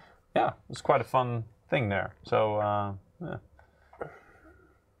 So yeah, it's quite a fun thing there. So yeah.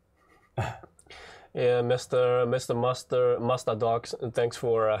 Yeah, Mr. Master Dogs, thanks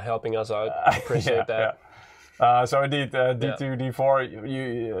for helping us out. Appreciate that. Yeah. So indeed, D2, D4,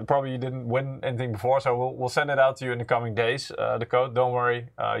 you probably didn't win anything before, so we'll send it out to you in the coming days. The code, don't worry,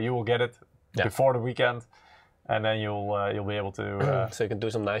 you will get it before the weekend, and then you'll be able to. So you can do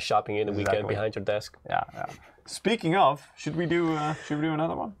some nice shopping in the weekend behind your desk. Yeah, yeah. Speaking of, should we do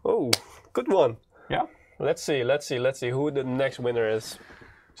another one? Oh, good one. Yeah. Let's see who the next winner is.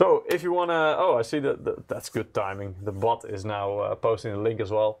 So if you wanna, oh, I see that's good timing. The bot is now posting the link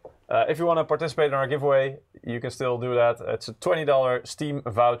as well. If you wanna participate in our giveaway, you can still do that. It's a $20 Steam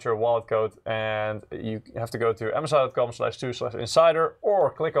voucher wallet code, and you have to go to msi.com/2/insider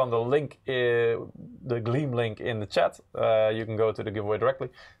or click on the link, the Gleam link in the chat. You can go to the giveaway directly.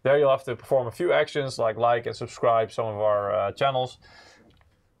 There you'll have to perform a few actions like and subscribe some of our channels.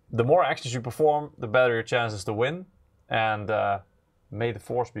 The more actions you perform, the better your chances to win. And may the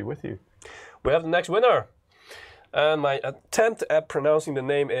force be with you. We have the next winner. And my attempt at pronouncing the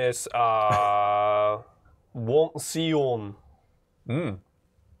name is Won Sion.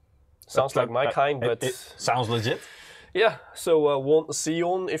 Sounds like my kind, but it sounds legit. Yeah, so Won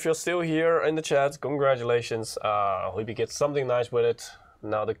Sion, if you're still here in the chat, congratulations. Hope you get something nice with it.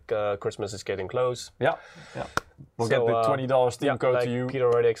 Now the Christmas is getting close. Yeah, yeah. We'll get the $20 Steam code like to you. Peter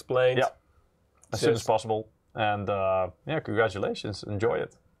already explained. Yeah, as soon as possible. And yeah, congratulations, enjoy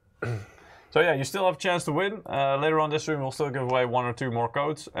it. So yeah, you still have a chance to win. Later on this stream, we'll still give away 1 or 2 more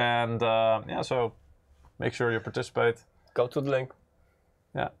codes. And yeah, so make sure you participate. Go to the link.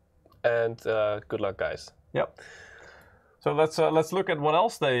 Yeah. And good luck, guys. Yep. So let's look at what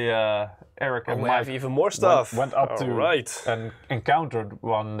else they, Eric and we Mike have even more stuff. went up to right. and encountered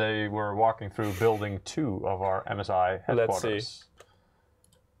when they were walking through building 2 of our MSI headquarters. Let's see.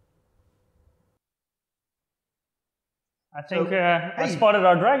 I think I spotted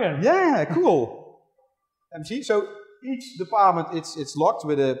our dragon. Yeah, cool. MC. So each department it's locked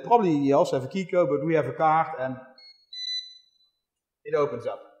with a, probably you also have a key code, but we have a card and it opens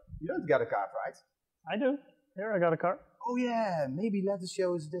up. You don't get a card, right? I do. Here I got a card. Oh yeah, maybe let us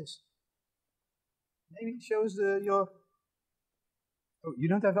show us this. Maybe it shows your. Oh, you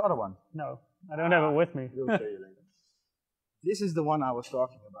don't have the other one. No, I don't have it with me. We'll show you later. This is the one I was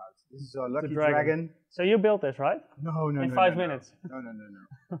talking about. This is our lucky dragon. So you built this, right? No. In 5 minutes. No.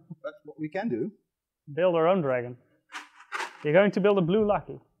 But what we can do. Build our own dragon. You're going to build a blue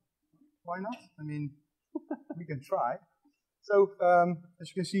lucky. Why not? I mean, we can try. So, as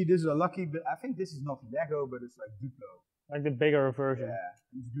you can see, this is a lucky, but I think this is not Lego, but it's like Duplo. Like the bigger version.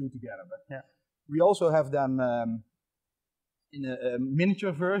 Yeah, it's glued together. But yeah. We also have them in a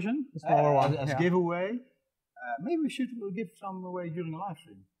miniature version. The smaller one. As giveaway. Maybe we should give some away during the live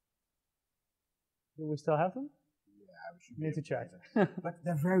stream. Do we still have them? Yeah, we should. Need to check. But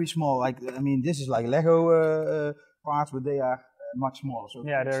they're very small. Like, I mean, this is like Lego parts, but they are much smaller. So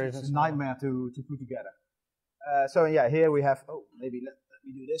yeah, it's a nightmare to put together. So yeah, here we have. Oh, maybe let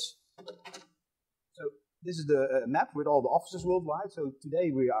me do this. So this is the map with all the offices worldwide. So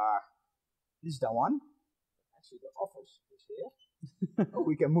today we are. This is the one. Actually, the office is here. Oh,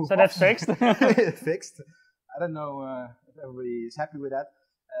 we can move. So that's fixed. Fixed. I don't know if everybody is happy with that.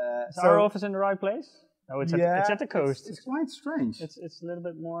 Is our office in the right place? No, it's at the coast. It's quite strange. It's a little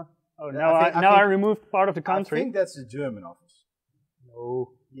bit more. Oh, yeah, now I removed part of the country. I think that's the German office.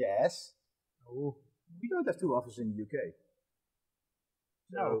 No. Yes. No. We don't have 2 offices in the UK.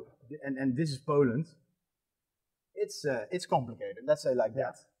 So, no. And this is Poland. It's complicated. Let's say like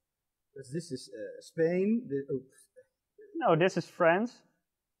that. Because this is Spain. No, this is France.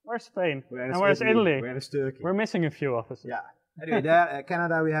 Where's Spain? Where's Italy? Where's Turkey? We're missing a few offices. Yeah. Anyway, there,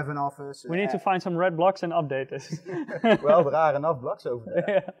 Canada, we have an office. We need to find some red blocks and update this. Well, there are enough blocks over there.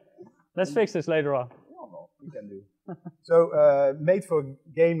 Yeah. Let's fix this later on. Yeah, well, we can do. So made for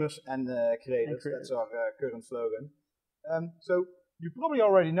gamers and creators. That's our current slogan. So you probably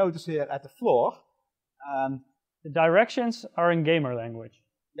already noticed here at the floor. The directions are in gamer language.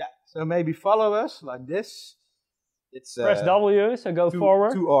 Yeah, so maybe follow us like this. It's press W, so go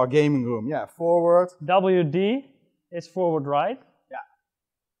forward. To our gaming room, yeah, forward. WD is forward right. Yeah.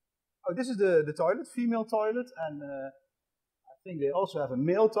 Oh, this is the toilet, female toilet, and I think they also have a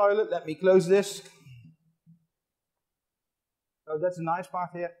male toilet. Let me close this. So that's a nice part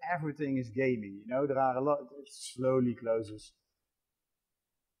here. Everything is gaming, you know. There are a lot. It slowly closes.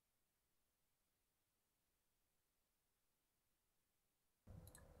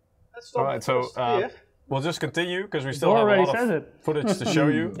 All right, so we'll just continue because we still have a lot of footage to show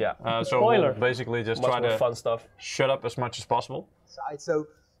you. Yeah. So we'll basically just try to fun stuff. Shut up as much as possible. So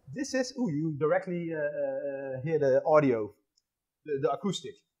this is you directly hear the audio, the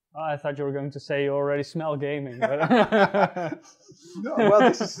acoustic. Oh, I thought you were going to say you already smell gaming. But no, well,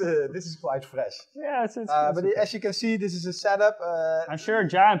 this is quite fresh. Yeah, it's but as you can see, this is a setup. I'm sure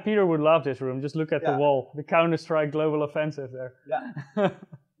Ja and Peter would love this room. Just look at the wall, the Counter-Strike Global Offensive there. Yeah.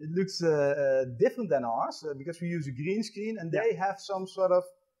 It looks different than ours because we use a green screen, and they have some sort of.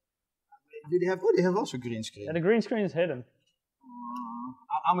 They have also green screen. And the green screen is hidden.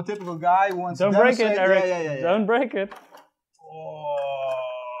 I'm a typical guy who wants to demonstrate. Don't break it, Eric. Yeah. Don't break it.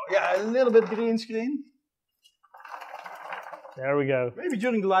 Oh, yeah, a little bit green screen. There we go. Maybe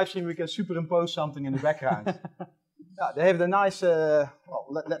during the live stream we can superimpose something in the background. Yeah, they have the nice. Well,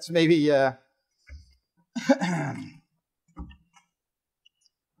 let's maybe.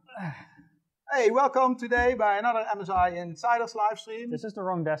 Hey, welcome today by another MSI Insiders live stream. This is the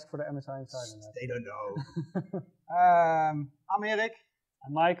wrong desk for the MSI Insiders. They don't know. I'm Eric.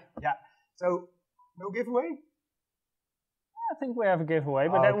 I'm Mike. Yeah. So, no giveaway? I think we have a giveaway,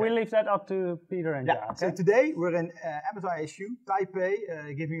 but then we leave that up to Peter and Jack. So today we're in MSI HQ, Taipei,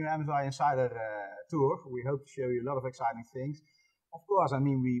 giving you an MSI Insider tour. We hope to show you a lot of exciting things. Of course, I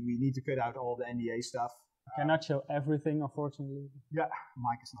mean, we need to cut out all the NDA stuff. Cannot show everything, unfortunately. Yeah,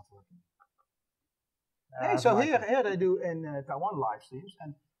 mic is not working. Hey, so here they do in Taiwan live streams,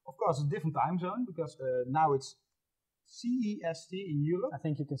 and of course it's a different time zone because now it's CEST in Europe. I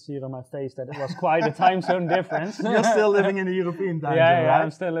think you can see it on my face that it was quite a time zone difference. You're still living in the European time zone, right? Yeah,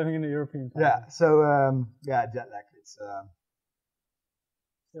 I'm still living in the European time zone. So jet lag.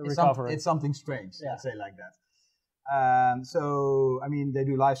 It's something strange. Yeah. Let's say like that. So I mean, they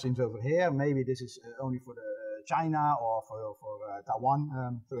do live streams over here. Maybe this is only for the China or for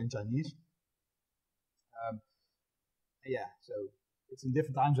Taiwan, so in Chinese. Yeah, so it's in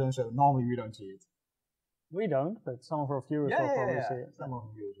different time zones, so normally we don't see it. We don't, but some of our viewers will probably see it. Some of our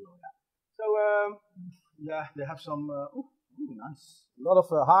viewers will, So, yeah, they have some, nice. A lot of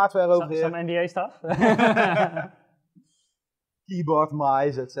hardware over here. Some NDA stuff. Keyboard,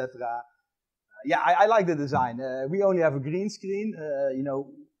 mice, etc. Yeah, I like the design. We only have a green screen, you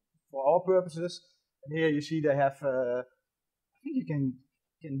know, for our purposes. And here you see they have, I think you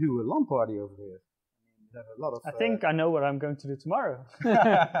can do a LAN party over here. Have a lot of, I think I know what I'm going to do tomorrow.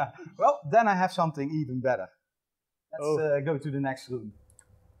 Well, then I have something even better. Let's go to the next room.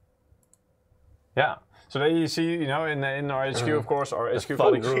 Yeah. So there you see, you know, in our HQ, of course, our HQ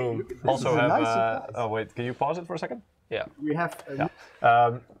colleagues room also have. Nice oh wait, can you pause it for a second? Yeah. We have.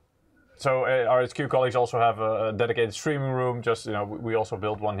 So our HQ colleagues also have a dedicated streaming room. Just we also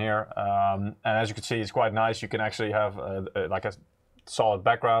built one here, and as you can see, it's quite nice. You can actually have like a solid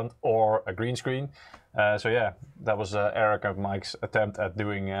background or a green screen. So yeah, that was Eric and Mike's attempt at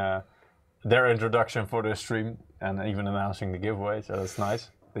doing their introduction for the stream and even announcing the giveaway. So that's nice.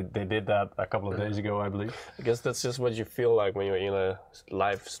 They did that a couple of days ago, I believe. I guess that's just what you feel like when you're in a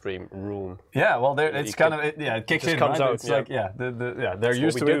live stream room. Yeah, well, it's kind of it kicks in. Comes right? out, it's like they're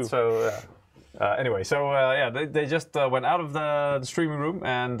used to it. So anyway, so they just went out of the streaming room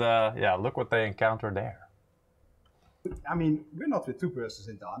and look what they encountered there. I mean, we're not with 2 persons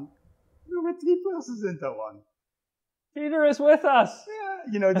in Taiwan. We're with 3 persons in Taiwan. Peter is with us.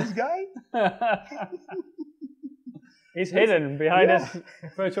 Yeah, you know this guy? He's hidden behind his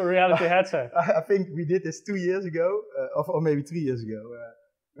virtual reality headset. I think we did this 2 years ago, or maybe 3 years ago.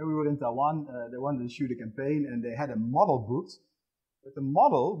 When we were in Taiwan, they wanted to shoot a campaign and they had a model booked. But the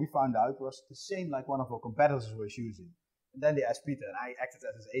model, we found out, was the same like one of our competitors was using. And then they asked Peter, and I acted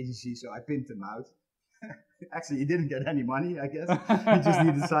as his agency, so I pimped him out. Actually, he didn't get any money, I guess. He just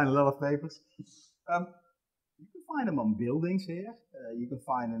needed to sign a lot of papers. You can find them on buildings here. You can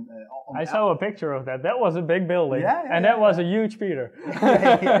find them on... I saw a picture of that. That was a big building. And that was a huge Peter.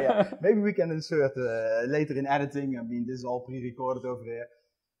 Yeah. Maybe we can insert later in editing. I mean, this is all pre-recorded over here.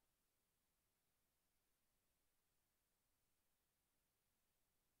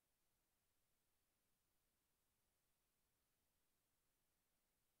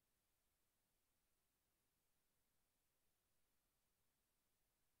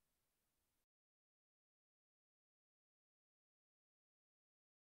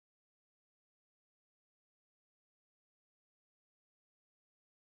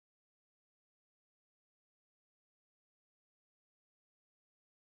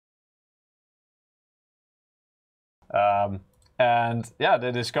 And yeah,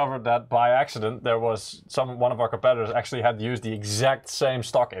 they discovered that by accident there was one of our competitors actually had used the exact same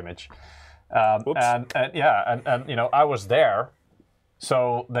stock image. And you know, I was there,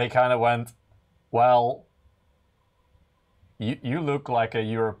 so they kind of went, well, you look like a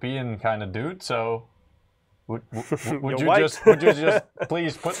European kind of dude, so would you just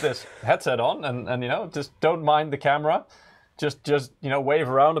please put this headset on and you know, just don't mind the camera, just you know, wave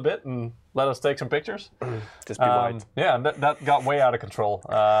around a bit and let us take some pictures. Just be white. Yeah, and that got way out of control.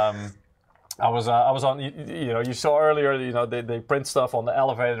 I was on, you know, you saw earlier, you know, they print stuff on the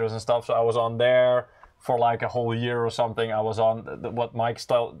elevators and stuff, so I was on there for like a whole year or something. I was on, what Mike's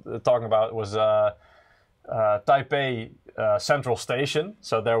talking about was Taipei Central Station.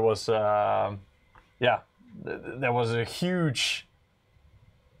 So there was, there was a huge,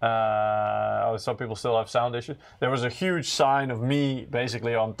 some people still have sound issues. There was a huge sign of me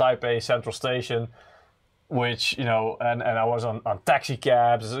basically on Taipei Central Station, which, you know, and I was on taxi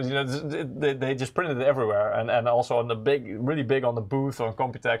cabs, you know, they just printed it everywhere, and also on the really big on the booth on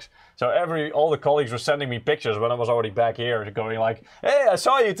Computex. So all the colleagues were sending me pictures when I was already back here, going like, "Hey, I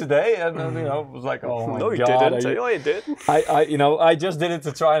saw you today," and you know, it was like, "Oh my no, you God, didn't. No, you did." You know, I just did it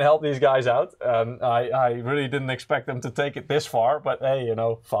to try and help these guys out, and I really didn't expect them to take it this far, but hey, you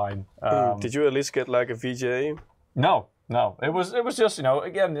know, fine. Did you at least get like a VJ? No, it was just, you know,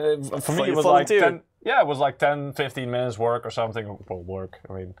 again, for me it was like 10. Yeah, it was like 10, 15 minutes work or something. Well, work.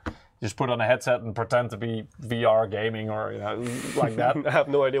 I mean, just put on a headset and pretend to be VR gaming or, you know, like that. I have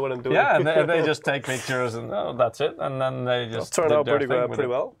no idea what I'm doing. Yeah, and they just take pictures and that's it. And then they just turned out pretty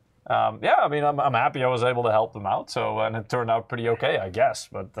well. Yeah, I mean, I'm happy I was able to help them out. So, and it turned out pretty okay, I guess.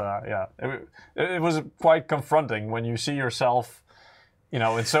 But yeah, it was quite confronting when you see yourself, you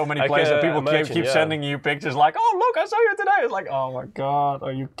know, in so many places. People keep sending you pictures like, "Oh, look, I saw you today." It's like, oh my God,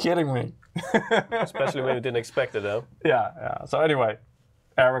 are you kidding me? Especially when you didn't expect it, though. Yeah. So anyway,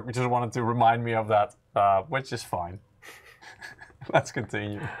 Eric just wanted to remind me of that, which is fine. Let's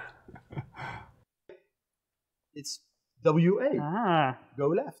continue. It's WA. Go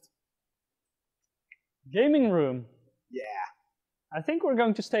left. Gaming room. Yeah. I think we're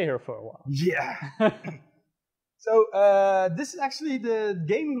going to stay here for a while. Yeah. So this is actually the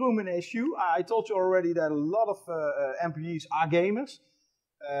gaming room in HQ. I told you already that a lot of employees are gamers.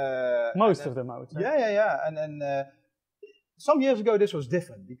 Most of them, I would say. Yeah. And then some years ago, this was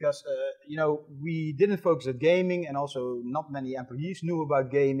different because you know, we didn't focus on gaming, and also not many employees knew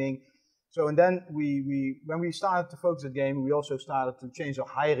about gaming. So and then when we started to focus on gaming, we also started to change our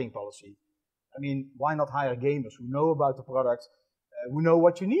hiring policy. I mean, why not hire gamers who know about the product, who know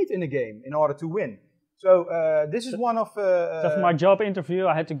what you need in a game in order to win? So this is one of... so for my job interview,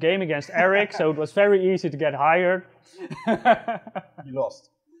 I had to game against Eric, so it was very easy to get hired. You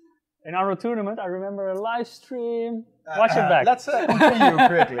lost. In our tournament, I remember a live stream. Watch it back. Let's continue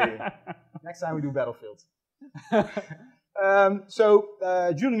quickly. Next time we do Battlefield.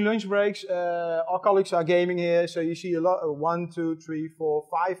 During lunch breaks, our colleagues are gaming here. So you see a lot, 1, 2, 3, 4,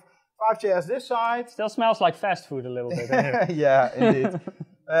 5 chairs this side. Still smells like fast food a little bit. Yeah, indeed.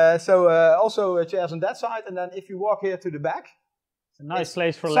 Also chairs on that side, and then if you walk here to the back, it's a nice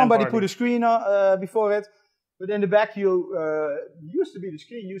place for somebody put a screen before it, but in the back the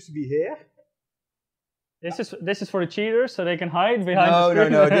screen used to be here. This is for the cheaters, so they can hide behind the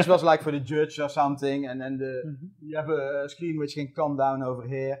screen. No. This was like for the judge or something, and then you have a screen which can come down over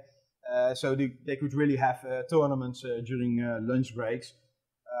here, so they could really have tournaments during lunch breaks.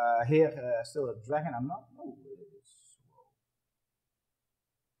 Here, still a dragon. I'm not. Oh,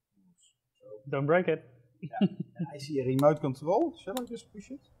 don't break it. Yeah. I see a remote control. Shall I just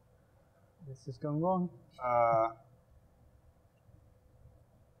push it? This is going wrong.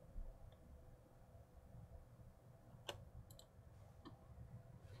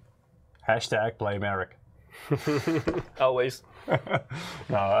 Hashtag blame Eric. Always.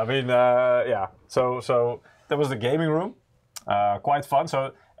 No, I mean, yeah. So that was the gaming room. Quite fun.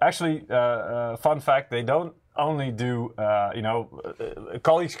 So actually, fun fact, they don't only do, you know,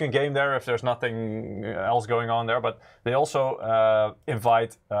 colleagues can game there if there's nothing else going on there, but they also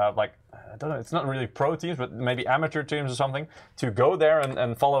invite, like, I don't know, it's not really pro teams, but maybe amateur teams or something, to go there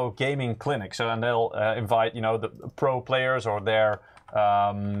and follow gaming clinics. So, and they'll invite, you know, the pro players or their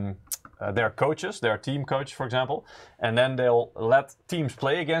coaches, their team coach, for example, and then they'll let teams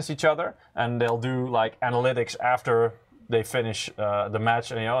play against each other, and they'll do like analytics after they finish the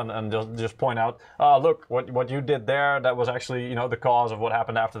match, and they'll just point out, look, what you did there, that was actually, the cause of what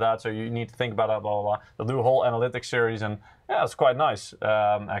happened after that. So you need to think about that, blah, blah, blah. They'll do a whole analytics series, and yeah, it's quite nice,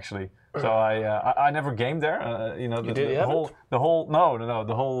 actually. So I never gamed there. The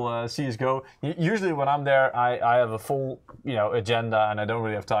whole CS:GO. Usually when I'm there, I have a full agenda, and I don't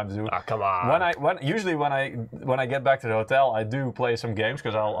really have time to do. Come on. Usually when I get back to the hotel, I do play some games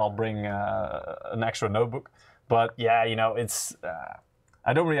because I'll bring an extra notebook. But yeah, it's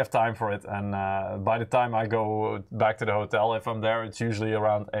I don't really have time for it, and by the time I go back to the hotel, if I'm there, it's usually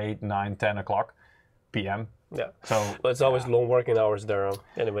around 8, 9, 10 o'clock p.m. Yeah. So but it's always long working hours there.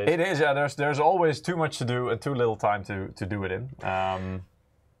 Anyways. It is. Yeah. There's always too much to do and too little time to do it in.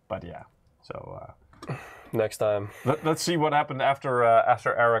 But yeah. So next time. Let's see what happened after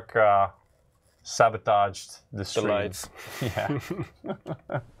Eric sabotaged the stream. The lights. Yeah.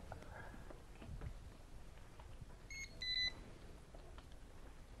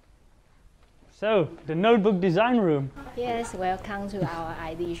 So, the notebook design room. Yes, welcome to our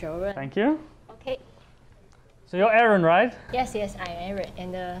ID showroom. Thank you. Okay. So you're Aaron, right? Yes, I'm Aaron.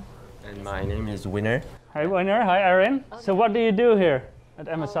 And my name is Winner. Hi, Winner. Hi, Aaron. Okay. So what do you do here at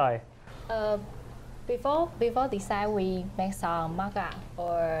MSI? Before design, we make some mock-up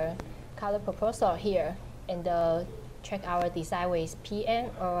or color proposal here, and check our design with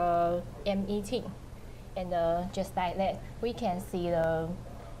PM or MET. And just like that, we can see the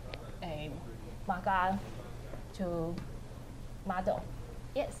mock-up to model.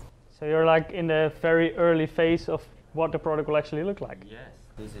 Yes. So you're like in the very early phase of what the product will actually look like. Yes.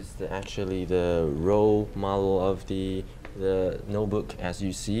 This is actually the raw model of the notebook as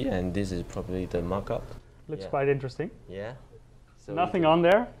you see, and this is probably the mock-up. Looks quite interesting. Yeah. So nothing on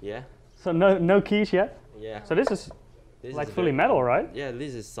there. Yeah. So no keys yet. Yeah. So this is like fully metal, right? Yeah,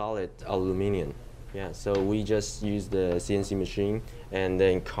 this is solid aluminum. Yeah. So we just use the CNC machine and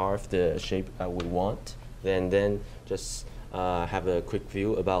then carve the shape that we want, then just have a quick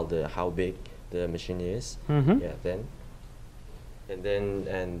view about how big the machine is. Mm-hmm. Yeah.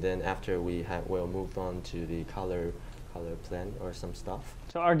 Then after we'll move on to the color plan or some stuff.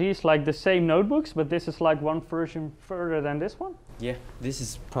 So are these like the same notebooks, but this is like one version further than this one? Yeah, this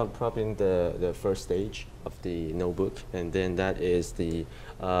is probably the first stage of the notebook, and then that is the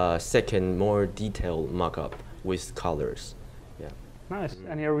second, more detailed mock-up with colors. Yeah. Nice.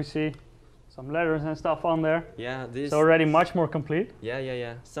 And here we see some letters and stuff on there. Yeah, this is already much more complete.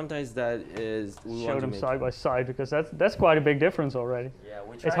 Yeah. Sometimes that is. Show them side by side, because that's quite a big difference already. Yeah,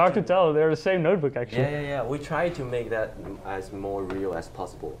 it's hard to tell. They're the same notebook actually. Yeah. We try to make that as more real as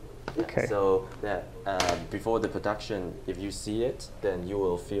possible. Yeah. Okay. So that before the production, if you see it, then you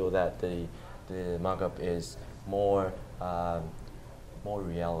will feel that the mock-up is more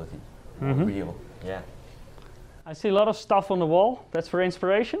reality, more real. Yeah. I see a lot of stuff on the wall. That's for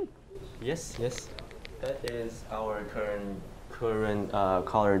inspiration. Yes. That is our current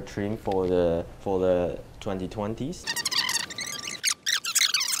color trim for the 2020s.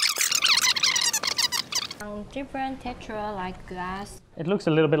 Different texture like glass. It looks a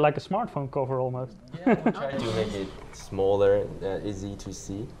little bit like a smartphone cover almost. Yeah, we try to make it smaller, easy to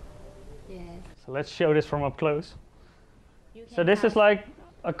see. Yes. So let's show this from up close. So this is like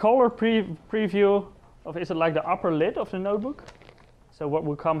a color preview of, is it like the upper lid of the notebook? So what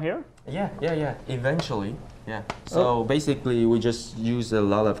will come here? Yeah. Eventually, yeah. So basically, we just use a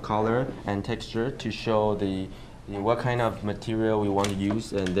lot of color and texture to show what kind of material we want to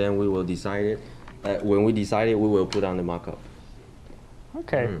use, and then we will decide it. When we decide it, we will put on the mock-up.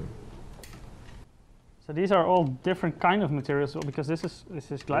 Okay. So these are all different kind of materials, because this is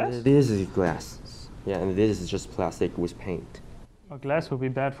glass. This is glass. Yeah, and this is just plastic with paint. Well, glass would be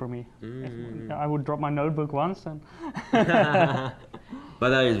bad for me. I would drop my notebook once and. But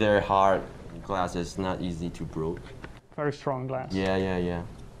that is very hard. Glass is not easy to break. Very strong glass. Yeah.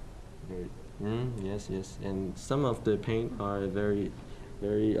 Yes. And some of the paint are very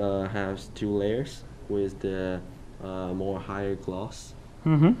has 2 layers with the more higher gloss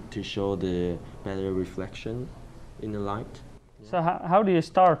to show the better reflection in the light. So how do you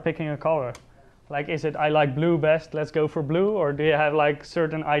start picking a color? Like, is it I like blue best, let's go for blue, or do you have like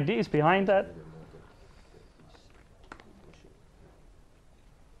certain ideas behind that?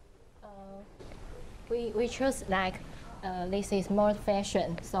 We choose like this is more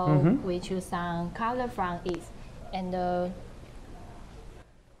fashion, so we choose some color from it, and like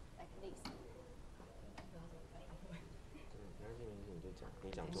this.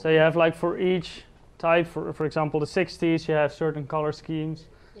 So you have like for each type, for example the 60s, you have certain color schemes.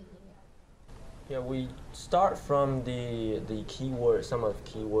 Yeah, we start from the keywords, some of the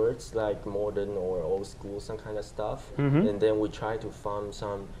keywords like modern or old school, some kind of stuff, and then we try to find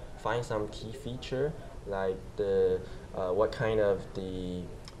some key feature like the what kind of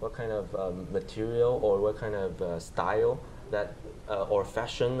material or what kind of style that or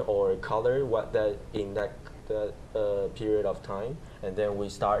fashion or color what that in that period of time, and then we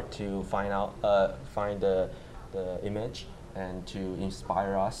start to find the image and to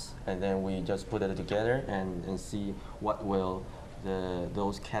inspire us, and then we just put it together and see what will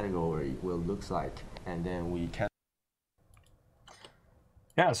those category will looks like, and then we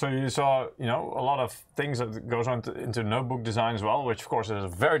Yeah, so you saw, you know, a lot of things that goes on into notebook design as well, which of course is a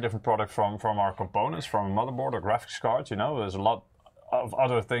very different product from our components, from a motherboard or graphics cards. You know, there's a lot of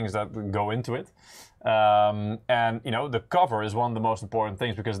other things that go into it. And, you know, the cover is one of the most important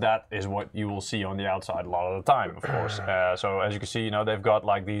things because that is what you will see on the outside a lot of the time, of course. So as you can see, you know, they've got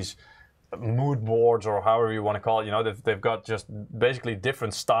like these mood boards or however you want to call it. You know, they've got just basically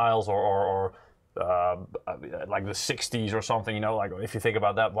different styles or like the 60s or something, you know, like if you think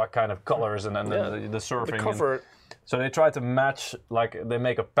about that, what kind of colors and then the surfing. The cover. So they try to match, like they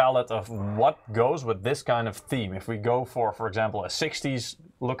make a palette of what goes with this kind of theme. If we go for example, a 60s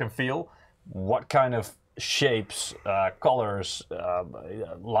look and feel, what kind of shapes, colors,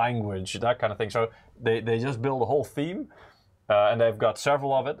 language, that kind of thing. So they just build a whole theme. And they've got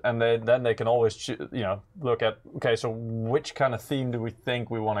several of it, and then they can always, you know, look at, okay, so which kind of theme do we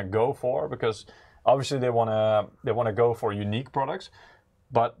think we want to go for? Because obviously they want to go for unique products,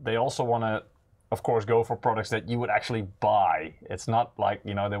 but they also want to, of course, go for products that you would actually buy. It's not like,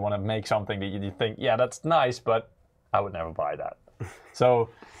 you know, they want to make something that you think, yeah, that's nice, but I would never buy that. So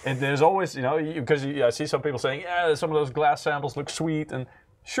there's always, you know, because I see some people saying, yeah, some of those glass samples look sweet, and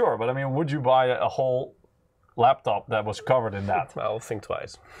sure, but I mean, would you buy a whole laptop that was covered in that? I'll think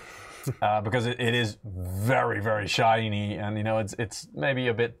twice. Because it is very, very shiny, and you know it's maybe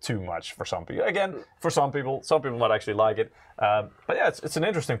a bit too much for some people. Again, for some people might actually like it. But yeah, it's an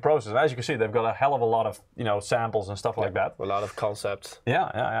interesting process. And as you can see, they've got a hell of a lot of, you know, samples and stuff like that. A lot of concepts.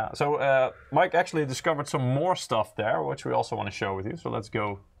 Yeah. So Mike actually discovered some more stuff there, which we also want to show with you. So let's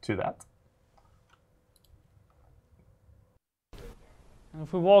go to that.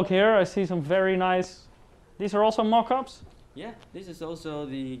 If we walk here, I see some very nice. These are also mock-ups? Yeah, this is also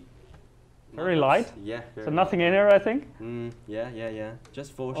the... Very light? Yeah. So nothing in here, I think? Yeah.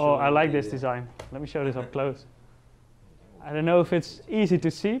 Just for Oh, I like this design. Let me show this up close. I don't know if it's easy to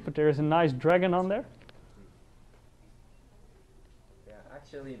see, but there is a nice dragon on there. Yeah,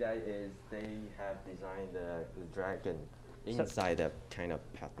 actually they have designed the dragon inside that kind of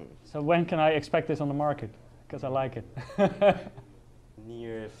pattern. So when can I expect this on the market? Because I like it.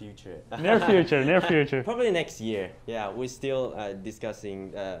 Near future. Near future. Probably next year. Yeah, we're still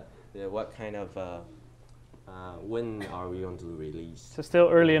discussing what kind of when are we going to release. So still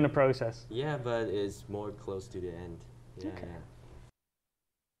early in the process. Yeah, but it's more close to the end. Yeah.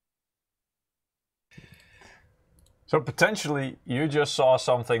 So potentially you just saw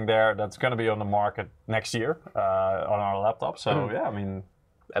something there that's going to be on the market next year on our laptop. So yeah, I mean,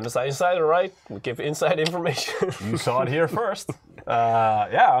 MSI Insider, right? We give inside information. You saw it here first.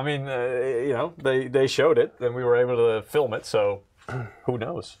 Yeah, I mean, you know, they showed it, and we were able to film it. So who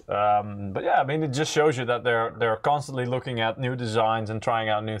knows? But yeah, I mean, it just shows you that they're constantly looking at new designs and trying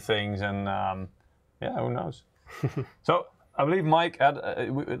out new things, and yeah, who knows? So I believe Mike had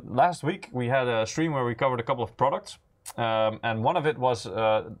last week we had a stream where we covered a couple of products, and one of it was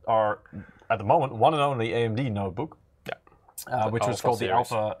our at the moment one and only AMD notebook. Which was called series.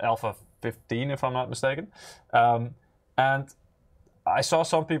 the Alpha 15, if I'm not mistaken. And I saw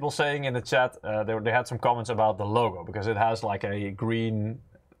some people saying in the chat, they had some comments about the logo, because it has like a green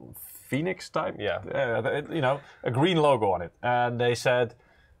phoenix type, you know, a green logo on it. And they said,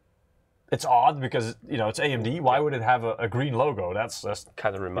 it's odd because, you know, it's AMD, why would it have a green logo? That's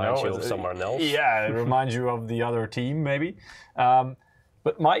kind of reminds you of someone else. Yeah, it reminds you of the other team, maybe.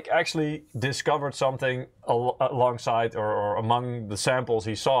 But Mike actually discovered something alongside or among the samples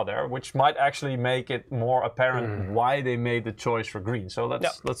he saw there, which might actually make it more apparent why they made the choice for green. So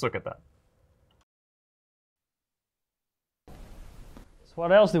let's look at that. So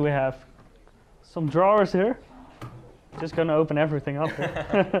what else do we have? Some drawers here. Just gonna open everything up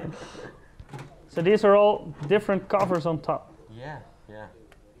here. So these are all different covers on top. Yeah.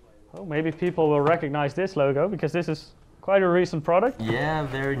 Oh, maybe people will recognize this logo because this is quite a recent product. Yeah,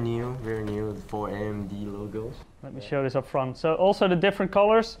 very new for AMD logo. Let me show this up front. So also the different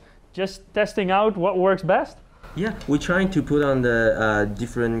colors, just testing out what works best? Yeah, we're trying to put on the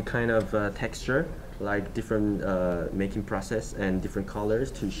different kind of texture like different making process and different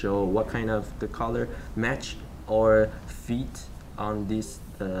colors to show what kind of the color match or fit on this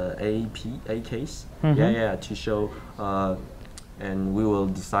A case. Yeah, to show, and we will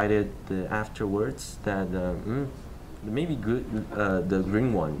decide it afterwards that maybe good the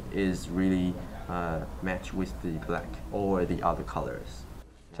green one is really match with the black or the other colors.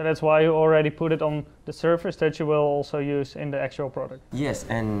 So that's why you already put it on the surface that you will also use in the actual product. Yes,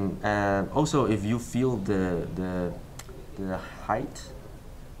 and also if you feel the height.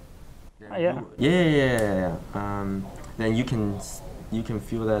 Yeah. Then you can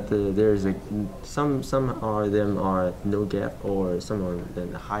feel that there is some of them are no gap or some of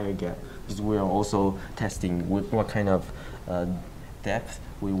them a higher gap, because we are also testing what kind of depth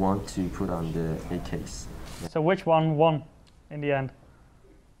we want to put on the A case. So which one won in the end?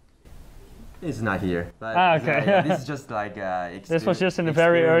 It's not here. But okay. Yeah, this is just like this was just in the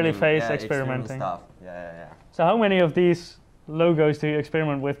very early phase experimenting. Stuff. Yeah. So how many of these logos do you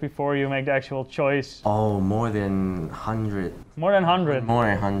experiment with before you make the actual choice? Oh, more than 100. More than 100? More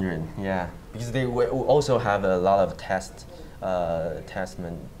than 100, yeah. Because they also have a lot of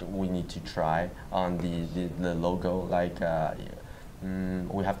testment we need to try on the logo. Like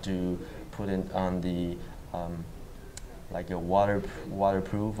we have to put it on the like a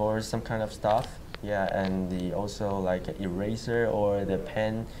waterproof or some kind of stuff. Yeah, and also like an eraser or the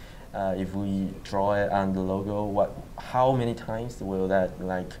pen. If we draw it on the logo, how many times will that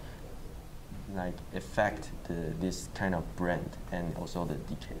like affect this kind of brand and also the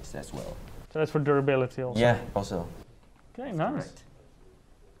decays as well? So that's for durability also. Yeah, also. Okay, nice.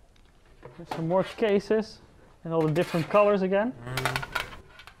 There's some more cases and all the different colors again.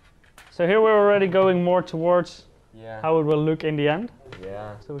 So here we're already going more towards how it will look in the end.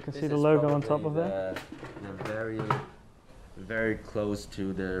 Yeah. So we can see the logo on top of that. Very close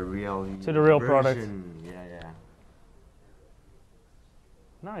to the real product. Yeah.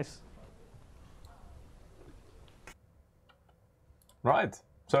 Nice. Right.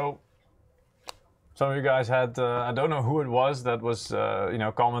 So some of you guys had I don't know who it was that was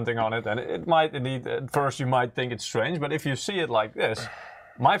commenting on it, and it might indeed at first you might think it's strange, but if you see it like this,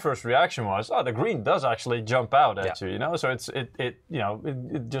 my first reaction was, oh, the green does actually jump out at you, So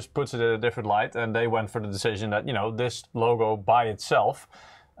it just puts it in a different light, and they went for the decision that, this logo by itself,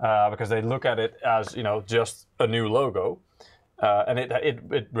 because they look at it as, just a new logo, and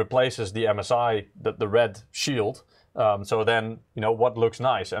it replaces the MSI, the red shield. So then, what looks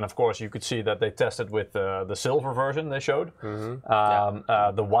nice? And of course, you could see that they tested with the silver version they showed.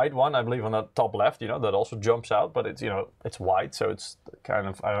 The white one, I believe on the top left, that also jumps out, but it's, it's white. So it's kind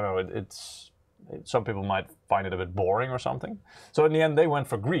of, I don't know, some people might find it a bit boring or something. So in the end, they went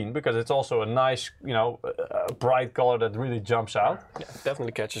for green because it's also a nice, bright color that really jumps out. Yeah,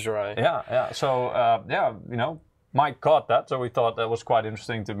 definitely catches your eye. Yeah. So, Mike caught that. So we thought that was quite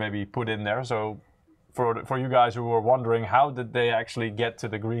interesting to maybe put in there. So for you guys who were wondering how did they actually get to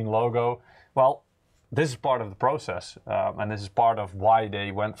the green logo, well, this is part of the process, and this is part of why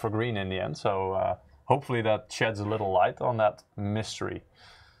they went for green in the end. So hopefully that sheds a little light on that mystery.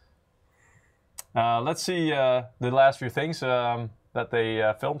 Let's see the last few things that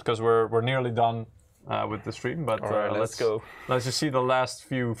they filmed, because we're nearly done with the stream. But all right, let's go. Let's just see the last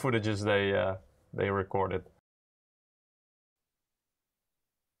few footages they recorded.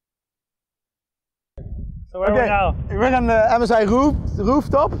 So where are we now? We're on the MSI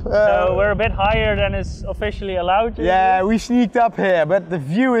rooftop. So we're a bit higher than is officially allowed. Yeah, we sneaked up here, but the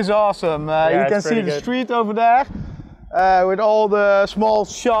view is awesome. You can see the street over there with all the small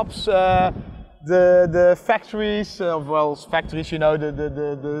shops, the factories, factories,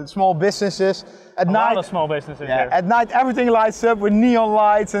 the small businesses. At night, a lot of small businesses here. At night, everything lights up with neon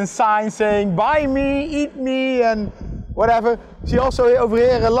lights and signs saying "Buy me, eat me," and whatever. See also over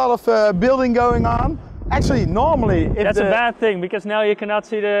here a lot of building going on. Actually, normally, that's a bad thing, because now you cannot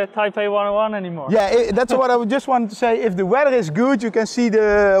see the Taipei 101 anymore. Yeah, that's what I just wanted to say. If the weather is good, you can see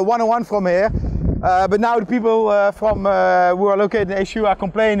the 101 from here. But now the people who are located in HU are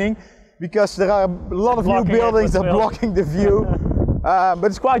complaining because there are a lot of new buildings that are blocking the view. But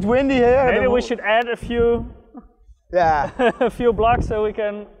it's quite windy here. Maybe we should add a few. A few blocks so we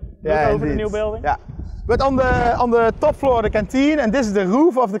can look over the new building. Yeah. But on the top floor of the canteen, and this is the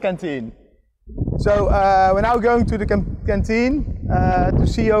roof of the canteen. So we're now going to the canteen to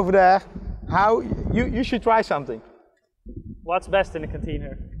see over there how you should try something. What's best in the canteen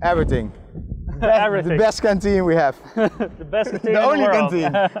here? Everything. Everything. The best canteen we have. The best canteen the in only the world.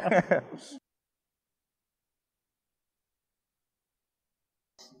 canteen.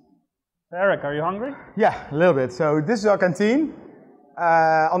 Eric, are you hungry? Yeah, a little bit. So this is our canteen.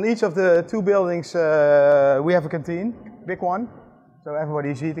 On each of the 2 buildings we have a canteen, big one. So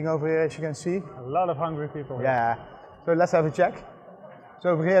everybody's eating over here, as you can see. A lot of hungry people here. Yeah. So let's have a check. So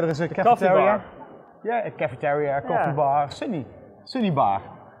over here there is a cafeteria. Yeah, a cafeteria, coffee bar, sunny bar.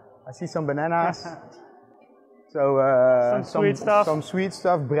 I see some bananas. So some sweet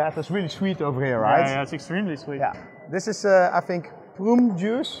stuff. Bread is really sweet over here, right? Yeah, it's extremely sweet. Yeah. This is I think plum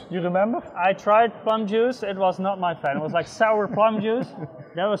juice. You remember? I tried plum juice. It was not my fan. It was like sour plum juice.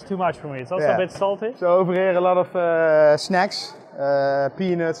 That was too much for me. It's also a bit salty. So over here a lot of snacks,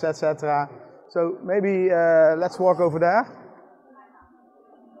 peanuts, etc. So maybe let's walk over there.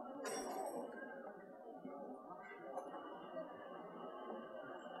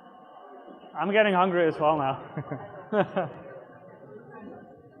 I'm getting hungry as well now.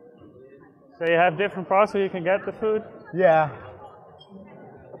 So you have different parts where you can get the food? Yeah.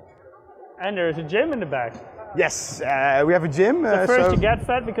 And there's a gym in the back. Yes, we have a gym. So first you get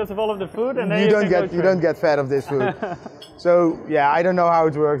fat because of all of the food, and then you don't get fat of this food. So yeah, I don't know how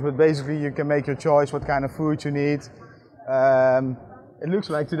it works, but basically you can make your choice what kind of food you need. It looks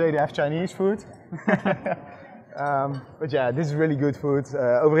like today they have Chinese food. But yeah, this is really good food.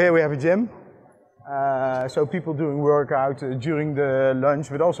 Over here we have a gym. So people doing workout during the lunch,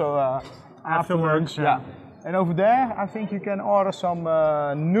 but also after lunch. Yeah. And over there, I think you can order some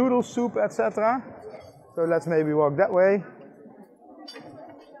noodle soup, etc. So let's maybe walk that way.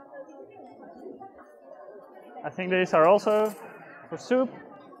 I think these are also for soup.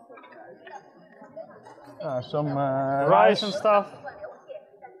 Some rice and stuff.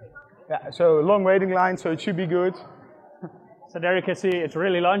 Yeah, so long waiting line, so it should be good. So there you can see it's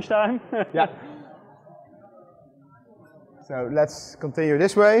really lunchtime. Yeah. So let's continue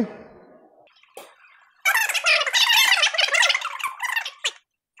this way.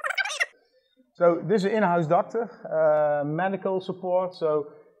 So this is an in-house doctor, medical support. So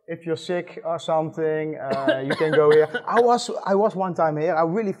if you're sick or something, you can go here. I was one time here. I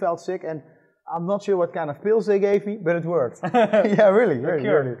really felt sick, and I'm not sure what kind of pills they gave me, but it worked. Yeah, really.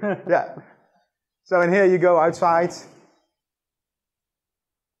 Yeah. So in here you go outside.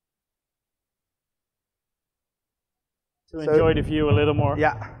 To enjoy the view a little more.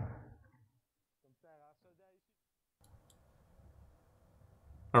 Yeah.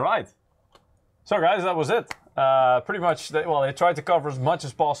 All right. So guys, that was it. Pretty much, they tried to cover as much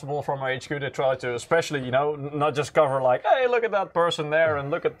as possible from our HQ. They tried to, especially, not just cover like, hey, look at that person there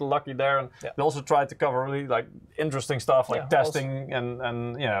and look at the Lucky there. And they also tried to cover really like interesting stuff like testing and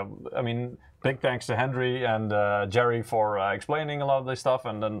I mean, big thanks to Henry and Jerry for explaining a lot of this stuff,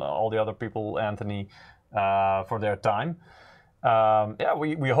 and then all the other people, Anthony, for their time.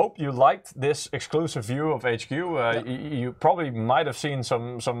 We hope you liked this exclusive view of HQ. You probably might have seen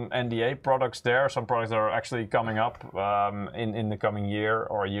some NDA products there, some products that are actually coming up in the coming year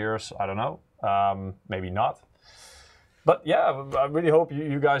or years, I don't know, maybe not. But yeah, I really hope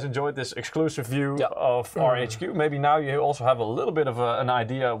you guys enjoyed this exclusive view of our HQ. Maybe now you also have a little bit of an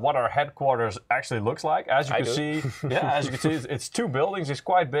idea what our headquarters actually looks like. As you can see, it's 2 buildings. It's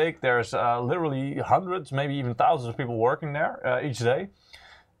quite big. There's literally hundreds, maybe even thousands of people working there each day.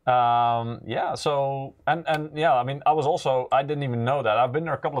 I mean, I didn't even know that. I've been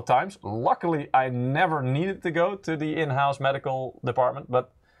there a couple of times. Luckily, I never needed to go to the in-house medical department,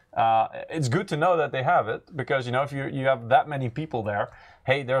 but it's good to know that they have it, because if you have that many people there,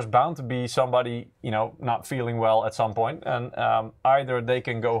 hey, there's bound to be somebody not feeling well at some point, and either they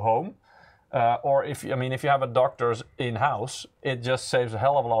can go home, or if you have a doctor's in-house, it just saves a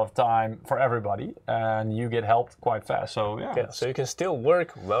hell of a lot of time for everybody, and you get helped quite fast. So so you can still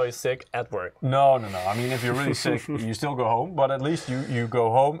work while you're sick at work. No. I mean, if you're really sick, you still go home, but at least you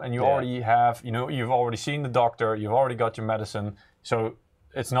go home and you already have you've already seen the doctor, you've already got your medicine, so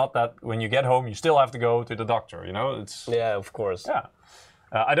it's not that when you get home you still have to go to the doctor, It's of course. Yeah.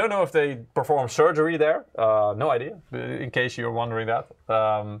 I don't know if they perform surgery there. No idea. In case you're wondering that.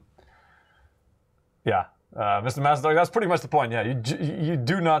 Mr. Master, that's pretty much the point. Yeah, you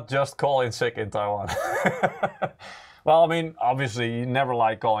do not just call in sick in Taiwan. Well, I mean, obviously you never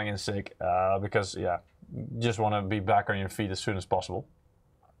like calling in sick because you just want to be back on your feet as soon as possible.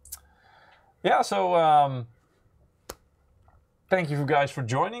 Yeah. So. Thank you guys for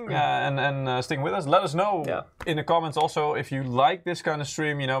joining and sticking with us. Let us know in the comments also if you like this kind of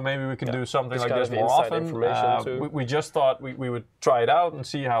stream. Maybe we can do something like this more often. We just thought we would try it out and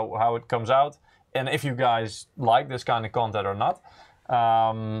see how it comes out, and if you guys like this kind of content or not.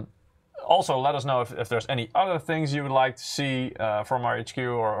 Also, let us know if there's any other things you would like to see from our HQ,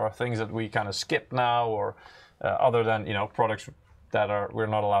 or things that we kind of skipped now, or other than products that we're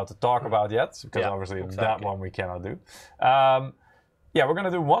not allowed to talk about yet, because obviously that one we cannot do. Yeah, we're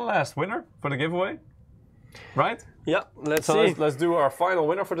gonna do one last winner for the giveaway, right? Yeah, let's see. Let's do our final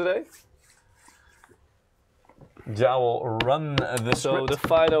winner for today. Ja will run the So script. the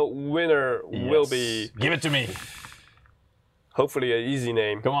final winner will be... Give it to me. Hopefully an easy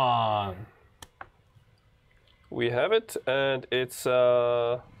name. Come on. We have it, and it's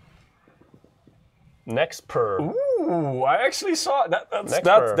Nexper. Ooh, I actually saw that.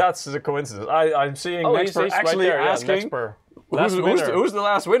 Nexper. That's a coincidence. I'm seeing Oh, Nexper he's actually right there, yeah, asking Nexper. who's the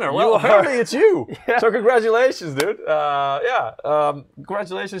last winner. You Well, are. apparently it's you. Yeah. So congratulations, dude.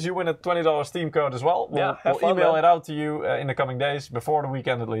 Congratulations. You win a $20 Steam code as well. We'll fun, email man. it out to you in the coming days, before the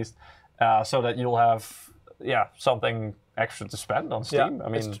weekend at least, so that you'll have something extra to spend on Steam. Yeah, I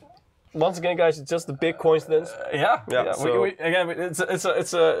mean. Once again, guys, it's just a big coincidence. So again, it's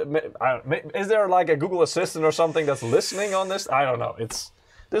a. Is there like a Google Assistant or something that's listening on this? I don't know.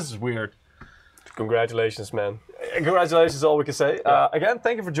 This is weird. Congratulations, man. Congratulations is all we can say. Again,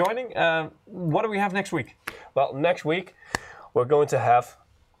 thank you for joining. What do we have next week? Well, next week we're going to have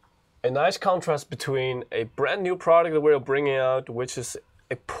a nice contrast between a brand new product that we're bringing out, which is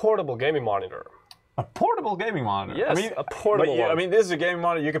a portable gaming monitor. A portable gaming monitor? Yes, a portable one. I mean, this is a gaming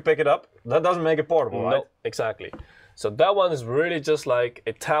monitor, you can pick it up. That doesn't make it portable, right? No, exactly. So that one is really just like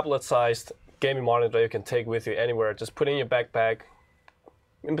a tablet-sized gaming monitor you can take with you anywhere. Just put it in your backpack,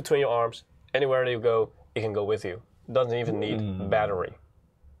 in between your arms, anywhere you go, it can go with you. Doesn't even need battery.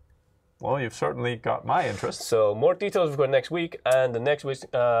 Well, you've certainly got my interest. So more details for next week, and the next week's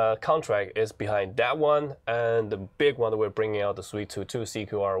contract is behind that one, and the big one that we're bringing out, the Sweet 22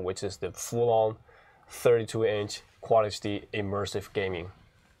 CQR, which is the full-on 32-inch Quad HD immersive gaming.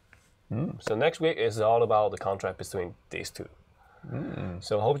 So next week is all about the contract between these two.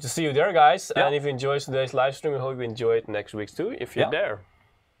 So hope to see you there, guys. And if you enjoyed today's live stream, we hope you enjoyed next week's too, if you're there.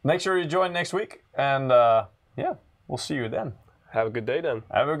 Make sure you join next week, and we'll see you then. Have a good day then.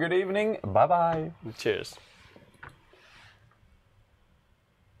 Have a good evening. Bye-bye. Cheers.